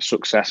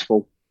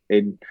successful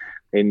in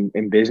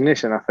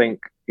business? And I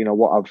think,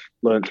 what I've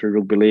learned through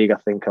rugby league, I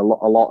think a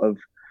lot of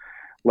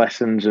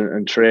lessons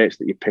and traits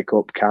that you pick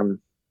up can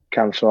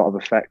sort of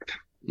affect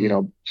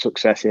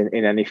success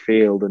in any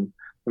field, and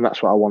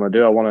that's what I want to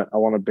do. I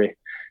want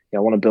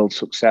to build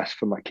success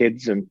for my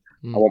kids, and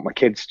I want my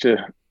kids to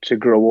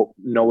grow up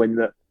knowing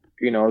that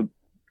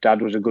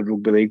dad was a good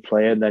rugby league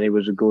player, and then he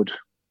was a good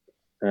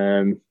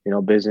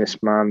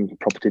businessman,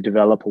 property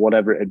developer,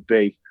 whatever it'd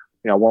be.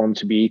 I want them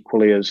to be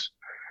equally as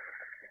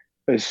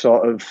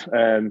sort of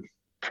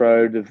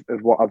proud of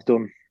what I've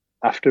done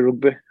after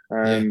rugby.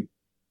 I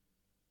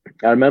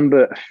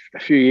remember a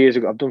few years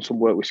ago, I've done some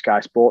work with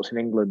Sky Sports in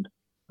England,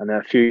 and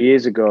a few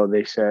years ago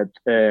they said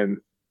there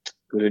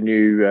was a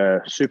new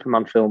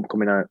Superman film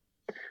coming out.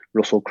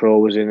 Russell Crowe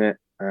was in it.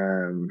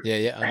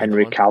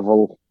 Henry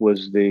Cavill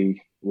was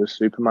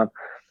Superman,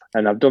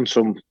 and I've done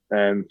some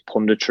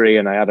punditry,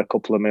 and I had a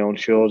couple of my own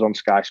shows on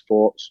Sky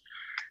Sports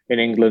in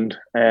England,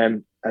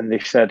 and they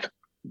said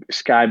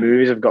Sky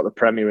Movies have got the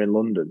premiere in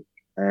London,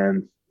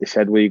 and they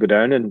said, will you go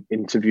down and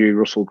interview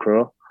Russell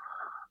Crowe?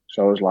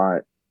 So I was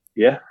like,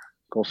 yeah,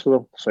 of course I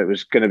will. So it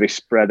was going to be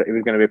spread. It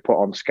was going to be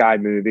put on Sky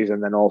Movies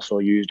and then also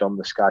used on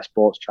the Sky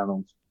Sports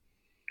channels.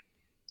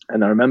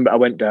 And I remember I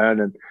went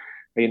down and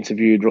I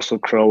interviewed Russell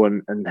Crowe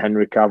and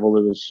Henry Cavill,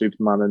 who was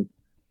Superman. And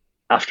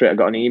after it, I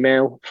got an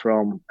email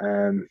from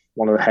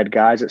one of the head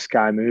guys at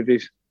Sky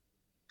Movies.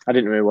 I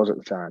didn't know who he was at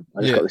the time.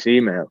 I just got this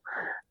email.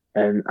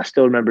 And I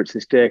still remember it to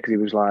this day, because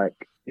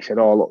he said,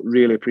 oh, look,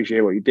 really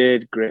appreciate what you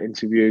did. Great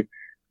interview.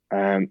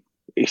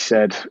 He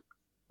said,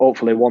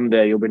 hopefully one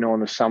day you'll be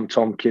known as Sam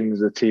Tomkins,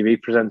 the TV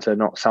presenter,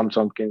 not Sam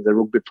Tomkins, the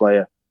rugby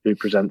player who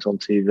presents on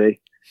TV.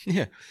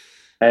 Yeah.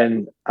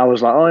 And I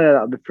was like, oh yeah,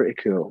 that'd be pretty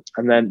cool.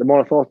 And then the more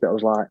I thought of it, I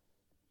was like,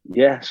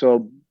 yeah,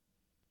 so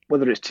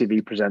whether it's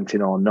TV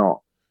presenting or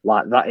not,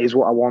 like, that is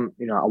what I want.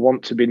 I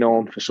want to be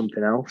known for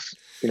something else.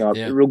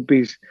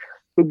 Rugby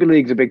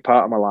league's a big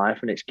part of my life,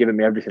 and it's given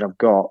me everything I've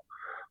got.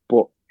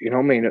 But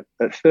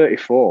at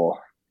 34,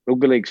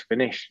 rugby league's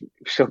finished.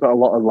 We've still got a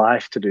lot of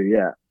life to do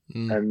yet.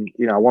 And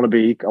I want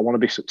to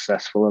be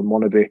successful, and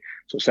want to be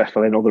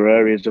successful in other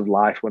areas of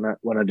life when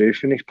I do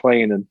finish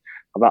playing, and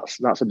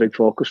that's a big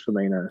focus for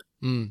me now.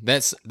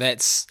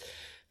 That's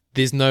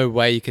there's no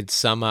way you could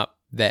sum up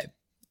that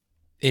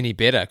any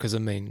better, because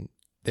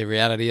the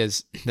reality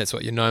is that's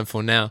what you're known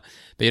for now,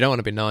 but you don't want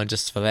to be known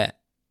just for that,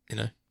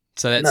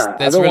 So that's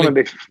I don't want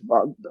to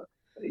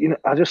be.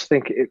 I just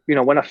think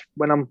when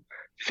I'm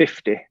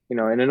 50, in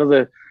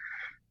another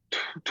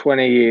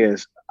 20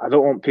 years, I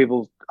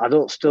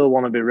don't still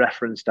want to be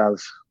referenced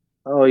as,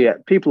 oh yeah,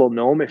 people will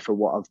know me for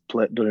what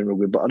I've done in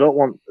rugby, but I don't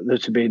want there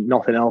to be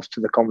nothing else to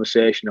the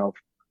conversation of,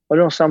 oh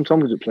no, Sam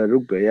Tomkins played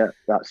rugby, yeah,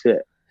 that's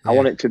it. Yeah. I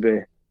want it to be,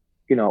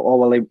 oh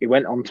well, he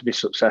went on to be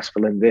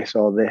successful in this,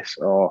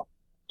 or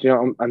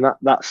and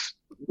that's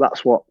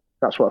what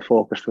a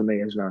focus for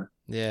me is now.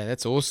 Yeah,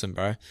 that's awesome,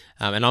 bro.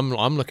 And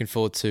I'm looking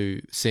forward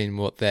to seeing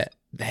what that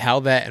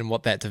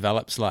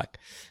develops like.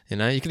 You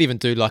know, you could even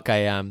do like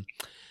a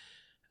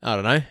I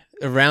don't know,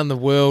 around the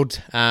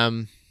world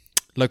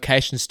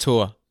locations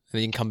tour, and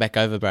then you can come back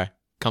over, bro.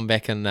 Come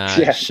back and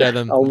show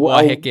them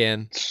why heck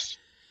in.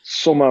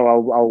 Somehow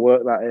I'll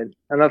work that in,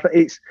 and I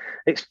think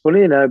it's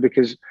funny, you know,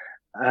 because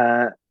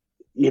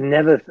you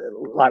never,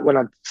 like when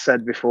I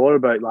said before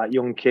about like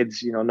young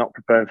kids, you know, not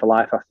preparing for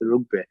life after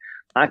rugby.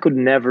 I could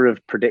never have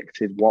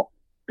predicted what,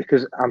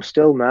 because I'm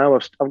still now,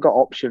 I've got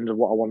options of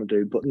what I want to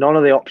do, but none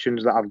of the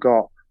options that I've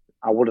got,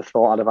 I would have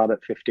thought I'd have had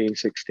at 15,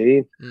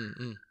 16.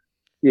 Mm-hmm.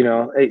 You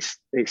know, it's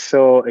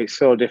so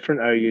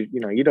different how you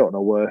know, you don't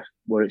know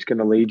where it's going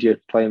to lead you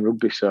playing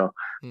rugby. So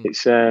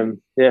it's so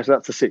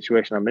that's the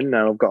situation I'm in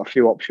now. I've got a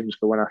few options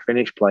for when I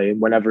finish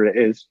playing, whenever it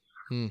is.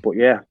 But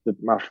yeah,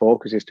 my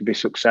focus is to be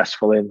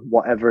successful in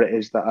whatever it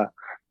is that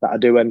I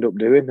do end up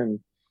doing.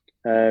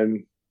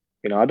 And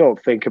you know, I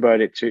don't think about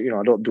it too. You know,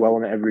 I don't dwell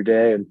on it every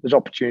day. And there's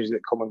opportunities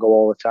that come and go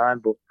all the time.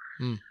 But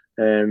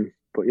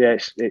yeah,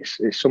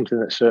 it's something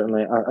that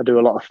certainly I do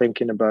a lot of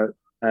thinking about.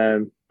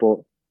 But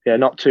yeah,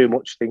 not too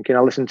much thinking. I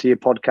listened to your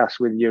podcast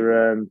with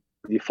your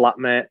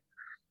flatmate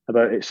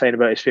about it, saying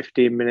about his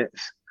 15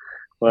 minutes,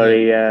 where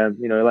he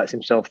you know, he lets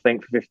himself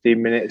think for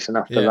 15 minutes, and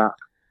after that,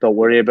 don't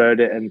worry about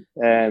it.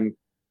 And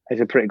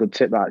it's a pretty good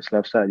tip, actually.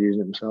 I've started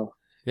using it myself.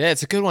 Yeah,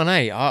 it's a good one,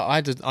 eh?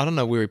 I don't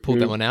know where he pulled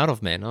that one out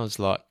of, man. I was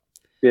like,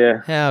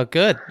 yeah, how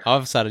good.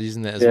 I've started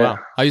using that as well.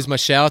 I use my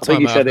shower time. I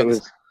think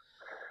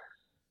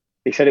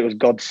he said it was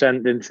God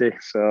sent, didn't he?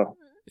 So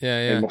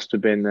yeah, it must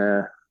have been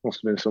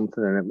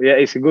something in it. But yeah,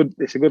 it's a good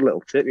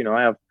little tip. You know,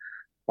 I have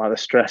like the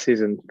stresses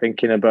and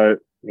thinking about,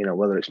 you know,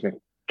 whether it's my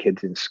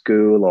kids in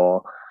school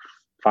or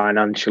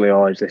financially,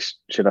 or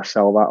should I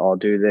sell that or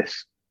do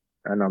this?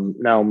 And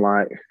I'm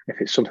like,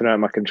 if it's something out of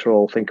my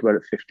control, think about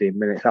it 15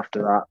 minutes.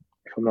 After that,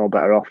 if I'm no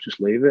better off,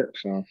 just leave it.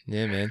 So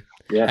yeah, man.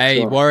 Yeah.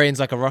 Hey, worrying's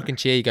like a rocking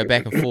chair. You go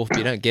back and forth, but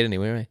you don't get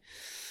anywhere, eh?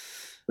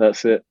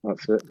 That's it.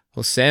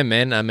 Well, Sam,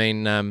 man, I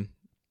mean,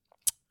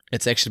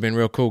 it's actually been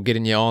real cool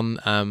getting you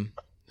on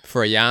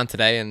for a yarn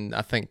today, and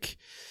I think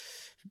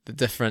the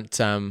different,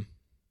 not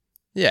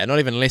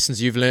even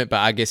lessons you've learnt, but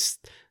I guess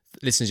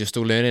lessons you're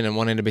still learning and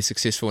wanting to be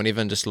successful, and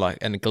even just like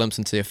a glimpse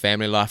into your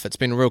family life. It's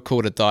been real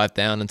cool to dive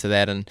down into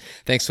that, and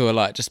thanks for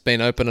like just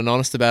being open and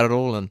honest about it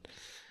all. And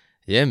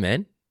yeah,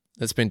 man,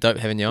 it's been dope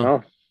having you on.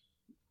 No,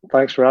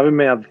 thanks for having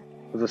me.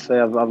 As I say,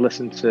 I've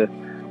listened to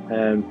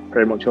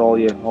pretty much all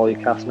your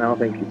casts now. I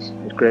think it's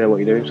great what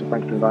you're doing. So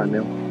thanks for inviting me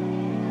on.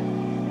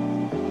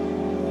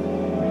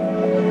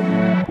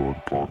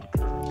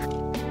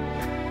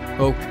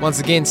 Well, once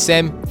again,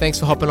 Sam, thanks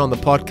for hopping on the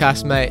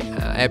podcast, mate.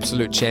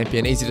 Absolute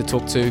champion, easy to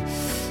talk to.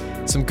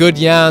 Some good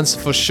yarns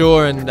for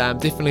sure, and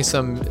definitely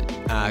some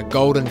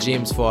golden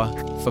gems for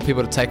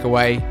people to take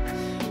away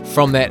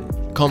from that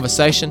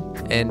conversation.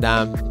 And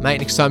mate,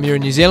 next time you're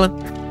in New Zealand,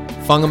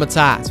 Whangamata,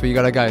 that's where you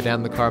got to go,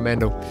 down the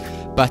Coromandel.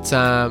 But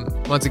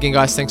once again,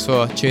 guys, thanks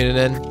for tuning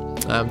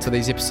in to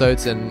these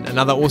episodes, and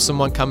another awesome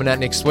one coming out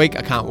next week.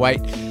 I can't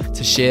wait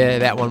to share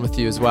that one with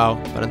you as well.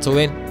 But until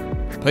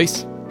then,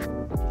 peace.